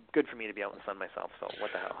 It's good for me to be out in the sun myself. So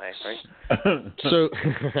what the hell, hey, right?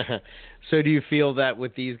 So do you feel that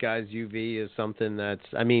with these guys, UV is something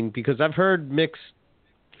that's? I mean, because I've heard mixed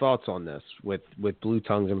thoughts on this with blue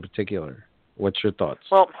tongues in particular. What's your thoughts?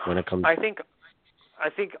 Well, when it comes? I think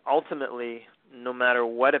ultimately, no matter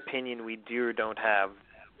what opinion we do or don't have,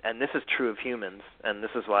 and this is true of humans, and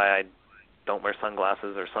this is why I don't wear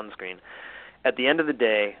sunglasses or sunscreen, at the end of the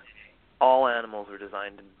day, all animals are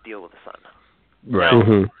designed to deal with the sun. Right.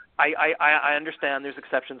 Now, I understand there's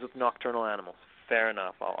exceptions with nocturnal animals. Fair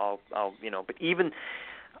enough. I'll but even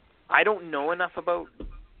I don't know enough about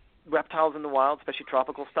reptiles in the wild, especially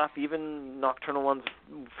tropical stuff. Even nocturnal ones,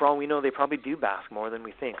 for all we know, they probably do bask more than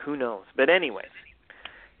we think. Who knows? But anyway,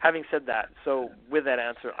 having said that, so with that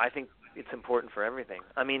answer, I think it's important for everything.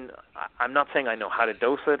 I mean, I'm not saying I know how to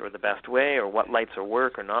dose it or the best way or what lights will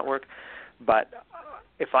work or not work, but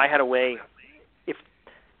if I had a way, if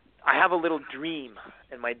I have a little dream,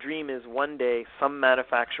 and my dream is one day some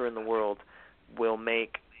manufacturer in the world will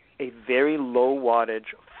make a very low wattage,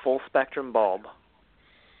 full spectrum bulb,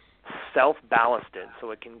 self-ballasted,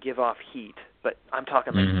 so it can give off heat, but I'm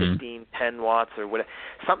talking like 15, 10 watts or whatever,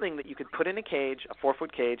 something that you could put in a cage, a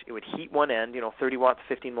 4-foot cage, it would heat one end, 30 watts,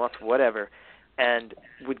 15 watts, whatever, and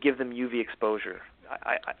would give them UV exposure.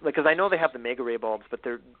 Because I know they have the mega ray bulbs, but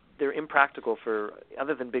they're impractical for,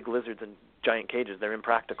 other than big lizards and giant cages, they're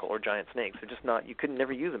impractical, or giant snakes. They're just not, you could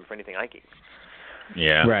never use them for anything I keep.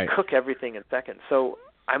 Yeah. Right. Cook everything in seconds. So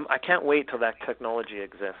I can't wait till that technology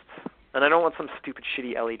exists. And I don't want some stupid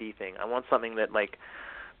shitty LED thing. I want something that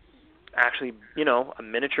actually, a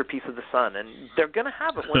miniature piece of the sun. And they're going to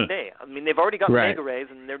have it one day. I mean, they've already got mega rays,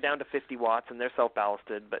 and they're down to 50 watts, and they're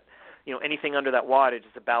self-ballasted. But, anything under that wattage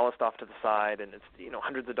is a ballast off to the side, and it's,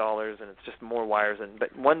 hundreds of dollars, and it's just more wires.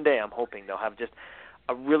 But one day I'm hoping they'll have just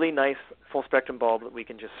a really nice full-spectrum bulb that we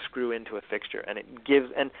can just screw into a fixture. And it gives,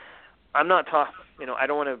 and I'm not talking, I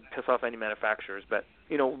don't want to piss off any manufacturers, but,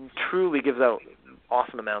 truly gives out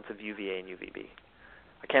awesome amounts of UVA and UVB.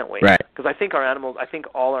 I can't wait. Right. Because I think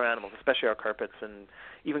all our animals, especially our carpets and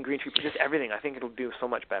even green tree, just everything, I think it'll do so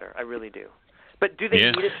much better. I really do. But do they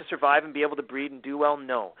need it to survive and be able to breed and do well?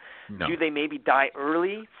 No. Do they maybe die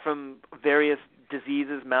early from various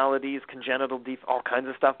diseases, maladies, congenital defects, all kinds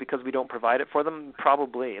of stuff because we don't provide it for them?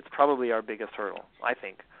 Probably. It's probably our biggest hurdle, I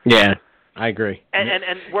think. Yeah, I agree. And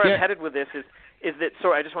where I'm headed with this is that,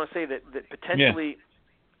 sorry, I just want to say that potentially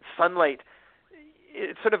sunlight,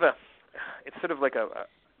 it's sort of like a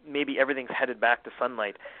maybe everything's headed back to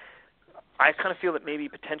sunlight. I kind of feel that maybe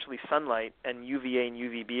potentially sunlight and UVA and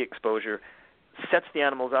UVB exposure sets the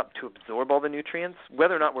animals up to absorb all the nutrients,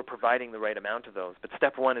 whether or not we're providing the right amount of those. But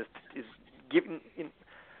step one is giving.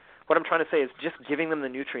 What I'm trying to say is just giving them the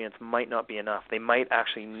nutrients might not be enough. They might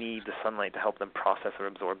actually need the sunlight to help them process or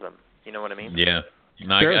absorb them. You know what I mean? Yeah.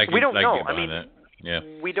 No, sure. We don't know. I mean, that. Yeah.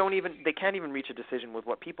 They can't even reach a decision with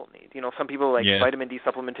what people need. You know, some people like vitamin D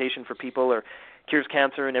supplementation for people or cures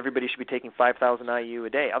cancer and everybody should be taking 5,000 IU a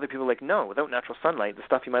day. Other people are like, no, without natural sunlight, the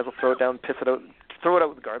stuff you might as well throw it down, throw it out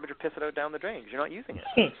with the garbage or piss it out down the drain because you're not using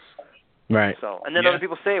it. Right. So, and then other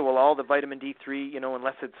people say, well, all the vitamin D3, you know,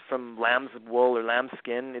 unless it's from lamb's wool or lamb's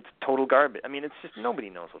skin, it's total garbage. I mean, it's just nobody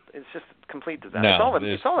knows it's just a complete disaster. No,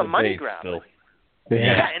 it's all a money grab. Still.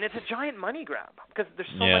 Yeah, and it's a giant money grab because there's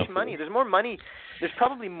so much money. There's more money. There's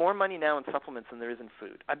probably more money now in supplements than there is in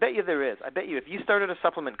food. I bet you there is. I bet you if you started a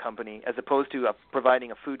supplement company as opposed to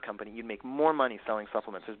providing a food company, you'd make more money selling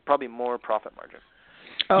supplements. There's probably more profit margin.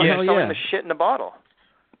 Oh, hell selling the shit in a bottle.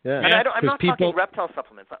 Yeah. And I'm not talking reptile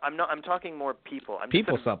supplements. I'm talking more people.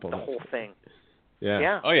 People supplements. The whole thing.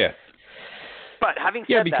 Yeah. Oh yeah. But having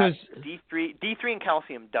said because that, D3 and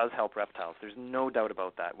calcium does help reptiles. There's no doubt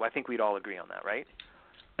about that. I think we'd all agree on that, right?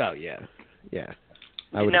 Oh yeah. Yeah.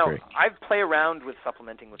 I would agree. I play around with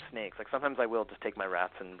supplementing with snakes. Like sometimes I will just take my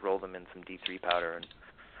rats and roll them in some D3 powder and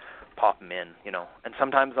pop them in, you know. And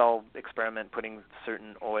sometimes I'll experiment putting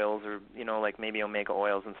certain oils or, you know, like maybe omega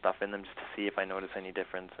oils and stuff in them just to see if I notice any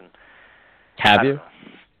difference. And have you?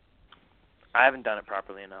 I haven't done it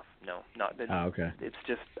properly enough. No, not. Okay. It's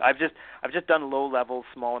just I've just done low levels,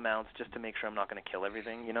 small amounts, just to make sure I'm not going to kill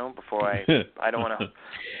everything, you know, before I don't want to.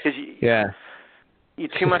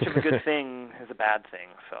 Because too much of a good thing is a bad thing.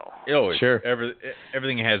 So. Oh, sure.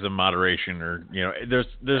 Everything has a moderation, or you know,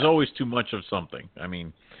 there's always too much of something. I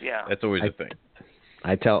mean, that's always a thing.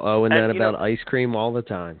 I tell Owen that about ice cream all the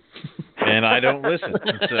time. And I don't listen.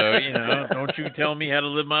 So, you know, don't you tell me how to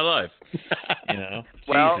live my life. You know.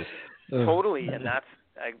 Well. Jesus. Totally, and that's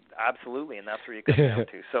absolutely, and that's where you come down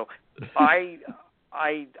to. So, I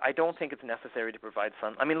don't think it's necessary to provide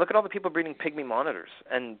sun. I mean, look at all the people breeding pygmy monitors,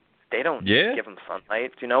 and they don't give them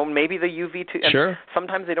sunlight. You know, maybe the UV too. And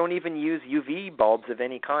sometimes they don't even use UV bulbs of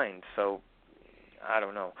any kind. So, I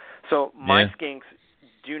don't know. So my skinks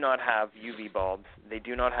do not have UV bulbs. They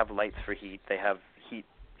do not have lights for heat. They have heat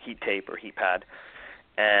tape or heat pad,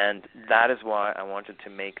 and that is why I wanted to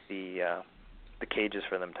make the cages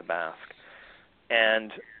for them to bask.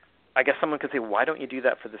 And I guess someone could say, why don't you do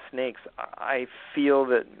that for the snakes? I feel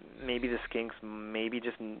that maybe the skinks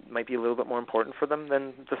might be a little bit more important for them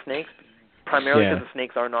than the snakes, primarily because the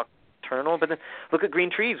snakes are nocturnal. But then look at green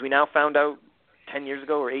trees. We now found out 10 years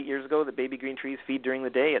ago or 8 years ago that baby green trees feed during the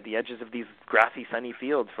day at the edges of these grassy, sunny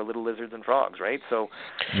fields for little lizards and frogs, right? So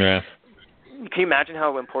can you imagine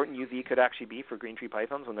how important UV could actually be for green tree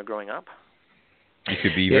pythons when they're growing up? It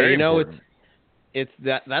could be very important.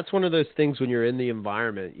 That's one of those things when you're in the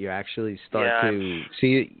environment, you actually start to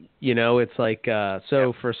see, you know, it's like,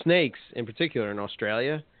 for snakes in particular in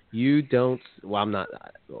Australia, you don't,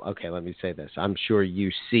 let me say this. I'm sure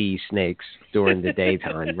you see snakes during the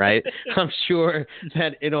daytime, right? I'm sure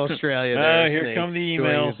that in Australia, there are here snakes come the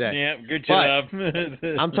emails. Yeah, good job.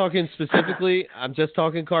 I'm talking specifically, I'm just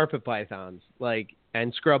talking carpet pythons,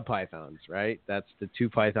 and scrub pythons, right? That's the two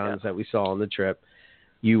pythons that we saw on the trip.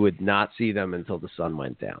 You would not see them until the sun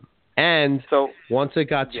went down. And once it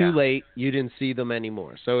got too late, you didn't see them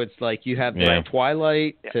anymore. So it's like you have from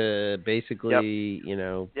twilight to basically,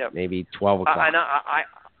 maybe 12 o'clock.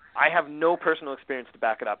 I have no personal experience to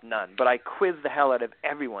back it up, none. But I quiz the hell out of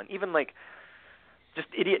everyone, even just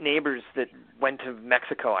idiot neighbors that went to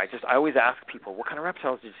Mexico. I always ask people, what kind of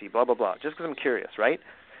reptiles did you see, blah, blah, blah, just because I'm curious, right?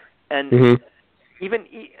 And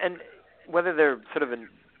and whether they're sort of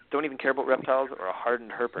don't even care about reptiles or a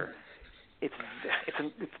hardened herper, it's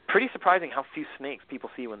pretty surprising how few snakes people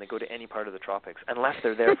see when they go to any part of the tropics, unless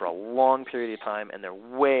they're there for a long period of time and they're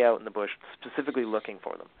way out in the bush specifically looking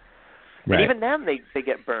for them. Right. And even then, they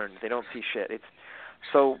get burned. They don't see shit.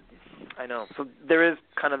 I know. So there is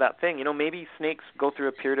kind of that thing. You know, maybe snakes go through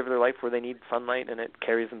a period of their life where they need sunlight and it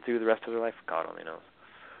carries them through the rest of their life. God only knows.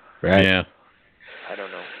 Right. Yeah. I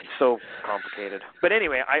don't know. It's so complicated. But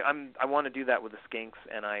anyway, I want to do that with the skinks,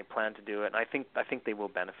 and I plan to do it. And I think they will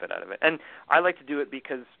benefit out of it. And I like to do it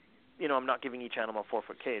because, I'm not giving each animal a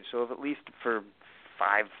 4-foot cage. So if at least for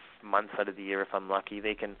 5 months out of the year, if I'm lucky,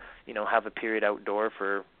 they can, have a period outdoor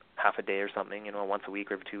for half a day or something, once a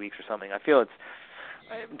week or every 2 weeks or something. I feel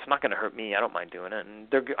it's not going to hurt me. I don't mind doing it, and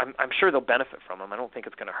I'm sure they'll benefit from them. I don't think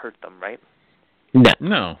it's going to hurt them, right? No.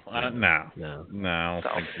 No. So, I don't think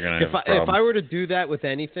you're gonna have a if problem. I were to do that with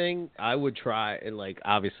anything, I would try. Like,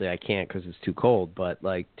 obviously, I can't because it's too cold. But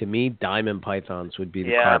like to me, diamond pythons would be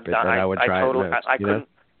the carpet that I would try.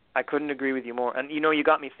 I couldn't agree with you more. And you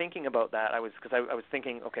got me thinking about that. I was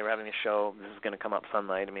thinking, okay, we're having a show. This is going to come up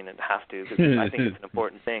sunlight. I mean, it has to because I think it's an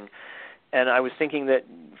important thing. And I was thinking that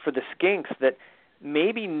for the skinks, that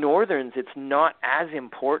maybe northerns, it's not as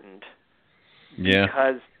important. Yeah.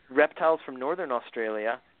 Because reptiles from northern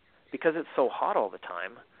Australia, because it's so hot all the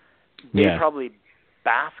time, they probably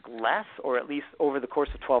bask less, or at least over the course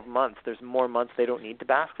of 12 months, there's more months they don't need to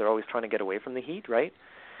bask. They're always trying to get away from the heat, right?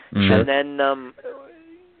 Mm-hmm. And then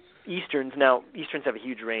easterns have a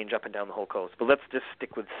huge range up and down the whole coast, but let's just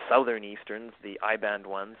stick with southern easterns, the I-band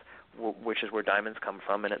ones, which is where diamonds come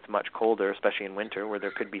from, and it's much colder, especially in winter where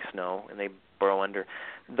there could be snow and they burrow under.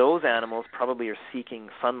 Those animals probably are seeking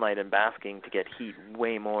sunlight and basking to get heat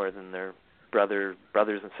way more than their brothers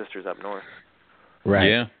and sisters up north. Right.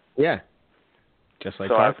 Yeah. Yeah. Just like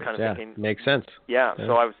so carpets. I was kind of thinking, makes sense. Yeah.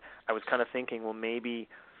 So I was kind of thinking, well, maybe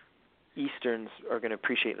easterns are going to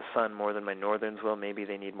appreciate the sun more than my northerns will. Maybe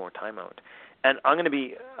they need more time out. And I'm going to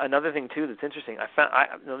be another thing too that's interesting.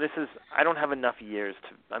 I don't have enough years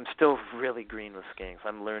to. I'm still really green with skinks.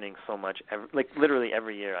 I'm learning so much. Literally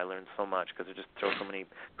every year I learn so much because they just throw so many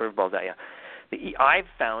curveballs at you. I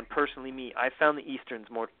found the easterns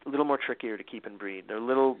a little more trickier to keep and breed. They're a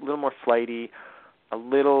little more flighty. I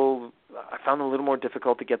found them a little more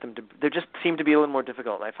difficult to get them to. They just seem to be a little more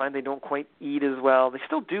difficult. I find they don't quite eat as well. They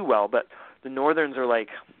still do well, but the northerns are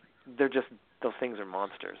those things are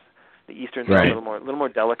monsters. The easterns are a little more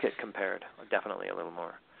delicate compared. Definitely a little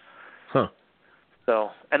more. Huh. So,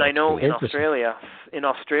 and I know in Australia,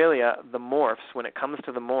 the morphs, when it comes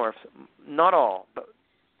to the morphs, not all, but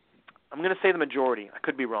I'm going to say the majority. I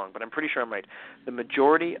could be wrong, but I'm pretty sure I'm right. The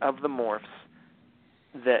majority of the morphs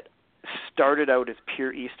that started out as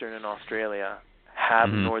pure eastern in Australia have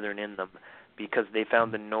northern in them, because they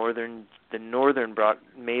found the northern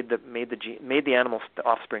made the animals, the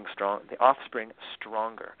offspring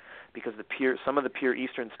stronger, because some of the pure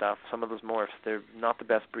eastern stuff, some of those morphs, they're not the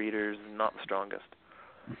best breeders, not the strongest.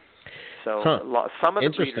 So some of the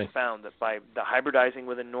breeders found that by the hybridizing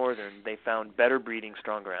with a northern, they found better breeding,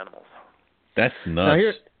 stronger animals. That's nuts.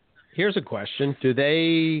 Now here's a question. Do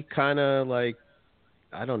they kind of like,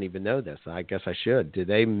 I don't even know this. I guess I should. Do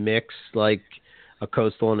they mix like a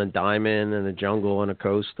coastal and a diamond and a jungle and a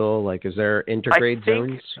coastal? Like, is there intergrade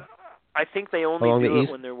zones? I think they only do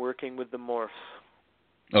it when they're working with the morphs.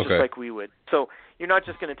 Just like we would. So you're not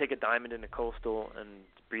just going to take a diamond and a coastal and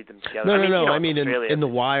breed them together. No. I mean, in the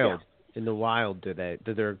wild. Yeah. In the wild,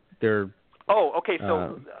 they're. Oh, okay.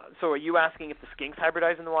 So are you asking if the skinks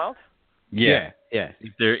hybridize in the wild? Yeah.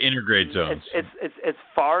 They're intergrade zones. It's as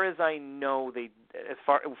far as I know, if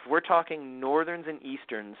we're talking northerns and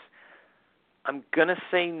easterns, I'm gonna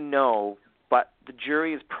say no, but the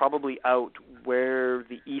jury is probably out where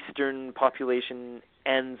the eastern population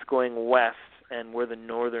ends going west and where the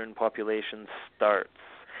northern population starts.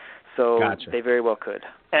 So They very well could.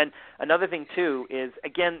 And another thing too is,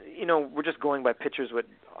 again, we're just going by pictures.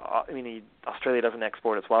 Australia doesn't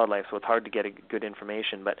export its wildlife, so it's hard to get good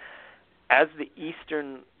information. But as the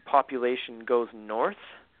eastern population goes north,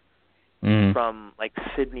 from like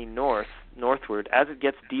Sydney northward, as it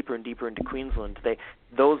gets deeper and deeper into Queensland,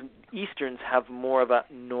 those easterns have more of a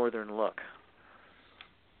northern look.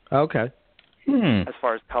 Okay. As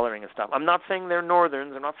far as coloring and stuff. I'm not saying they're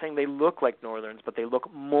northerns. I'm not saying they look like northerns, but they look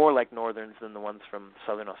more like northerns than the ones from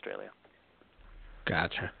southern Australia.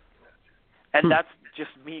 Gotcha. And that's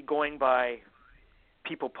just me going by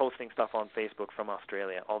people posting stuff on Facebook from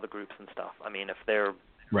Australia, all the groups and stuff. I mean, if they're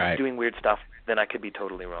doing weird stuff, then I could be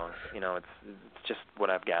totally wrong. It's just what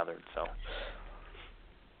I've gathered. So.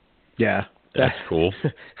 Yeah, that's cool.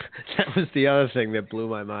 That was the other thing that blew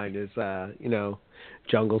my mind is,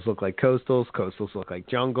 jungles look like coastals look like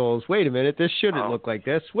jungles. Wait a minute, this shouldn't look like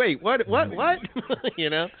this. Wait, what?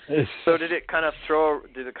 So did it kind of throw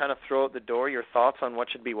out the door your thoughts on what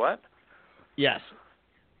should be what? Yes.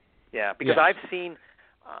 Yeah, because I've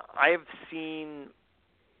seen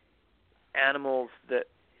animals that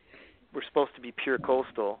were supposed to be pure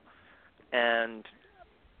coastal, and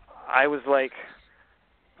I was like,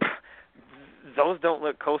 those don't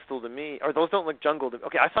look coastal to me, or those don't look jungle to me.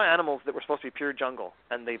 Okay, I saw animals that were supposed to be pure jungle,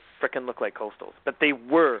 and they frickin' look like coastals. But they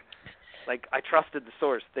were, like, I trusted the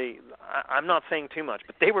source. I'm not saying too much,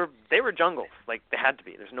 but they were jungles. Like, they had to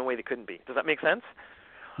be. There's no way they couldn't be. Does that make sense?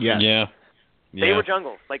 Yeah. They were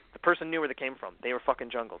jungles. Like, the person knew where they came from. They were fucking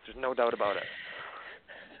jungles. There's no doubt about it.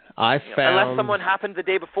 I found unless someone happened the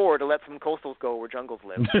day before to let some coastals go where jungles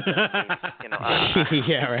live.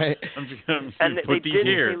 Yeah, right. And they put these didn't.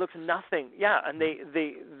 here. They looked nothing. Yeah, and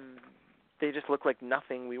they just look like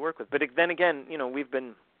nothing we work with. But then again, we've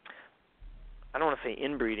been, I don't want to say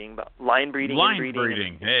inbreeding, but line breeding.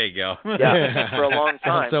 There you go. Yeah, for a long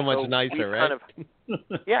time. So much nicer, right?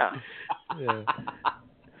 Yeah.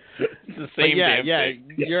 It's the same damn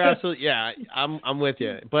thing. You're absolutely, I'm with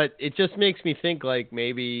you. But it just makes me think like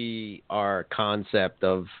maybe our concept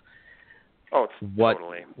of what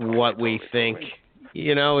we think,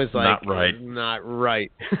 is like not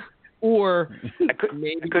right. Or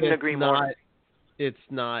maybe I couldn't agree more. It's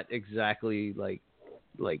not exactly like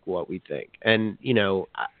what we think. And,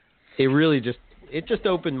 it really just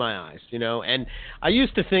opened my eyes, and I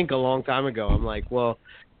used to think a long time ago, I'm like, well,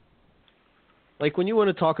 like when you want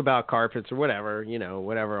to talk about carpets or whatever,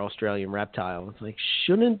 whatever Australian reptile, it's like,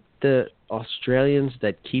 shouldn't the Australians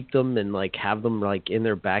that keep them and like have them like in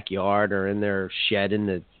their backyard or in their shed in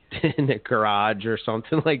the garage or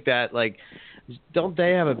something like that, like, don't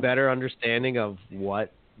they have a better understanding of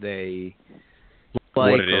what they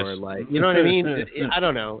like, or like, you know what I mean? I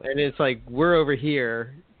don't know. And it's like, we're over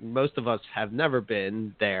here, most of us have never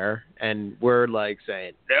been there, and we're like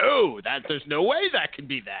saying, no, there's no way that could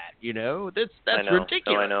be that, that's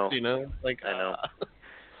ridiculous. I know. Like, I know.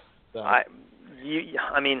 So.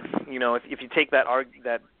 If you take that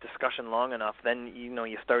discussion long enough, then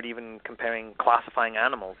you start even comparing, classifying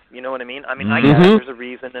animals. You know what I mean? I get it. There's a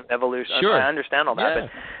reason in evolution. Sure. I understand all that, Yeah.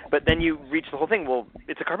 but then you reach the whole thing. Well,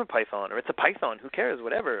 it's a carpet python or it's a python. Who cares?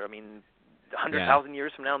 Whatever. 100,000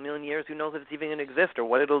 years from now, a million years, who knows if it's even going to exist or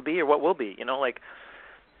what it'll be or what will be?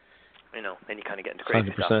 Then you kind of get into crazy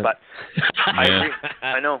 100%. stuff. But I agree.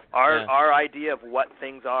 I know. Our idea of what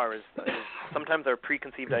things are is sometimes our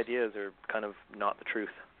preconceived ideas are kind of not the truth.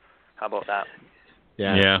 How about that?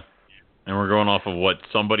 Yeah. And we're going off of what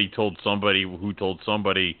somebody told somebody who told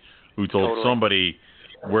somebody who told somebody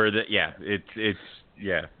where it's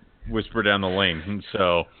whisper down the lane. And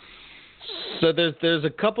so there's a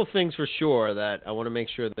couple things for sure that I want to make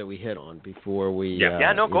sure that we hit on before we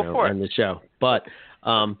go for it. end the show. But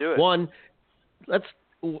one,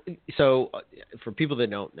 for people that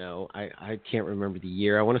don't know, I can't remember the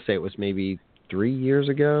year. I want to say it was maybe 3 years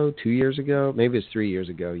ago, 2 years ago, maybe it's 3 years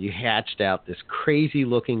ago. You hatched out this crazy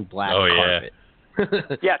looking black carpet.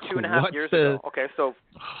 Yeah, 2.5 years ago. Okay, so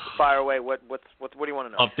fire away. What do you want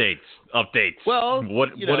to know? Updates. Well, what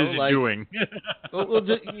is it doing?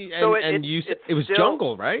 It was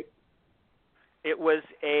jungle, right? It was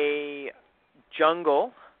a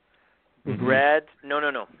jungle bred. No.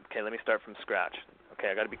 Okay, let me start from scratch. Okay,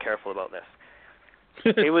 I got to be careful about this.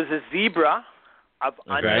 It was a zebra of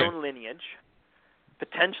unknown lineage,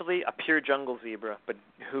 potentially a pure jungle zebra, but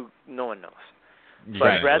who no one knows. So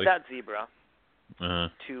I bred that zebra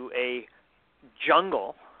to a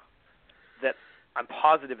jungle that I'm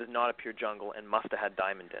positive is not a pure jungle and must have had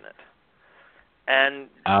diamond in it. And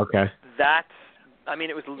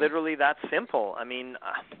it was literally that simple.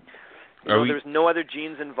 There's no other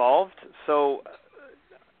genes involved, so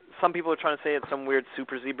some people are trying to say it's some weird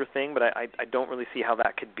super zebra thing, but I don't really see how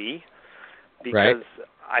that could be, because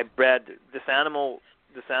I bred this animal.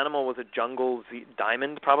 This animal was a jungle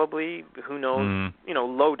diamond, probably. Who knows?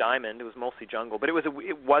 Low diamond. It was mostly jungle, but it was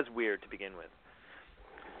weird to begin with.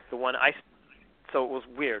 So it was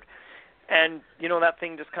weird, and that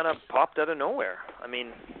thing just kind of popped out of nowhere.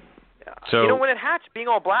 So when it hatched, being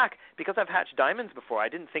all black, because I've hatched diamonds before, I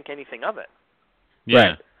didn't think anything of it. Yeah.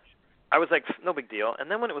 Right. I was like, no big deal.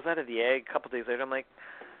 And then when it was out of the egg, a couple of days later, I'm like,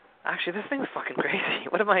 actually, this thing's fucking crazy.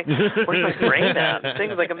 Where's my brain at? This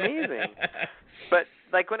thing's like amazing. But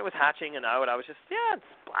like when it was hatching and out, I was just, it's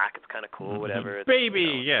black, it's kind of cool, whatever. It's,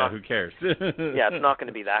 baby, who cares? It's not going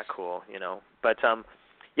to be that cool, But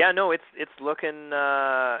it's looking.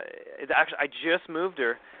 It's actually, I just moved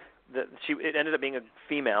her. It ended up being a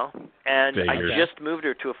female, and I just moved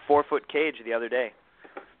her to a 4-foot cage the other day.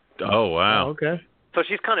 Oh wow. Oh, okay. So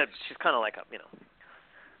she's kind of like a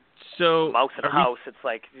So mouse in a house. It's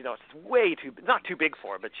like it's way too, not too big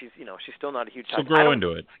for her, but she's she's still not a huge. She'll grow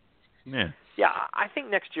into it. Yeah. Yeah, I think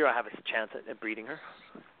next year I have a chance at breeding her.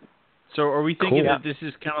 So are we thinking that this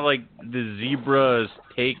is kind of like the zebra's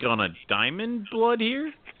take on a diamond blood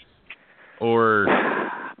here? Or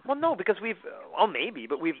well, no, because maybe,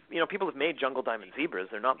 but people have made jungle diamond zebras.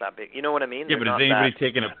 They're not that big. You know what I mean? Yeah, but has anybody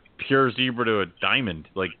taken a pure zebra to a diamond?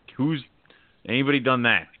 Like, anybody done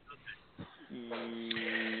that?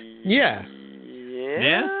 Yeah.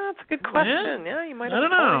 Yeah, that's a good question. Yeah, you might. I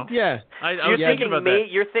don't know. Yeah,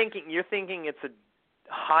 you're thinking it's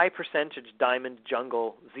high percentage diamond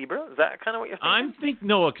jungle zebra. Is that kind of what you're thinking?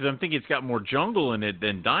 Because I'm thinking it's got more jungle in it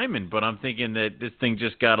than diamond, but I'm thinking that this thing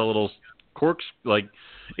just got a little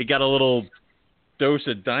it got a little dose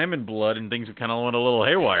of diamond blood and things kind of went a little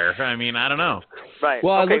haywire. I mean, I don't know. Right.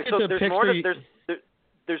 Well, okay, look at the picture.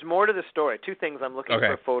 There's more to the story. Two things. I'm looking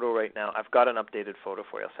for a photo right now. I've got an updated photo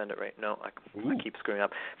for you. I'll send it right now. I keep screwing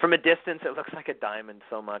up. From a distance, it looks like a diamond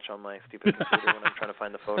so much on my stupid computer when I'm trying to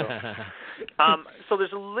find the photo. So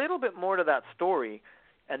there's a little bit more to that story,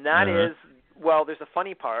 and that is, well, there's a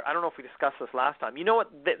funny part. I don't know if we discussed this last time. You know what?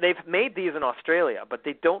 They've made these in Australia, but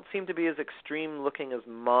they don't seem to be as extreme looking as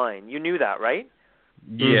mine. You knew that, right?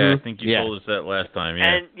 Yeah, I think you told us that last time,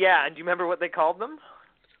 And do you remember what they called them?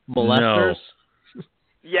 Molesters? No.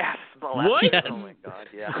 Yes, molester. What? Yes. Oh my God,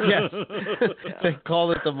 yeah. Yes. They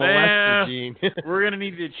called it the molester gene. We're gonna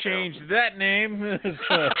need to change that name.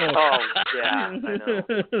 Oh yeah, I know.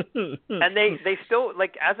 And they still,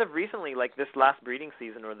 like, as of recently, like this last breeding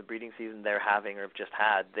season or the breeding season they're having or have just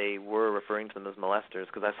had, they were referring to them as molesters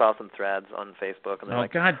because I saw some threads on Facebook and they're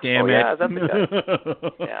like, God damn it! Yeah, is that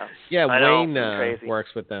the guy? Yeah. Yeah, Wayne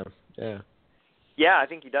works with them. Yeah. Yeah, I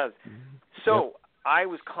think he does. So. I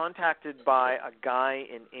was contacted by a guy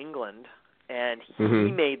in England, and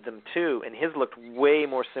he made them too, and his looked way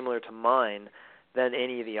more similar to mine than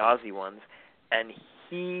any of the Aussie ones, and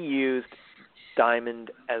he used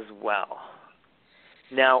diamond as well.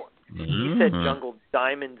 Now, he said jungle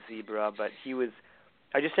diamond zebra, but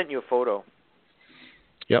I just sent you a photo.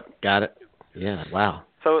 Yep, got it. Yeah, wow.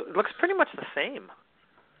 So it looks pretty much the same.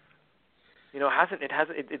 You know,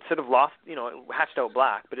 it sort of lost, it hatched out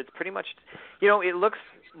black, but it's pretty much, it looks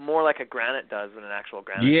more like a granite does than an actual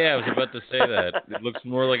granite. Yeah, I was about to say that. It looks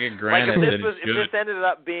more like a granite like than if this ended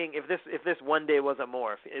up being, if this one day was a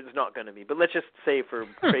morph, it's not going to be. But let's just say for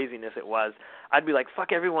craziness it was, I'd be like,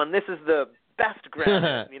 fuck everyone, this is the best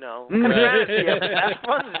granite, What kind of granite do you have? The best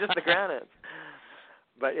ones are just the granites.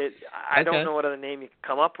 But I don't know what other name you can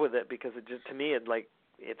come up with it because it just, to me,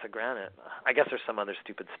 it's a granite. I guess there's some other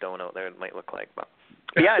stupid stone out there it might look like, but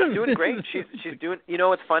yeah, it's doing great. She's doing.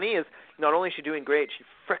 What's funny is not only is she doing great, she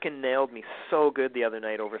frickin' nailed me so good the other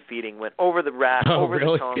night overfeeding. Went over the rack, over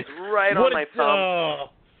the tongs, right on my thumb,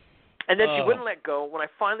 and then she wouldn't let go. When I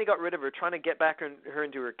finally got rid of her, trying to get back her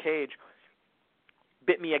into her cage,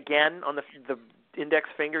 bit me again on the index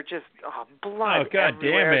finger, just blood God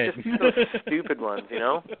everywhere. Damn it. Just those stupid ones,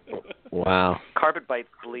 Wow. Carpet bites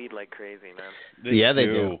bleed like crazy, man. They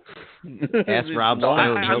do. Ask Rob Stone.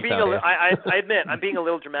 I admit, I'm being a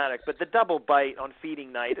little dramatic, but the double bite on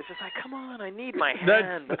feeding night, it's just like, come on, I need my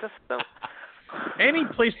hand. Any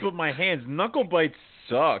place but my hands. Knuckle bites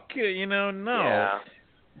suck. No. Yeah.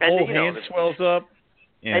 Whole hand swells up.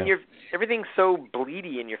 Yeah. And everything's so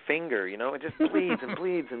bleedy in your finger, it just bleeds and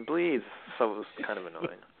bleeds and bleeds. So it was kind of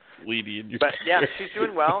annoying. Bleedy in your But yeah, she's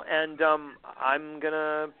doing well, and I've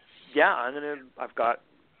got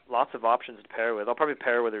lots of options to pair with. I'll probably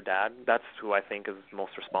pair with her dad. That's who I think is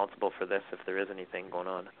most responsible for this if there is anything going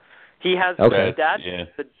on. He has the dad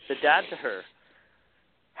to her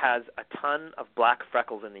has a ton of black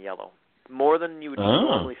freckles in the yellow, more than you would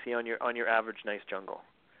normally see on your average nice jungle.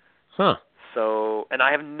 Huh. So, and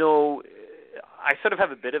I sort of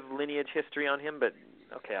have a bit of lineage history on him, but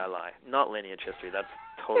okay, I lie. Not lineage history. That's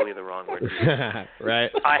totally the wrong word.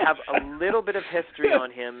 Right. I have a little bit of history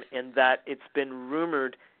on him in that it's been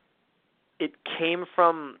rumored it came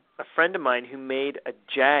from a friend of mine who made a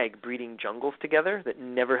jag breeding jungles together that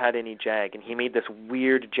never had any jag, and he made this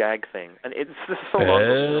weird jag thing. And it's so long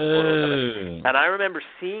ago. And I remember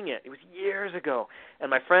seeing it. It was years ago. And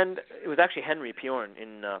my friend, it was actually Henry Pjorn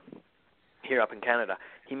in here up in Canada.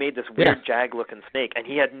 He made this weird jag-looking snake, and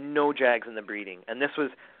he had no jags in the breeding. And this was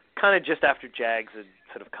kind of just after jags had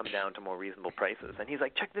sort of come down to more reasonable prices. And he's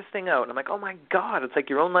like, check this thing out. And I'm like, oh, my God, it's like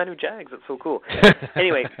your own line of jags. It's so cool.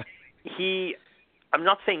 Anyway, I'm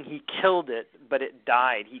not saying he killed it, but it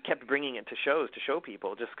died. He kept bringing it to shows to show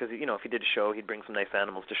people just because, if he did a show, he'd bring some nice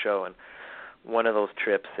animals to show. And one of those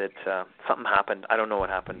trips, something happened. I don't know what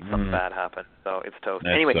happened. Something bad happened. So it's toast.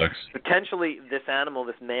 That anyway, sucks. Potentially this animal,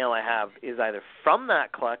 this male I have, is either from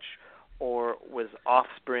that clutch or was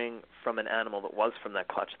offspring from an animal that was from that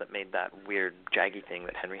clutch that made that weird jaggy thing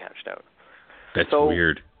that Henry hatched out. That's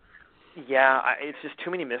weird. Yeah, it's just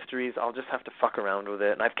too many mysteries. I'll just have to fuck around with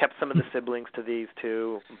it. And I've kept some of the siblings to these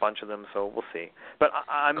too, a bunch of them, so we'll see. But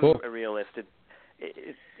I'm a realist.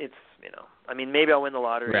 It's maybe I'll win the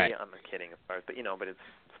lottery. Right. I'm kidding, of course, but but it's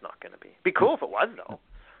not going to be. Be cool if it was though.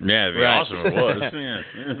 Yeah, it'd be awesome if it was.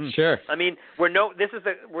 Yeah. Sure. I mean, we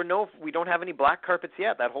don't have any black carpets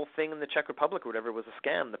yet. That whole thing in the Czech Republic or whatever was a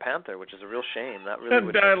scam, the Panther, which is a real shame. That really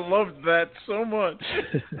would. I loved that so much.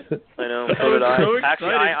 I know. So did I. So Actually,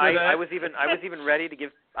 excited for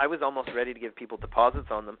that. I was almost ready to give people deposits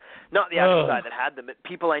on them. Not the actual guy that had them, but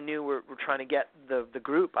people I knew were trying to get the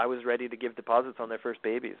group. I was ready to give deposits on their first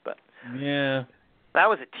babies, but Yeah. that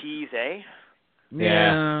was a tease, eh?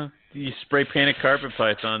 Yeah. You spray painted carpet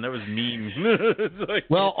python. That was mean. Like,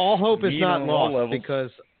 well, all hope is mean not on all lost levels.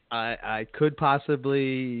 because I could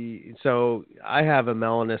possibly. So I have a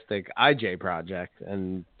melanistic IJ project,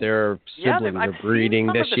 and their siblings are breeding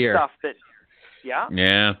I've seen some this of the year. Stuff that,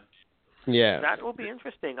 Yeah. Yeah. that will be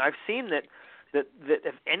interesting. I've seen that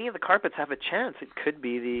if any of the carpets have a chance, it could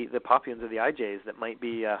be the Papuans or the IJs that might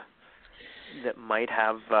be that might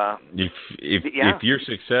have. If you're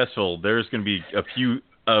successful, there's going to be a few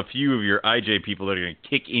of your IJ people that are going to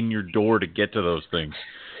kick in your door to get to those things.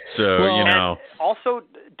 So and also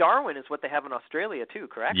Darwin is what they have in Australia too,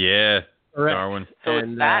 correct? Yeah, Correct. Darwin. So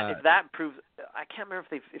And, if that proves, I can't remember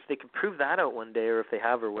if they can prove that out one day or if they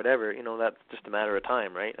have or whatever. That's just a matter of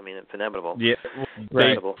time, right? I mean, it's inevitable. Yeah,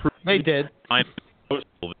 Right. They They did.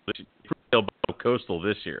 coastal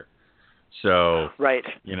this year. So Right.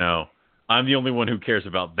 I'm the only one who cares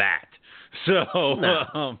about that. So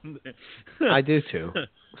No. I do too.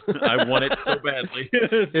 I want it so badly.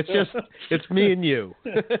 It's me and you.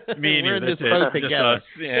 Me and We're you. in this That's boat it. Just together. us.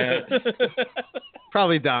 Yeah.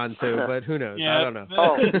 Probably Don too, but who knows? Yeah. I don't know.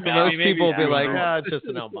 Oh, Most people will be like, yeah. it's just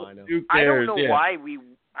an albino. Who I don't cares? know Yeah. why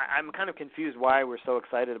I'm kind of confused why we're so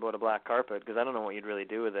excited about a black carpet because I don't know what you'd really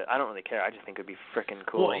do with it. I don't really care. I just think it'd be freaking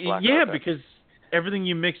cool. Well, black yeah, carpet. because everything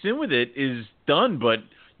you mix in with it is done, but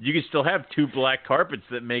you can still have two black carpets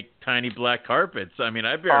that make tiny black carpets. I mean,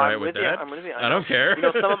 I'd be all right with that. I'm with you. I don't care.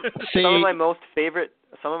 Some of my most favorite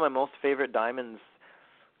diamonds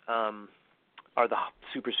are the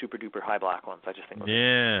super super duper high black ones. I just think.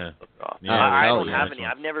 Yeah. I hell don't yeah. have any.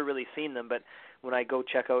 I've never really seen them, but when I go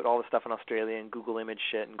check out all the stuff in Australia and Google image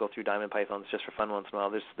shit and go through diamond pythons just for fun once in a while,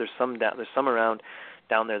 there's some around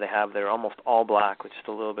down there they're almost all black with just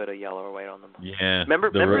a little bit of yellow or white on them. Yeah.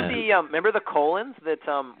 Remember the colons that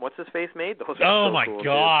what's his face made? Those are Oh so my cool,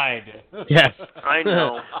 God. Yes. I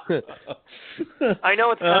know. I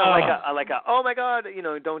know it's kind of like a oh my God,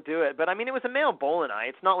 don't do it. But I mean, it was a male Bolinai.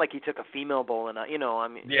 It's not like he took a female Bolinai. I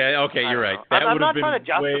mean. Yeah. Okay, you're right. That I'm would not have trying to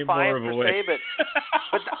been way justify more it of a per way. se,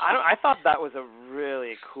 but I thought that was a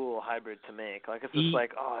really cool hybrid to make. Like it's just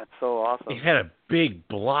like, oh, it's so awesome. He had a big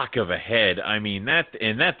block of a head. I mean, that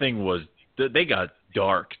thing was. They got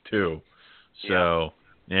dark too. So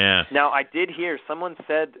yeah. Now I did hear someone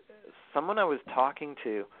I was talking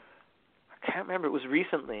to. I can't remember. It was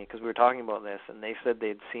recently because we were talking about this, and they said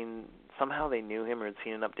they'd seen somehow they knew him or had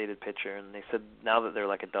seen an updated picture, and they said now that they're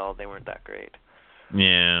like adult, they weren't that great.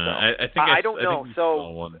 Yeah, So, I think I don't know.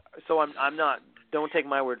 So I'm not. Don't take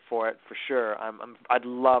my word for it. For sure, I'd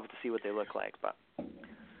love to see what they look like, but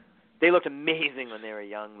they looked amazing when they were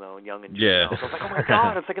young, though, young and juvenile. Yeah. So I was like, oh my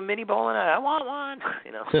God, it's like a mini Bolinai. I want one.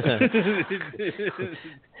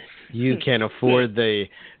 You can't afford the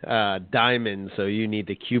diamond, so you need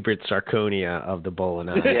the Cupid zirconia of the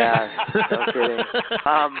Bolinai. Yeah, no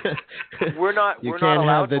kidding. We're not. You we're can't not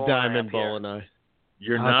allowed have the Bolinai diamond up here. Bolinai.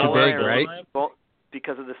 You're Oh, not too big, allowed, right?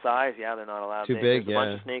 Because of the size, yeah, they're not allowed. Too There's big, a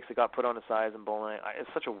bunch yeah. of snakes that got put on a size and Bolinai. It's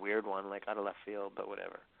such a weird one, like out of left field, but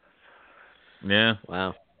whatever. Yeah.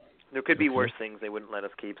 Wow. There could be worse things they wouldn't let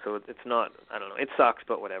us keep, so it's not, I don't know, it sucks,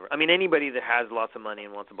 but whatever. I mean, anybody that has lots of money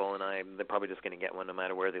and wants a Bolinai, they're probably just going to get one no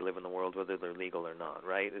matter where they live in the world, whether they're legal or not,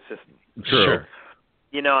 right? It's just, True.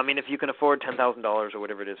 I mean, if you can afford $10,000 or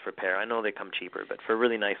whatever it is for a pair, I know they come cheaper, but for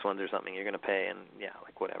really nice ones or something, you're going to pay, and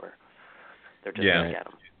like whatever. They're just going to get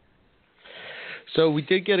them. So we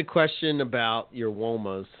did get a question about your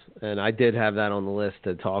womas, and I did have that on the list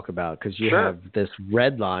to talk about because you have this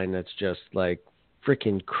red line that's just like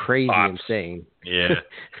freaking crazy insane. Yeah.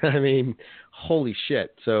 I mean, holy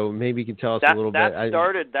shit. So maybe you can tell us a little bit.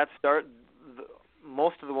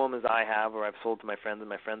 Most of the womas I have or I've sold to my friends and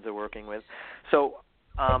my friends are working with. So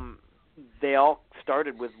they all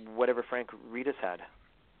started with whatever Frank Reedus had.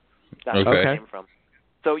 That's where it came from.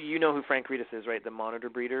 So you know who Frank Reedus is, right? The monitor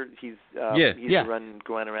breeder. He's run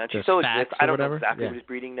Guana Ranch. He still exists. I don't know exactly what he's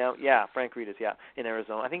breeding now. Yeah, Frank Reedus, in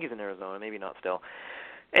Arizona. I think he's in Arizona, maybe not still.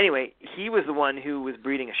 Anyway, he was the one who was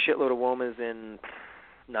breeding a shitload of womas in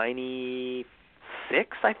 96,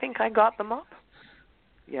 I think I got them up.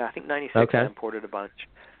 Yeah, I think 96 I imported a bunch.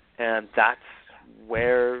 And that's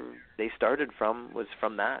where they started from, was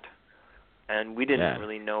from that. And we didn't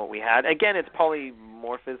really know what we had. Again, it's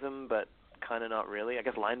polymorphism, but kind of not really. I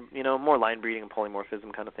guess more line breeding and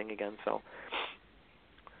polymorphism kind of thing again. So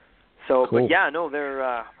cool. But yeah, no, they're.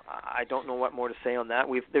 I don't know what more to say on that.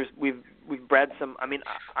 We've bred some. I mean,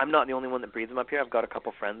 I'm not the only one that breeds them up here. I've got a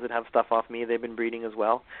couple friends that have stuff off me. They've been breeding as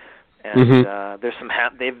well, and there's some.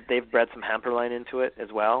 They've bred some hamper line into it as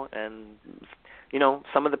well, and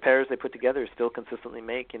some of the pairs they put together still consistently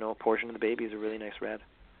make a portion of the babies a really nice red.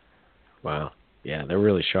 Wow. Yeah, they're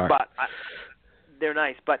really sharp. But they're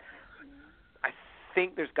nice. But I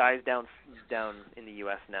think there's guys down in the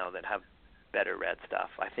U.S. now that have better red stuff.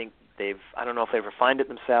 I think I don't know if they've refined it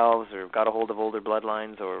themselves or got a hold of older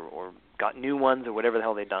bloodlines or got new ones or whatever the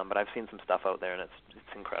hell they've done, but I've seen some stuff out there and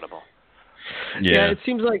it's incredible. Yeah, it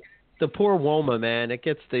seems like the poor Woma, man, it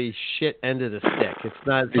gets the shit end of the stick. It's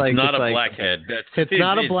not a blackhead. It's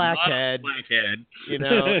not a blackhead. And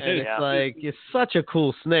it's like, it's such a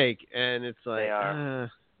cool snake, and it's like... They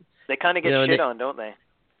are. They kind of get shit on, don't they?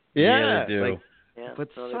 Yeah, they do. But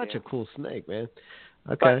such a cool snake, man.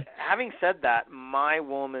 Okay. But having said that, my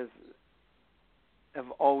Womas have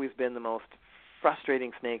always been the most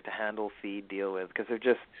frustrating snake to handle, feed, deal with, because they're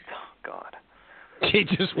just, God. They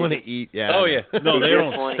just want to eat, yeah. Oh, yeah. No, they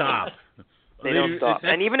don't stop. They don't stop.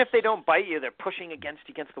 And even if they don't bite you, they're pushing against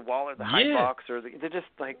the wall or the high box, or they're just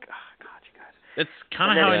like, oh, God, you guys. It's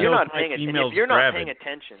kind of how I know if my female's if you're not gravid. paying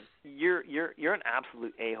attention, you're an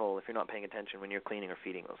absolute a-hole if you're not paying attention when you're cleaning or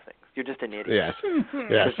feeding those things. You're just an idiot. Yes.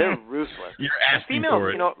 Because they're ruthless. You're asking females,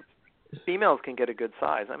 for it. Females can get a good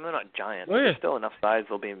size. I mean, they're not giant. Oh, yeah. They're still enough size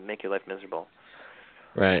they'll make your life miserable.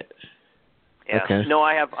 Right. Yeah. Okay. No,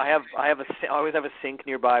 I always have a sink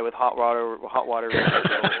nearby with hot water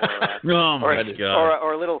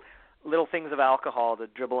or little things of alcohol to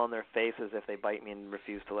dribble on their faces if they bite me and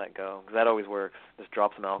refuse to let go. Because that always works. Just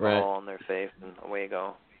drop some alcohol on their face and away you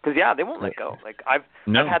go. Because they won't let go. Like I've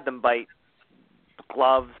had them bite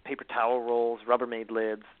gloves, paper towel rolls, Rubbermaid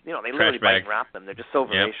lids. They literally bite and wrap them. They're just so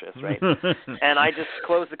voracious, right? And I just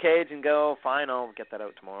close the cage and go, fine, I'll get that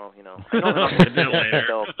out tomorrow. I know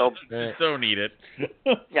they'll so need it.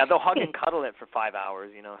 Yeah, they'll hug and cuddle it for 5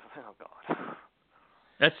 hours. Oh God.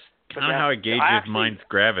 That's kind of how I gauge if mine's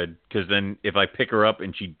gravid, because then if I pick her up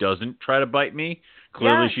and she doesn't try to bite me,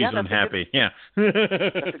 clearly she's unhappy.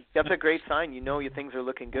 That's a great sign. Your things are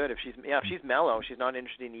looking good. If she's mellow, she's not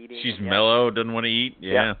interested in eating. She's mellow, doesn't want to eat.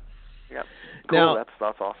 Yeah. Cool. Now,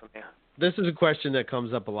 that's awesome. Yeah. This is a question that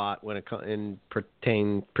comes up a lot when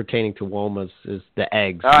pertaining to Womas is the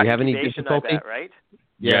eggs. Do you have any difficulty? I bet, right?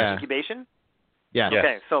 Yeah. Incubation? Yeah.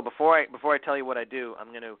 Okay. So before I tell you what I do, I'm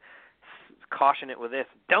going to caution it with this: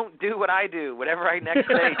 don't do what I do. Whatever I next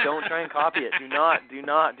say, don't try and copy it. Do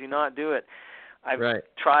not do it. I've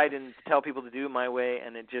tried and tell people to do it my way,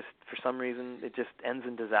 and it just, for some reason, it just ends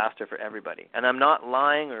in disaster for everybody. And I'm not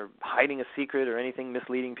lying or hiding a secret or anything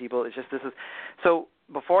misleading people. It's just so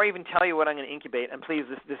before I even tell you what I'm going to incubate, and please,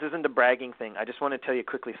 this isn't a bragging thing. I just want to tell you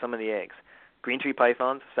quickly some of the eggs: green tree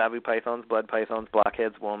pythons, savu pythons, blood pythons,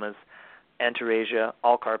 blockheads, womas, Anterasia,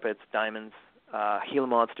 all carpets, diamonds, Gila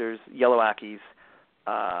monsters, yellow ackies.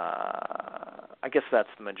 I guess that's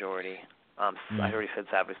the majority. I already said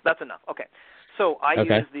savage. That's enough. Okay. So I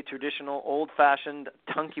use the traditional old-fashioned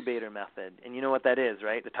tuncubator method. And you know what that is,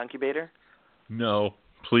 right? The tuncubator? No.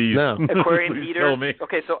 Please. No. Aquarium Please heater. tell me.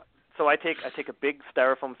 Okay, so I take a big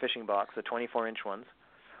styrofoam fishing box, the 24-inch ones,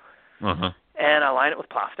 and I line it with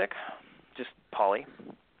plastic, just poly.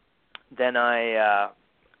 Then I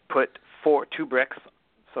put 2 bricks,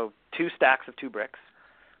 so 2 stacks of 2 bricks.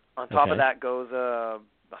 On top of that goes a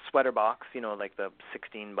sweater box, like the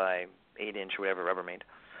 16 by 8-inch or whatever, Rubbermaid.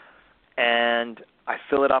 And I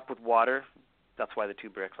fill it up with water. That's why the 2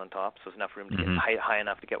 bricks on top, so there's enough room to get high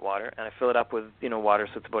enough to get water. And I fill it up with water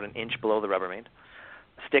so it's about an inch below the Rubbermaid.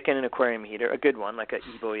 Stick in an aquarium heater, a good one, like a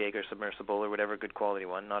Evo Jaeger submersible or whatever, good quality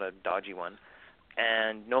one, not a dodgy one.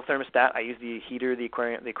 And no thermostat. I use the heater, the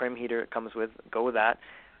aquarium heater it comes with. Go with that.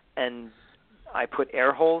 And I put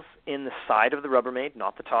air holes in the side of the Rubbermaid,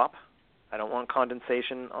 not the top. I don't want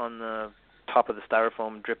condensation on the top of the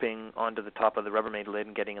styrofoam dripping onto the top of the Rubbermaid lid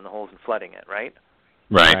and getting in the holes and flooding it, right?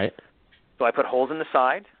 Right. So I put holes in the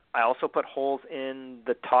side. I also put holes in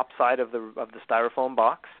the top side of the styrofoam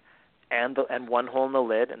box and 1 hole in the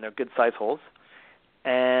lid, and they're good size holes.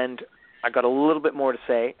 And I got a little bit more to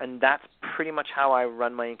say, and that's pretty much how I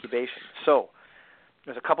run my incubation. So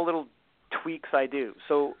there's a couple little tweaks I do.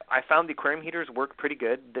 So I found the aquarium heaters work pretty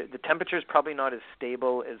good. The temperature is probably not as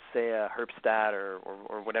stable as, say, a Herbstat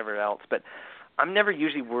or whatever else, but I'm never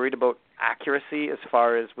usually worried about accuracy as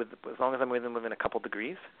far as as long as I'm within a couple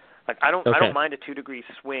degrees. Like I don't mind a 2-degree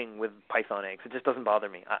swing with python eggs. It just doesn't bother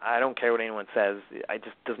me. I don't care what anyone says. It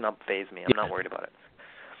just does not faze me. I'm not worried about it.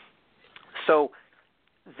 So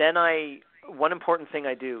then one important thing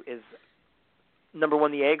I do is, number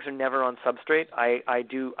one, the eggs are never on substrate.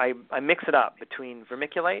 I mix it up between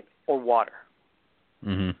vermiculite or water.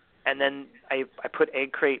 Mm-hmm. And then I put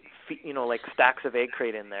egg crate, like stacks of egg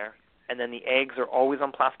crate in there, and then the eggs are always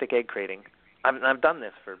on plastic egg crating. I've done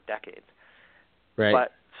this for decades. Right.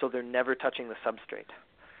 But so they're never touching the substrate.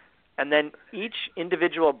 And then each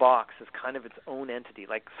individual box is kind of its own entity.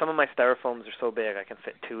 Like some of my styrofoams are so big I can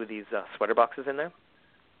fit 2 of these sweater boxes in there.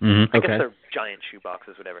 Mm-hmm. I guess they're giant shoe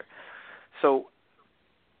boxes, whatever. So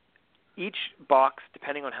each box,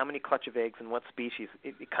 depending on how many clutch of eggs and what species,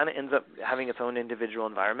 it kind of ends up having its own individual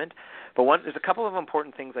environment. But there's a couple of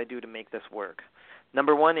important things I do to make this work.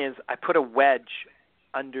 Number one is I put a wedge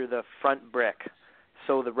under the front brick.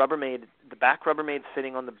 So the back Rubbermaid's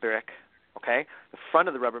sitting on the brick, okay? The front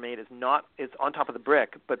of the Rubbermaid is on top of the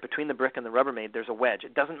brick, but between the brick and the Rubbermaid there's a wedge.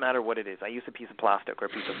 It doesn't matter what it is. I use a piece of plastic or a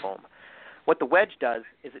piece of foam. What the wedge does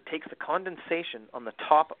is it takes the condensation on the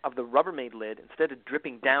top of the Rubbermaid lid, instead of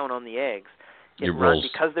dripping down on the eggs, it runs,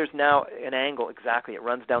 because there's now an angle, exactly, it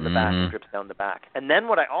runs down the back and drips down the back. And then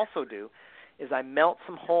what I also do is I melt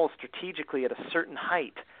some holes strategically at a certain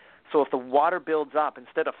height, so if the water builds up,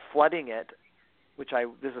 instead of flooding it,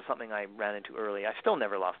 this is something I ran into early. I still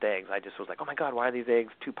never lost eggs. I just was like, oh my God, why are these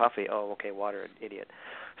eggs too puffy? Oh, okay, water, idiot.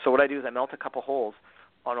 So what I do is I melt a couple holes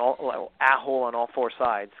a hole on all 4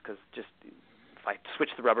 sides, because just if I switch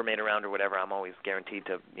the Rubbermaid around or whatever, I'm always guaranteed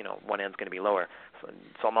to, one end's going to be lower.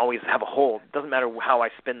 So I'm always have a hole. It doesn't matter how I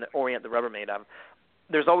orient the Rubbermaid.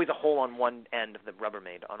 There's always a hole on one end of the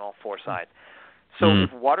Rubbermaid on all 4 sides. So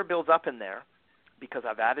if water builds up in there because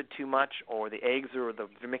I've added too much, or the eggs or the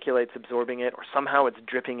vermiculite's absorbing it, or somehow it's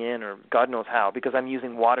dripping in, or God knows how, because I'm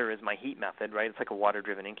using water as my heat method, right? It's like a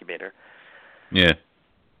water-driven incubator. Yeah.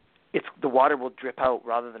 The water will drip out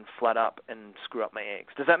rather than flood up and screw up my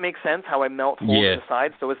eggs. Does that make sense, how I melt holes in the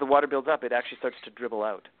sides? So as the water builds up, it actually starts to dribble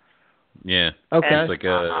out. Yeah. Okay. It's like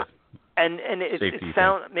a it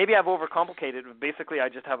sounds, maybe I've overcomplicated, but basically I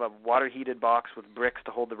just have a water-heated box with bricks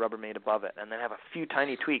to hold the Rubbermaid above it, and then have a few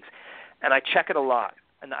tiny tweaks. And I check it a lot.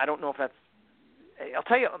 And I don't know if that's... I'll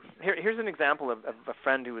tell you, here's an example of a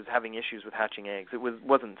friend who was having issues with hatching eggs. It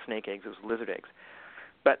wasn't snake eggs, it was lizard eggs.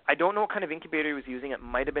 But I don't know what kind of incubator he was using. It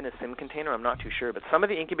might have been a sim container. I'm not too sure. But some of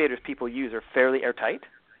the incubators people use are fairly airtight.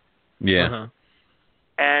 Yeah. Uh-huh.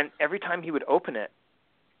 And every time he would open it,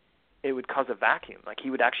 it would cause a vacuum. Like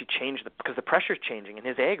he would actually change because the pressure's changing, and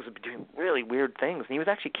his eggs would be doing really weird things. And he was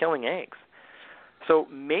actually killing eggs. So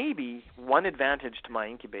maybe one advantage to my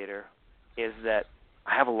incubator is that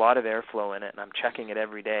I have a lot of airflow in it, and I'm checking it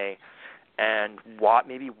every day. And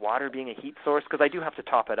maybe water being a heat source, because I do have to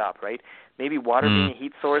top it up, right? Maybe water being a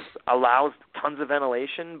heat source allows tons of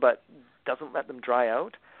ventilation, but doesn't let them dry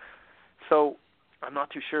out. So I'm not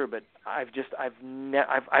too sure, but I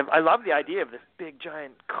love the idea of this big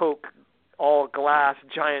giant Coke, all glass,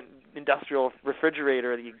 giant industrial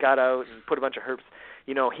refrigerator that you got out and put a bunch of herbs,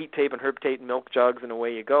 heat tape and herb tape and milk jugs, and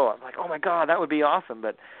away you go. I'm like, oh my God, that would be awesome,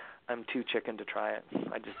 but I'm too chicken to try it.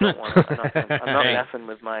 I just don't want to. I'm not messing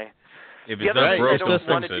with my. If the other thing I don't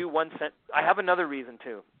want to do I have another reason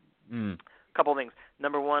too. A couple of things.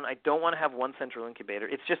 Number one, I don't want to have one central incubator.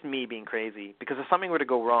 It's just me being crazy, because if something were to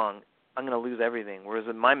go wrong, I'm going to lose everything. Whereas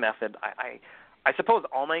in my method, I suppose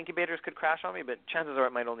all my incubators could crash on me, but chances are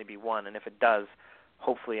it might only be one. And if it does,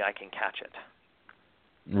 hopefully I can catch it.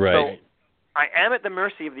 Right. So I am at the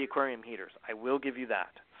mercy of the aquarium heaters. I will give you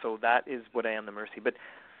that. So that is what I am the mercy. But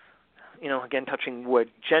again, touching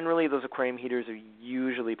wood, generally those aquarium heaters are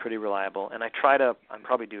usually pretty reliable, and I'm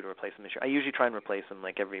probably due to replace them this year. I usually try and replace them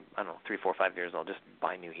like every, 3, 4, 5 years. I'll just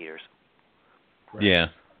buy new heaters. Right. Yeah.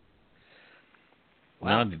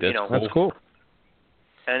 Wow, that's cool.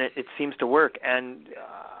 And it seems to work. And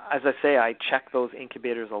as I say, I check those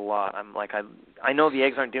incubators a lot. I'm like, I know the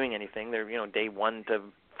eggs aren't doing anything. They're, day 1 to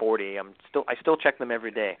 40. I still check them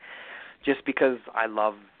every day, just because I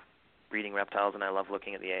love breeding reptiles, and I love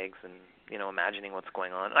looking at the eggs and imagining what's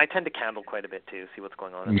going on. And I tend to candle quite a bit too, see what's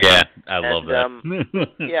going on. Yeah, I love that.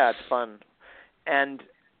 Yeah, it's fun. And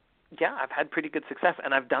yeah, I've had pretty good success,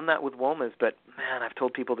 and I've done that with womas. But man, I've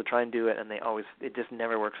told people to try and do it, and it just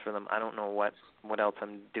never works for them. I don't know what else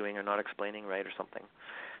I'm doing or not explaining right or something.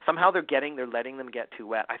 Somehow they're letting them get too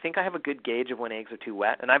wet. I think I have a good gauge of when eggs are too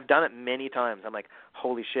wet, and I've done it many times. I'm like,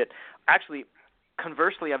 holy shit. Actually,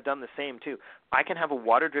 conversely, I've done the same too. I can have a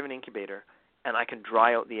water-driven incubator, and I can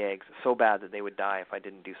dry out the eggs so bad that they would die if I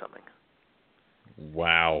didn't do something.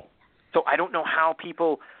 Wow. So I don't know how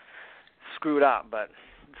people screw it up, but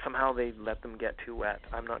somehow they let them get too wet.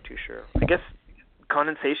 I'm not too sure. I guess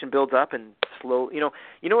condensation builds up and slow. You know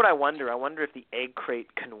what I wonder? I wonder if the egg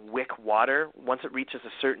crate can wick water once it reaches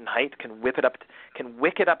a certain height. Can wick it up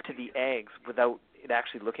to the eggs without it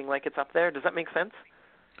actually looking like it's up there. Does that make sense?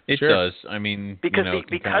 It does. I mean, because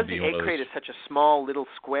because the egg crate is such a small little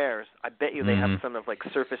squares, I bet you they have some of like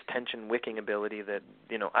surface tension wicking ability that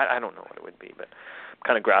I don't know what it would be, but I'm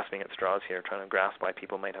kind of grasping at straws here, trying to grasp why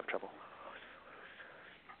people might have trouble.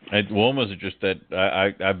 Womas are just that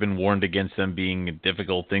I've been warned against them being a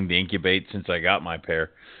difficult thing to incubate since I got my pair.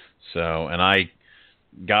 So, and I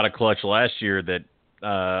got a clutch last year that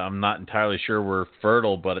I'm not entirely sure were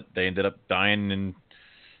fertile, but they ended up dying in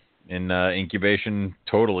incubation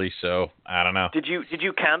totally. So I don't know. Did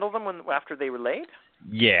you candle them after they were laid?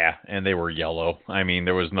 Yeah, and they were yellow. I mean,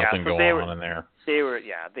 there was nothing going on in there. They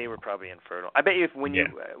were probably infertile. I bet you when you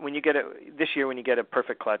get this year when you get a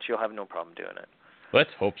perfect clutch, you'll have no problem doing it. Let's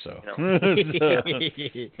hope so.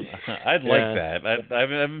 I'd like that. I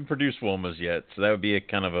haven't produced Womas yet, so that would be a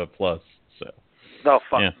kind of a plus. So. Oh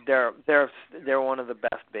fuck! Yeah. They're one of the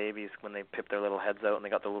best babies when they pip their little heads out and they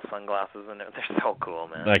got the little sunglasses and they're so cool,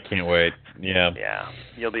 man. I can't wait. Yeah. Yeah.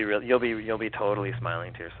 You'll be totally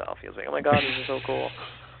smiling to yourself. You'll be like, oh my god, these are so cool.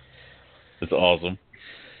 It's awesome.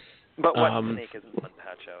 But what snake isn't fun to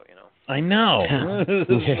hatch out, I know.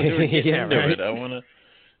 Right. I want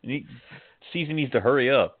to. Season needs to hurry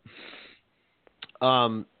up.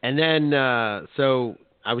 And then, so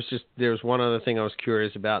I was there's one other thing I was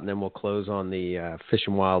curious about, and then we'll close on the fish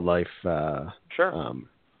and wildlife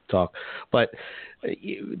talk. But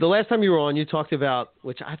the last time you were on, you talked about,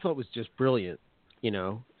 which I thought was just brilliant, with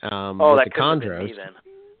that the Chondros. Me then.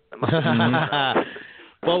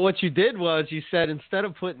 Well, what you did was you said instead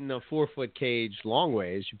of putting a 4-foot cage long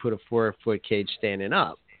ways, you put a 4-foot cage standing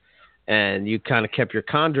up. And you kind of kept your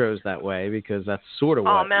chondros that way because that's sort of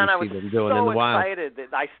what you see them doing in the wild. I was so excited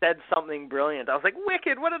that I said something brilliant. I was like,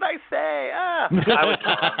 wicked, what did I say?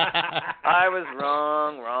 I was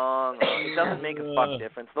wrong. It doesn't make a fuck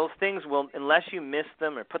difference. Those things will, unless you miss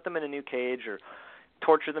them or put them in a new cage or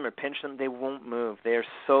torture them or pinch them, they won't move. They are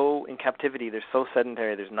so in captivity. They're so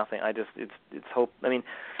sedentary. There's nothing. It's hope. I mean,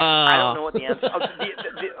 I don't know what the answer.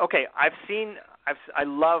 Okay, I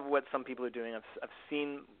love what some people are doing. I've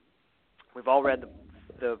seen. We've all read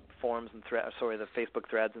the forums and the Facebook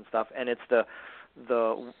threads and stuff, and it's the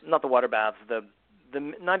not the water baths, I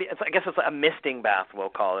guess it's like a misting bath, we'll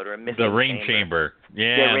call it, or a misting the rain chamber.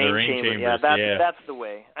 Yeah, the rain chamber. Yeah, that's the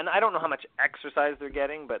way. And I don't know how much exercise they're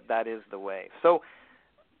getting, but that is the way. So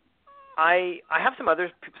I have some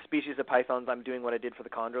other species of pythons. I'm doing what I did for the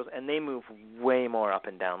chondros, and they move way more up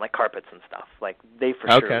and down, like carpets and stuff. Like they for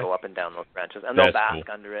sure go up and down those branches, and they'll bask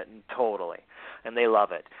under it, and totally, and they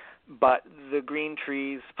love it. But the green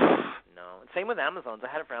trees, no. Same with Amazons. I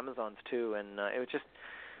had it for Amazons too, and I just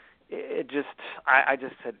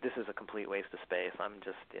said this is a complete waste of space. I'm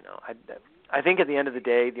just, I think at the end of the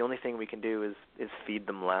day, the only thing we can do is feed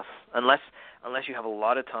them less, unless you have a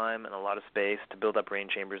lot of time and a lot of space to build up rain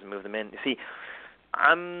chambers and move them in. You see,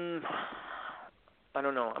 I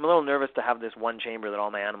don't know. I'm a little nervous to have this one chamber that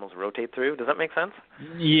all my animals rotate through. Does that make sense?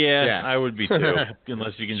 Yeah. I would be too,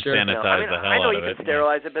 unless you can sanitize the hell out of it. I know you can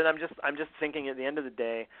sterilize it, but I'm just thinking at the end of the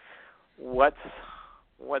day, what's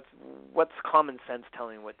common sense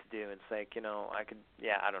telling me what to do? It's like,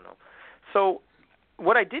 I don't know. So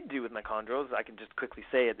what I did do with my chondros, I can just quickly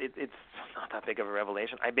say it's not that big of a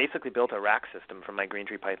revelation. I basically built a rack system for my green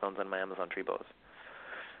tree pythons and my Amazon tree boas.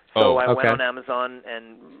 So I went on Amazon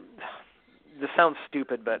and... This sounds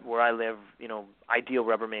stupid, but where I live, ideal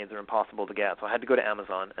Rubbermaids are impossible to get. So I had to go to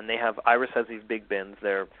Amazon, and Iris has these big bins.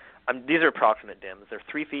 These are approximate dims. They're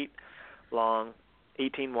 3 feet long,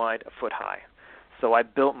 18 wide, a foot high. So I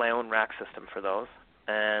built my own rack system for those,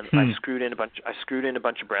 and I screwed in a bunch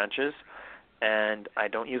of branches, and I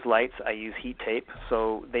don't use lights. I use heat tape.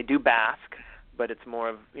 So they do bask, but it's more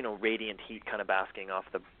of radiant heat kind of basking off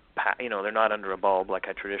the. They're not under a bulb like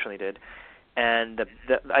I traditionally did. And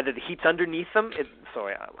either the heat's underneath them.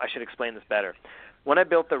 I should explain this better. When I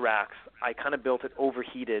built the racks, I kind of built it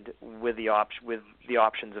overheated with the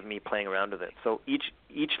options of me playing around with it. So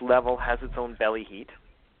each level has its own belly heat.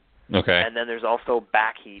 Okay. And then there's also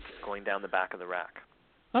back heat going down the back of the rack.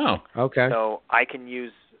 Oh, okay. So I can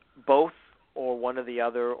use both or one or the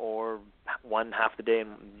other, or one half the day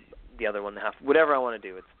and the other one half. Whatever I want to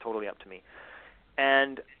do, it's totally up to me.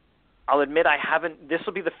 And I'll admit this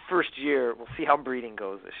will be the first year. We'll see how breeding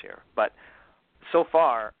goes this year. But so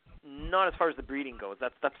far, not as far as the breeding goes.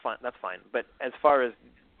 That's fine. But as far as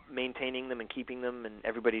maintaining them and keeping them and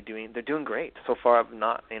they're doing great. So far, I've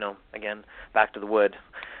not, again, back to the wood.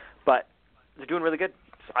 But they're doing really good.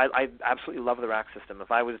 I absolutely love the rack system.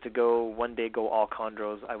 If I was to one day go all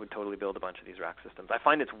chondros, I would totally build a bunch of these rack systems. I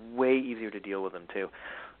find it's way easier to deal with them too.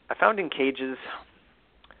 I found in cages,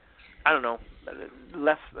 I don't know,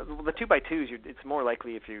 less the 2x2s. It's more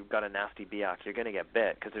likely if you've got a nasty biac, you're going to get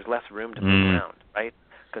bit because there's less room to move around, right?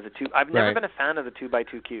 Because I've never been a fan of the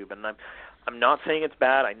 2x2 cube, and I'm not saying it's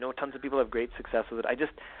bad. I know tons of people have great success with it.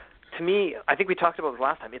 To me, I think we talked about this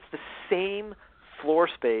last time. It's the same floor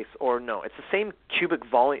space, it's the same cubic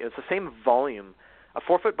volume. It's the same volume. A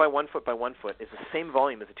 4 foot by 1 foot by 1 foot is the same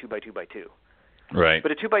volume as a 2x2x2. Right.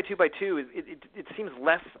 But a 2x2x2 it seems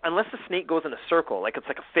less, unless the snake goes in a circle, like it's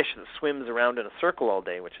like a fish that swims around in a circle all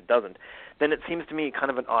day, which it doesn't. Then it seems to me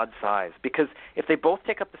kind of an odd size, because if they both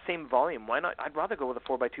take up the same volume, why not? I'd rather go with a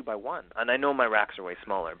 4x2x1. And I know my racks are way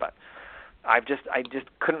smaller, but I just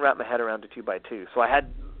couldn't wrap my head around a 2x2. So I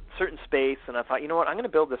had certain space, and I thought, you know what, I'm going to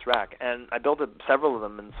build this rack, and I built several of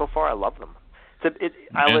them, and so far I love them.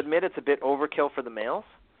 I'll admit it's a bit overkill for the males.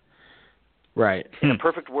 Right. In a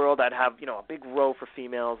perfect world, I'd have a big row for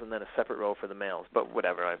females and then a separate row for the males. But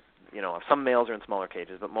whatever, some males are in smaller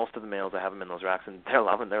cages, but most of the males, I have them in those racks, and they're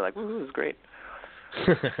loving. They're like, "Woohoo, this is great."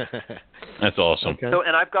 That's awesome. Okay. So,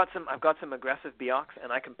 and I've got some aggressive biacs,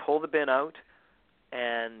 and I can pull the bin out,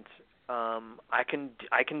 and I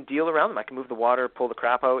can deal around them. I can move the water, pull the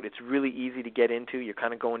crap out. It's really easy to get into. You're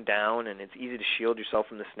kind of going down, and it's easy to shield yourself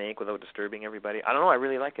from the snake without disturbing everybody. I don't know. I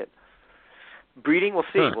really like it. Breeding, we'll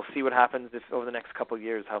see. Huh. We'll see what happens over the next couple of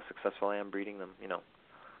years, how successful I am breeding them,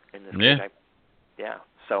 in this cage.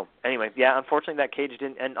 So, anyway, unfortunately that cage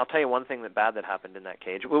didn't, and I'll tell you one thing bad that happened in that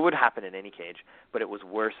cage. It would happen in any cage, but it was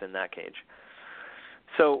worse in that cage.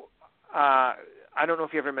 So, I don't know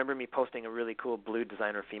if you ever remember me posting a really cool blue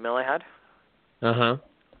designer female I had. Uh-huh.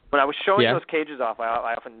 When I was showing those cages off,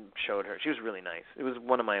 I often showed her. She was really nice. It was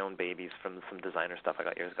one of my own babies from some designer stuff I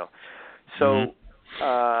got years ago. So,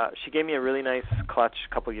 she gave me a really nice clutch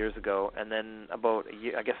a couple years ago, and then about a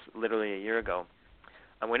year, I guess literally a year ago,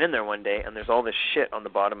 I went in there one day, and there's all this shit on the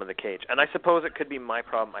bottom of the cage. And I suppose it could be my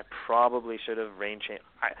problem. I probably should have range changed.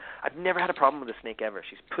 I've never had a problem with a snake ever.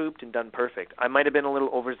 She's pooped and done perfect. I might have been a little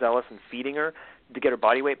overzealous in feeding her to get her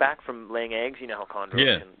body weight back from laying eggs. You know how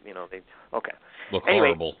chondros can, they... Okay. Look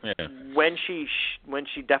anyway, horrible. Yeah. When she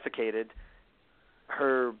defecated,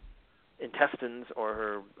 her intestines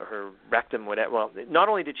or her rectum, whatever. Well, not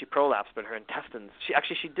only did she prolapse, but her intestines.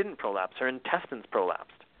 She didn't prolapse. Her intestines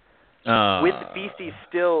prolapsed with the feces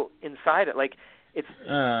still inside it. Like it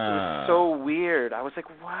was so weird. I was like,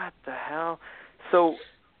 what the hell? So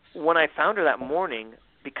when I found her that morning,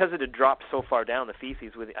 because it had dropped so far down, the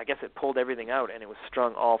feces, I guess it pulled everything out, and it was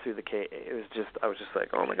strung all through the cage. I was just like,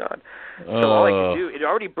 oh my god. So all I could do, it had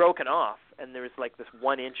already broken off, and there was like this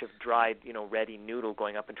 1 inch of dried, ready noodle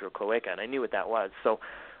going up into her cloaca, and I knew what that was. So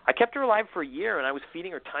I kept her alive for a year, and I was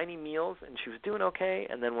feeding her tiny meals, and she was doing okay,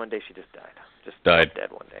 and then one day she just died. Died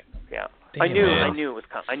dead one day. Yeah. Damn, I knew it was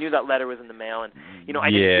coming. I knew that letter was in the mail, and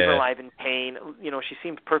I didn't keep her alive in pain. She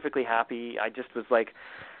seemed perfectly happy. I just was like,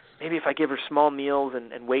 maybe if I give her small meals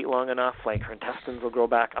and wait long enough, like her intestines will grow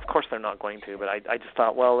back. Of course they're not going to, but I just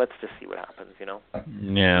thought, well, let's just see what happens,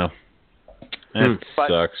 Yeah. That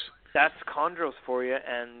sucks. That's chondros for you,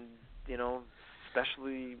 and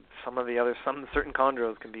especially some certain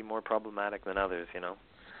chondros can be more problematic than others.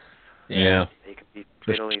 Yeah. They can be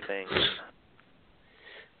fiddly things.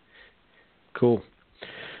 Cool.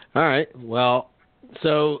 All right. Well,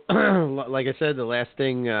 so like I said, the last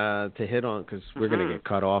thing to hit on, because we're going to get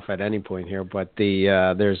cut off at any point here, but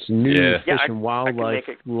there's new Fish and Wildlife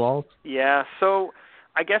laws. Yeah. So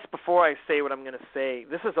I guess before I say what I'm going to say,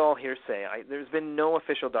 this is all hearsay. There's been no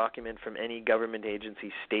official document from any government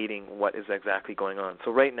agency stating what is exactly going on.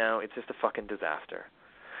 So right now, it's just a fucking disaster.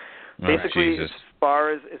 Basically, as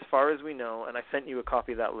far as we know, and I sent you a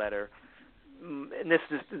copy of that letter. And this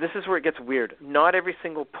is where it gets weird. Not every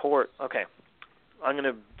single port. Okay, I'm going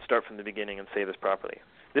to start from the beginning and say this properly.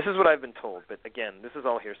 This is what I've been told, but again, this is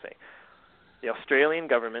all hearsay. The Australian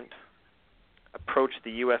government approached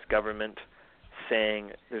the U.S. government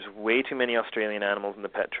saying there's way too many Australian animals in the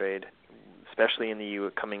pet trade, especially in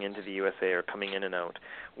the coming into the USA or coming in and out.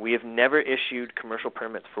 We have never issued commercial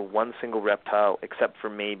permits for one single reptile except for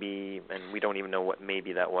maybe, and we don't even know what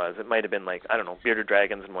maybe that was. It might have been like, I don't know, bearded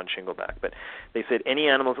dragons and one shingleback. But they said any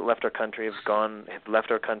animals that left our country have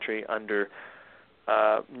left our country under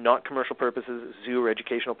not commercial purposes, zoo or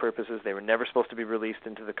educational purposes. They were never supposed to be released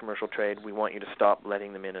into the commercial trade. We want you to stop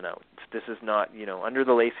letting them in and out. This is not, under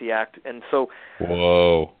the Lacey Act. And so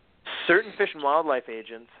certain fish and wildlife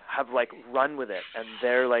agents have run with it, and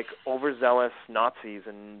they're overzealous Nazis,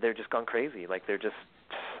 and they're just gone crazy.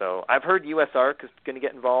 So I've heard USARK is going to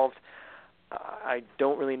get involved. I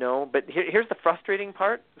don't really know. But here's the frustrating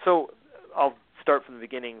part. So I'll start from the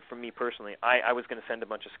beginning. For me personally, I was going to send a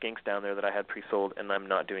bunch of skinks down there that I had pre-sold, and I'm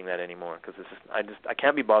not doing that anymore because I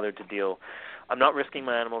can't be bothered to deal. I'm not risking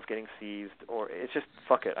my animals getting seized, or it's just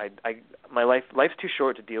fuck it. My life's too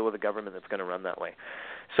short to deal with a government that's going to run that way.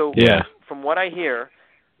 So from what I hear,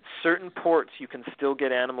 certain ports you can still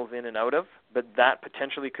get animals in and out of, but that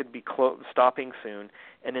potentially could be stopping soon.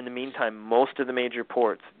 And in the meantime, most of the major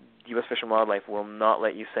ports, U.S. Fish and Wildlife will not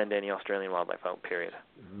let you send any Australian wildlife out, period.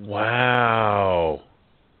 Wow.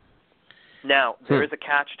 Now, there is a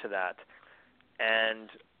catch to that. And,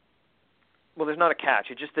 well, there's not a catch.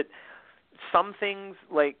 It's just that some things,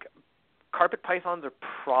 like carpet pythons, are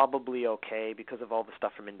probably okay because of all the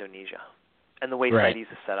stuff from Indonesia. And the way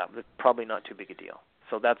CITES is set up, it's probably not too big a deal.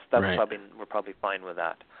 So that's probably, we're probably fine with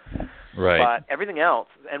that. Right. But everything else,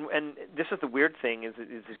 and this is the weird thing, is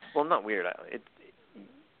well, not weird.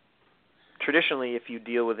 Traditionally, if you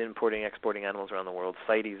deal with importing, exporting animals around the world,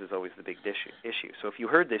 CITES is always the big issue. So if you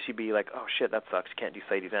heard this, you'd be like, oh shit, that sucks. You can't do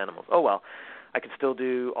CITES animals. Oh well, I can still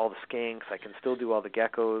do all the skinks. I can still do all the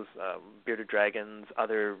geckos, bearded dragons,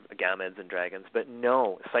 other agamids and dragons. But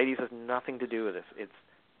no, CITES has nothing to do with this. It's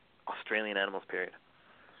Australian animals, period.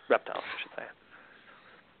 Reptiles, I should say.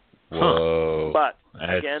 Whoa. But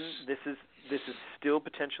again, this is still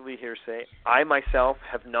potentially hearsay. I myself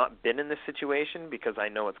have not been in this situation because I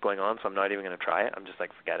know what's going on, so I'm not even going to try it. I'm just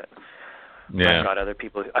like, forget it. Yeah. I've got other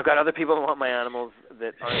people who want my animals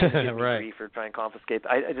that aren't going to give me grief or try and confiscate.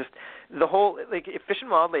 I just the whole, like, if Fish and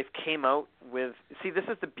Wildlife came out with, this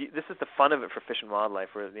is the fun of it for Fish and Wildlife,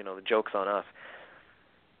 where the joke's on us.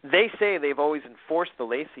 They say they've always enforced the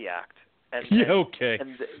Lacey Act. Okay.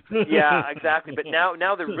 Yeah, exactly. But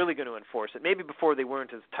now they're really going to enforce it. Maybe before they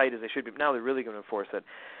weren't as tight as they should be, but now they're really going to enforce it.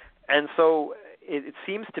 And so it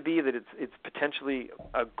seems to be that it's potentially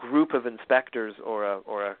a group of inspectors or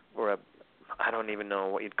a I don't even know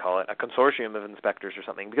what you'd call it, a consortium of inspectors or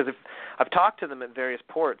something. Because if I've talked to them at various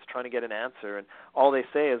ports trying to get an answer, and all they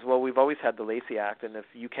say is, well, we've always had the Lacey Act, and if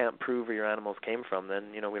you can't prove where your animals came from,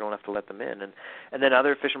 then we don't have to let them in. And then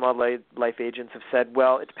other Fish and Wildlife agents have said,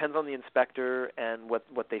 well, it depends on the inspector and what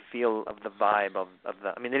they feel of the vibe of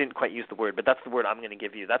the. I mean, they didn't quite use the word, but that's the word I'm going to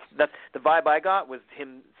give you. That's the vibe I got was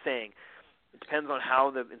him saying it depends on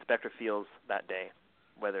how the inspector feels that day,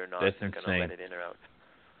 whether or not they're going to let it in or out.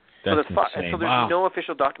 That's so there's no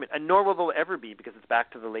official document, and nor will there ever be, because it's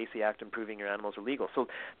back to the Lacey Act and proving your animals are legal. So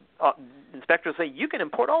inspectors say you can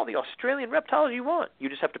import all the Australian reptiles you want. You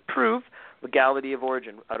just have to prove legality of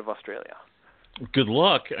origin out of Australia. Good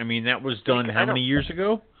luck. I mean, that was done how many years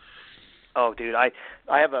ago? Oh, dude, I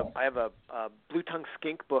have a blue tongue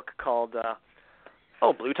skink book called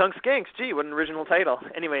Blue Tongue Skinks. Gee, what an original title.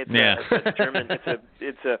 Anyway, it's German.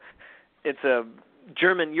 It's a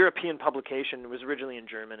German European publication. It was originally in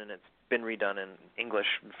German, and it's been redone in English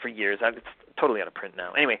for years. It's totally out of print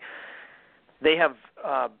now. Anyway, they have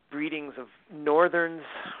breedings of northerns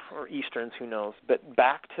or easterns, who knows, but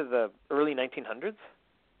back to the early 1900s.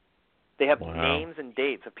 They have names and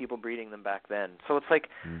dates of people breeding them back then. So it's like,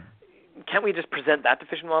 can't we just present that to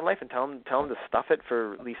Fish and Wildlife and tell them to stuff it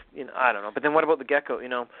for at least, I don't know. But then what about the gecko,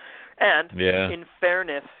 And in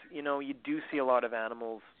fairness, you do see a lot of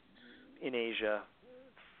animals in Asia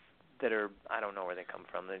that are, I don't know where they come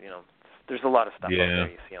from. There's a lot of stuff out there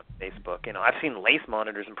you see on Facebook. I've seen lace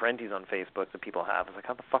monitors and parentes on Facebook that people have. I was like,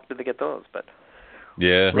 how the fuck did they get those? But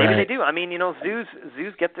maybe they do. I mean,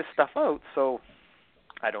 zoos get this stuff out, so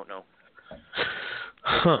I don't know.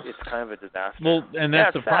 It's kind of a disaster. Well, and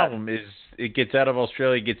that's the problem, is it gets out of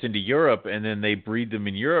Australia, gets into Europe, and then they breed them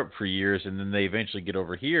in Europe for years, and then they eventually get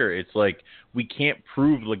over here. It's like, we can't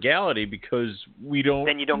prove legality because we don't know.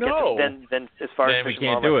 Then you don't get then as far as Fish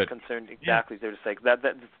and Wildlife is concerned, exactly. They're just like,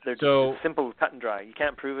 they're just simple, cut and dry. You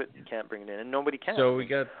can't prove it, you can't bring it in, and nobody can. So we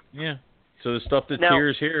got, so the stuff that's here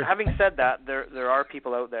is here. Having said that, there are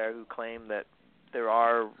people out there who claim that there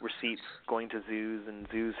are receipts going to zoos, and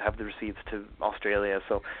zoos have the receipts to Australia,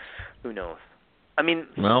 so who knows? I mean,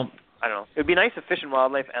 I don't know. It would be nice if Fish and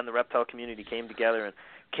Wildlife and the reptile community came together and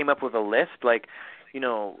came up with a list, like,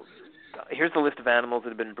 here's the list of animals that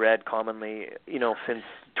have been bred commonly, since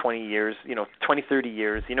 20 years, 20, 30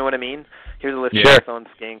 years, you know what I mean? Here's a list of pythons,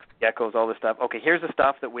 skinks, geckos, all this stuff. Okay, here's the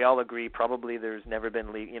stuff that we all agree probably there's never been,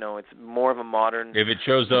 it's more of a modern... If it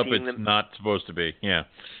shows up, it's not supposed to be, Yeah,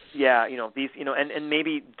 these, and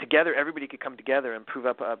maybe together, everybody could come together and prove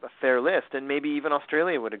up a fair list, and maybe even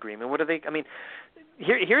Australia would agree. I mean, what are they,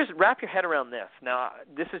 here's, wrap your head around this. Now,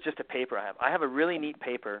 this is just a paper I have. I have a really neat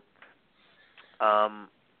paper.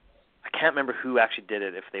 I can't remember who actually did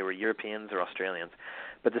it, if they were Europeans or Australians.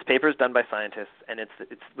 But this paper is done by scientists, and it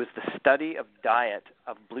was the study of diet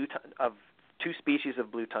of two species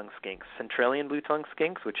of blue-tongued skinks: Centralian blue-tongued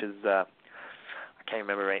skinks, which is I can't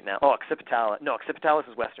remember right now. Oh, Occipitalis. No, Occipitalis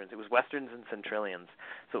is westerns. It was westerns and Centralians.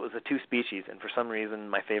 So it was the two species, and for some reason,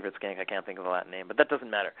 my favorite skink, I can't think of the Latin name, but that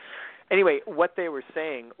doesn't matter. Anyway, what they were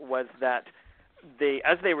saying was that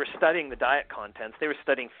as they were studying the diet contents, they were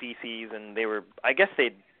studying feces, and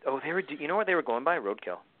you know what they were going by?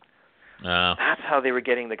 Roadkill. That's how they were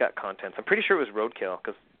getting the gut contents. I'm pretty sure it was roadkill,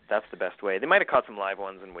 because that's the best way. They might have caught some live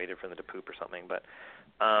ones and waited for them to poop or something, but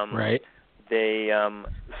right.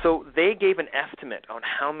 So they gave an estimate on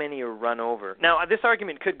how many are run over. Now, this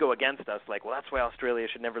argument could go against us, like, well, that's why Australia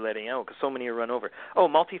should never let it out, because so many are run over. Oh,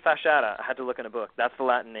 multifasciata, I had to look in a book. That's the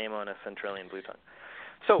Latin name on a Centralian blue tongue.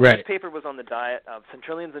 So This paper was on the diet of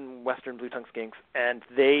Centralians and Western blue tongue skinks, and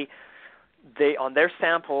they on their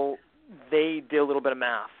sample, they did a little bit of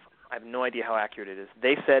math. I have no idea how accurate it is.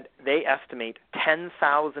 They said they estimate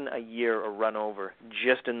 10,000 a year are run over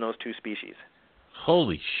just in those two species.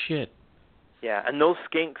 Holy shit. Yeah, and those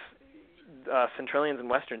skinks, Centralians and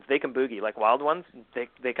Westerns, they can boogie. Like wild ones,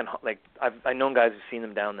 they can, like, I've known guys who've seen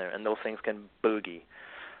them down there, and those things can boogie.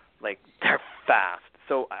 Like, they're fast.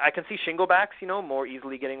 So I can see shinglebacks, more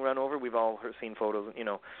easily getting run over. We've all seen photos,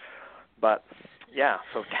 But, yeah,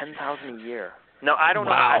 so 10,000 a year. Now, I don't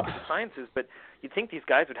know how accurate the science is, but you'd think these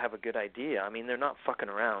guys would have a good idea. I mean, they're not fucking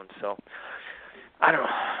around, so I don't know.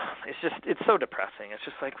 It's so depressing. It's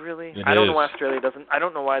just like, really? I don't know why Australia doesn't. I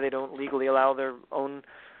don't know why they don't legally allow their own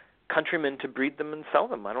countrymen to breed them and sell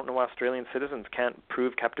them. I don't know why Australian citizens can't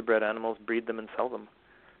prove captive bred animals, breed them and sell them,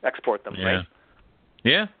 export them, right?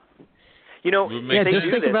 Yeah.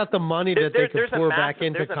 Just think about the money that they could pour back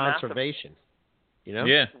into conservation.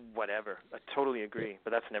 Yeah. Whatever. I totally agree,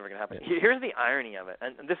 but that's never going to happen. Here's the irony of it,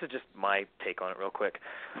 and this is just my take on it real quick,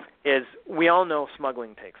 is we all know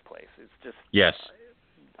smuggling takes place. It's just... Yes.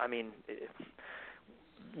 I mean,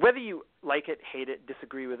 whether you like it, hate it,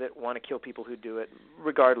 disagree with it, want to kill people who do it,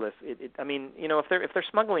 regardless, if they're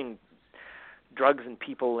smuggling drugs and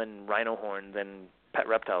people and rhino horn, then pet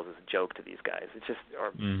reptiles is a joke to these guys. It's just,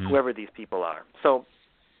 or whoever these people are. So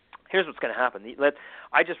here's what's going to happen.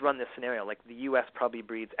 I just run this scenario. Like, the U.S. probably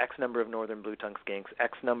breeds X number of northern blue-tongued skinks,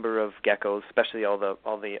 X number of geckos, especially all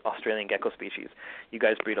the Australian gecko species. You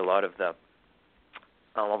guys breed a lot of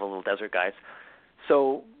all the little desert guys.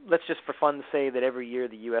 So let's just, for fun, say that every year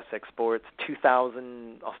the U.S. exports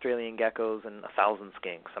 2,000 Australian geckos and 1,000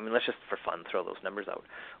 skinks. I mean, let's just, for fun, throw those numbers out.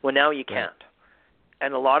 Well, now you can't.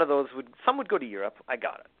 And a lot of those some would go to Europe. I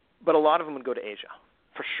got it. But a lot of them would go to Asia.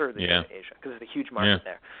 For sure they go to Asia, because there's a huge market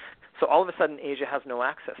there. So all of a sudden, Asia has no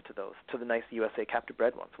access to those, to the nice USA captive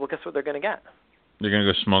bred ones. Well, guess what they're going to get? They're going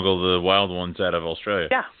to go smuggle the wild ones out of Australia.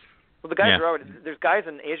 Yeah. Well, the guys are there's guys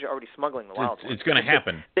in Asia already smuggling the wild ones. It's going to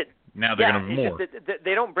happen. Now they're going to have more.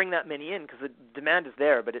 They don't bring that many in because the demand is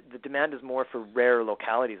there, but the demand is more for rare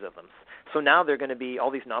localities of them. So now they're going to be all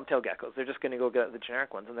these knobtail geckos. They're just going to go get the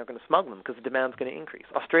generic ones, and they're going to smuggle them because the demand's going to increase.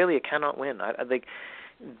 Australia cannot win. I think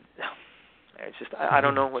it's just I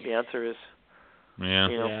don't know what the answer is.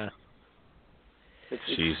 Yeah. It's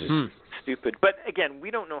Jesus. Stupid. But again, we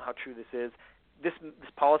don't know how true this is. This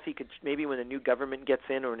policy could, maybe when a new government gets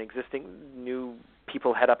in or an existing new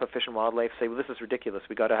people head up of Fish and Wildlife, say, well, this is ridiculous.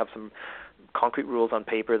 We got to have some concrete rules on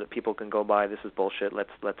paper that people can go by. This is bullshit. Let's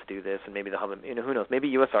do this, and maybe they'll have them. Who knows? Maybe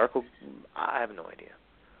USARK will. I have no idea.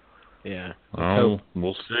 Yeah. Oh,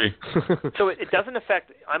 we'll see. So it doesn't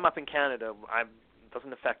affect. I'm up in Canada. It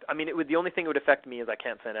doesn't affect. I mean, the only thing it would affect me is I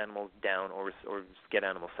can't send animals down or get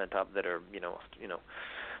animals sent up that are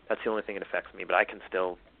That's the only thing that affects me. But I can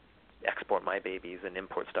still export my babies and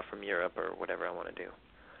import stuff from Europe or whatever I want to do.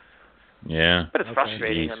 Yeah. But it's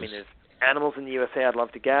frustrating. Jesus. I mean, there's animals in the USA I'd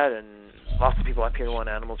love to get, and lots of people up here want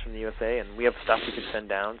animals from the USA, and we have stuff we could send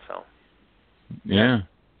down, so. Yeah.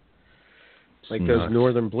 Like those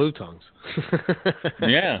northern blue tongues.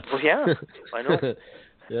 Yeah. Well, yeah, I know.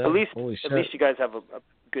 Yeah. At least you guys have a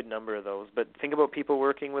good number of those. But think about people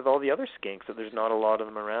working with all the other skinks. That there's not a lot of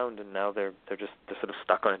them around, and now they're sort of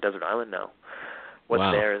stuck on a desert island now.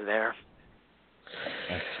 What's there is there.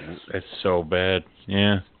 That's so bad.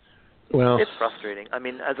 Yeah. Well, it's frustrating. I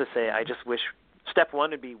mean, as I say, I just wish step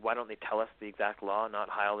one would be, why don't they tell us the exact law, not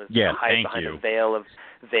hide behind a veil of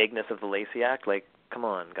vagueness of the Lacey Act? Like, come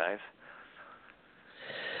on, guys.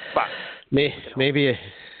 But maybe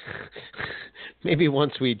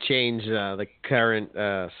once we change the current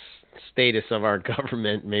status of our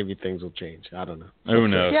government, maybe things will change. I don't know. Who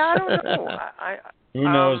knows? Yeah, I don't know. Who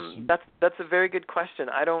knows? That's a very good question.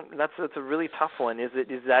 That's a really tough one. Is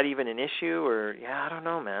that even an issue, or I don't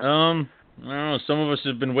know, man. I don't know. Some of us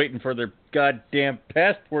have been waiting for their goddamn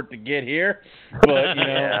passport to get here, but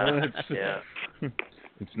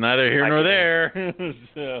it's neither here nor there.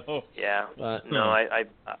 So. Yeah. No,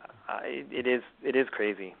 it is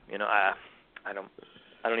crazy. You know, I don't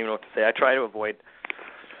even know what to say. I try to avoid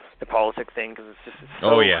the politics thing because it's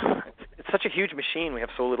so, it's such a huge machine. We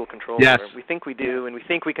have so little control over. We think we do, and we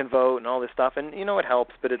think we can vote and all this stuff, and you know it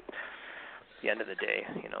helps, but at the end of the day,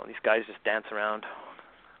 you know, these guys just dance around,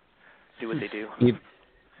 do what they do.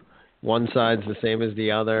 One side's the same as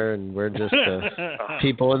the other, and we're just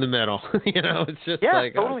people in the middle. You know, it's just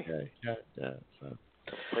like totally. Okay. Yeah. So.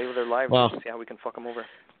 Play with their lives and see how we can fuck them over.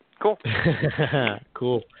 Cool.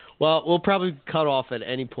 Cool. Well, we'll probably cut off at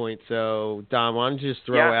any point. So, Don, why don't you just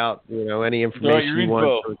throw out, you know, any information you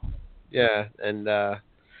want? And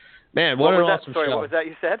man, what an awesome show. What was that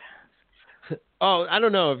you said? Oh, I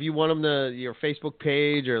don't know if you want them to your Facebook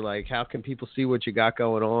page or like how can people see what you got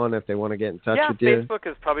going on if they want to get in touch with you? Yeah, Facebook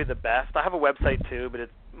is probably the best. I have a website too, but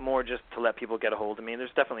it's more just to let people get a hold of me. There's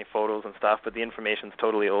definitely photos and stuff, but the information's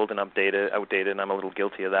totally old and outdated, and I'm a little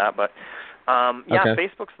guilty of that. But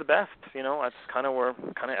Facebook's the best. You know, that's kind of where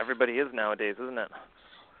everybody is nowadays, isn't it?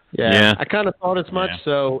 Yeah. I kind of thought as much.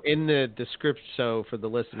 So in the description, so for the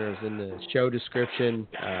listeners, in the show description,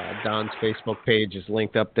 Don's Facebook page is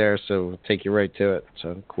linked up there, so it'll take you right to it.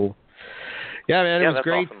 So cool. Yeah, man, it was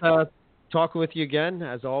great talking with you again,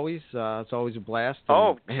 as always. It's always a blast.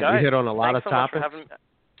 And, guys, we hit on a lot of topics.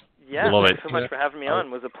 Thanks so much for having me on.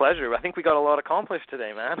 It was a pleasure. I think we got a lot accomplished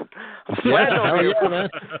today, man. Man.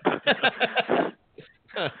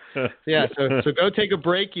 Yeah, so go take a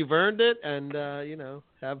break. You've earned it, and you know,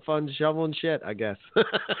 have fun shoveling shit, I guess. We'll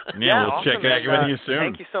check back with you soon.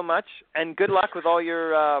 Thank you so much, and good luck with all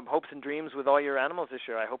your hopes and dreams with all your animals this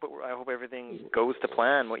year. I hope everything goes to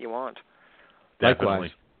plan what you want.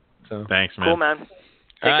 Definitely. So thanks, man. Cool, man.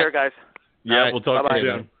 Take care, guys. Yeah, we'll talk to you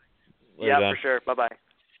soon. Yeah, for sure. Bye-bye.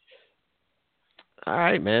 All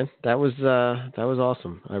right, man. That was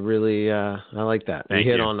awesome. I really I like that. Thank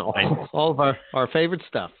we hit you. on all of our favorite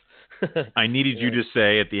stuff. I needed you to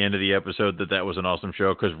say at the end of the episode that was an awesome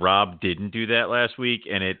show because Rob didn't do that last week,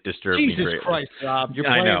 and it disturbed me greatly. Jesus Christ, Rob! You're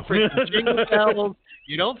playing freaking jingle bells.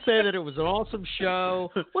 You don't say that it was an awesome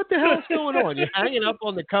show. What the hell's going on? You're hanging up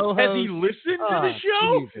on the co-host. Has he listened to the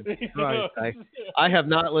show? Jesus Christ. I have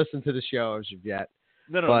not listened to the show as of yet.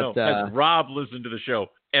 No. Has Rob listened to the show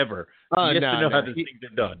ever? He has to know how this things are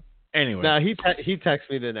done. Anyway. No, he texted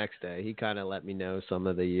me the next day. He kind of let me know some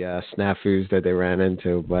of the snafus that they ran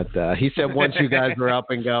into. But he said once you guys were up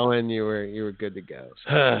and going, you were good to go.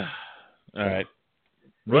 So. All right.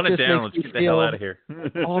 Run it down. Let's get the hell out of here.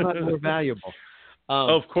 All that more valuable.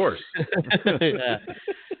 Of course. Yeah.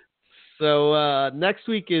 So next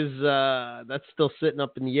week is that's still sitting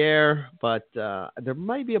up in the air, but there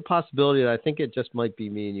might be a possibility that I think it just might be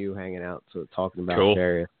me and you hanging out, so talking about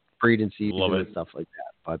various breeding season and stuff like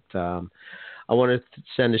that. But I want to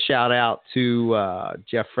send a shout out to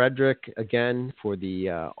Jeff Frederick again for the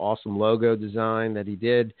awesome logo design that he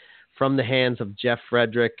did from the hands of Jeff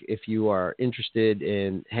Frederick. If you are interested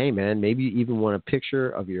in, hey man, maybe you even want a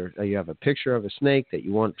picture of you have a picture of a snake that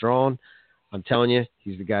you want drawn. I'm telling you,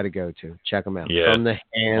 he's the guy to go to. Check him out. Yeah. From the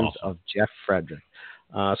hands of Jeff Frederick.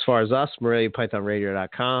 As far as us,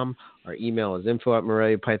 MoreliaPythonRadio.com. Our email is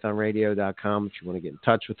info@MoreliaPythonRadio.com. If you want to get in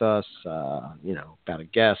touch with us, about a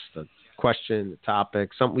guest, a question, a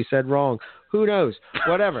topic, something we said wrong, who knows,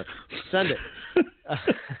 whatever, send it.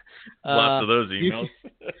 Lots of those emails.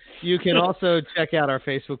 You can also check out our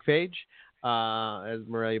Facebook page as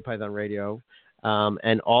Morelia Python Radio.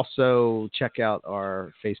 And also check out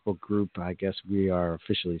our Facebook group. I guess we are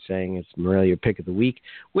officially saying it's Morelia Pick of the Week,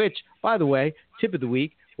 which, by the way, tip of the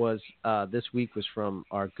week was this week was from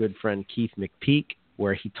our good friend Keith McPeak,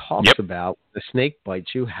 where he talks about the snake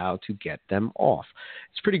bites you, how to get them off.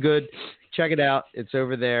 It's pretty good. Check it out. It's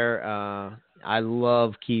over there. I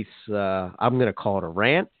love Keith's. I'm going to call it a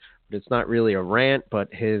rant, but it's not really a rant.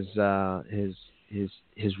 But his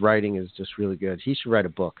writing is just really good. He should write a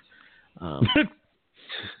book.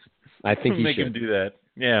 I think you make should him do that.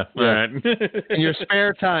 Yeah. All right. In your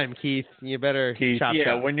spare time, Keith, you better chop.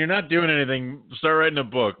 When you're not doing anything, start writing a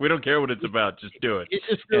book. We don't care what it's about. Just do it. He's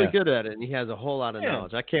just really good at it, and he has a whole lot of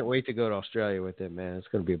knowledge. I can't wait to go to Australia with him, man. It's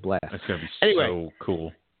going to be a blast. It's going to be so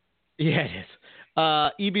cool. Yeah, it is.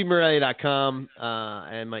 ebmorelia.com,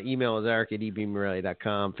 and my email is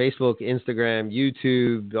eric@ebmorelia.com. Facebook, Instagram,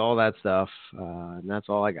 YouTube, all that stuff, and that's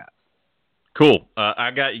all I got. Cool. You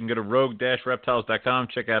can go to rogue-reptiles.com,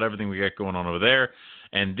 check out everything we got going on over there.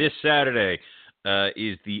 And this Saturday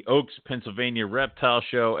is the Oaks, Pennsylvania Reptile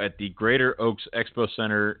Show at the Greater Oaks Expo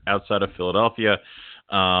Center outside of Philadelphia.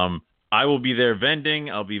 I will be there vending.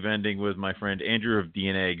 I'll be vending with my friend Andrew of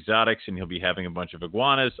DNA Exotics, and he'll be having a bunch of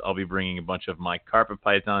iguanas. I'll be bringing a bunch of my carpet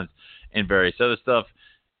pythons and various other stuff.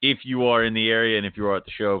 If you are in the area and if you are at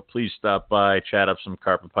the show, please stop by, chat up some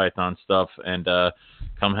carpet python stuff, and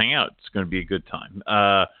come hang out. It's going to be a good time.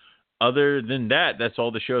 Other than that, that's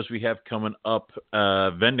all the shows we have coming up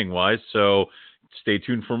vending-wise, so stay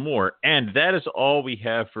tuned for more. And that is all we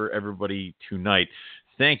have for everybody tonight.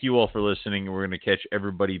 Thank you all for listening, and we're going to catch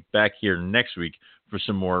everybody back here next week for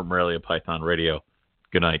some more Morelia Python Radio.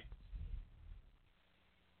 Good night.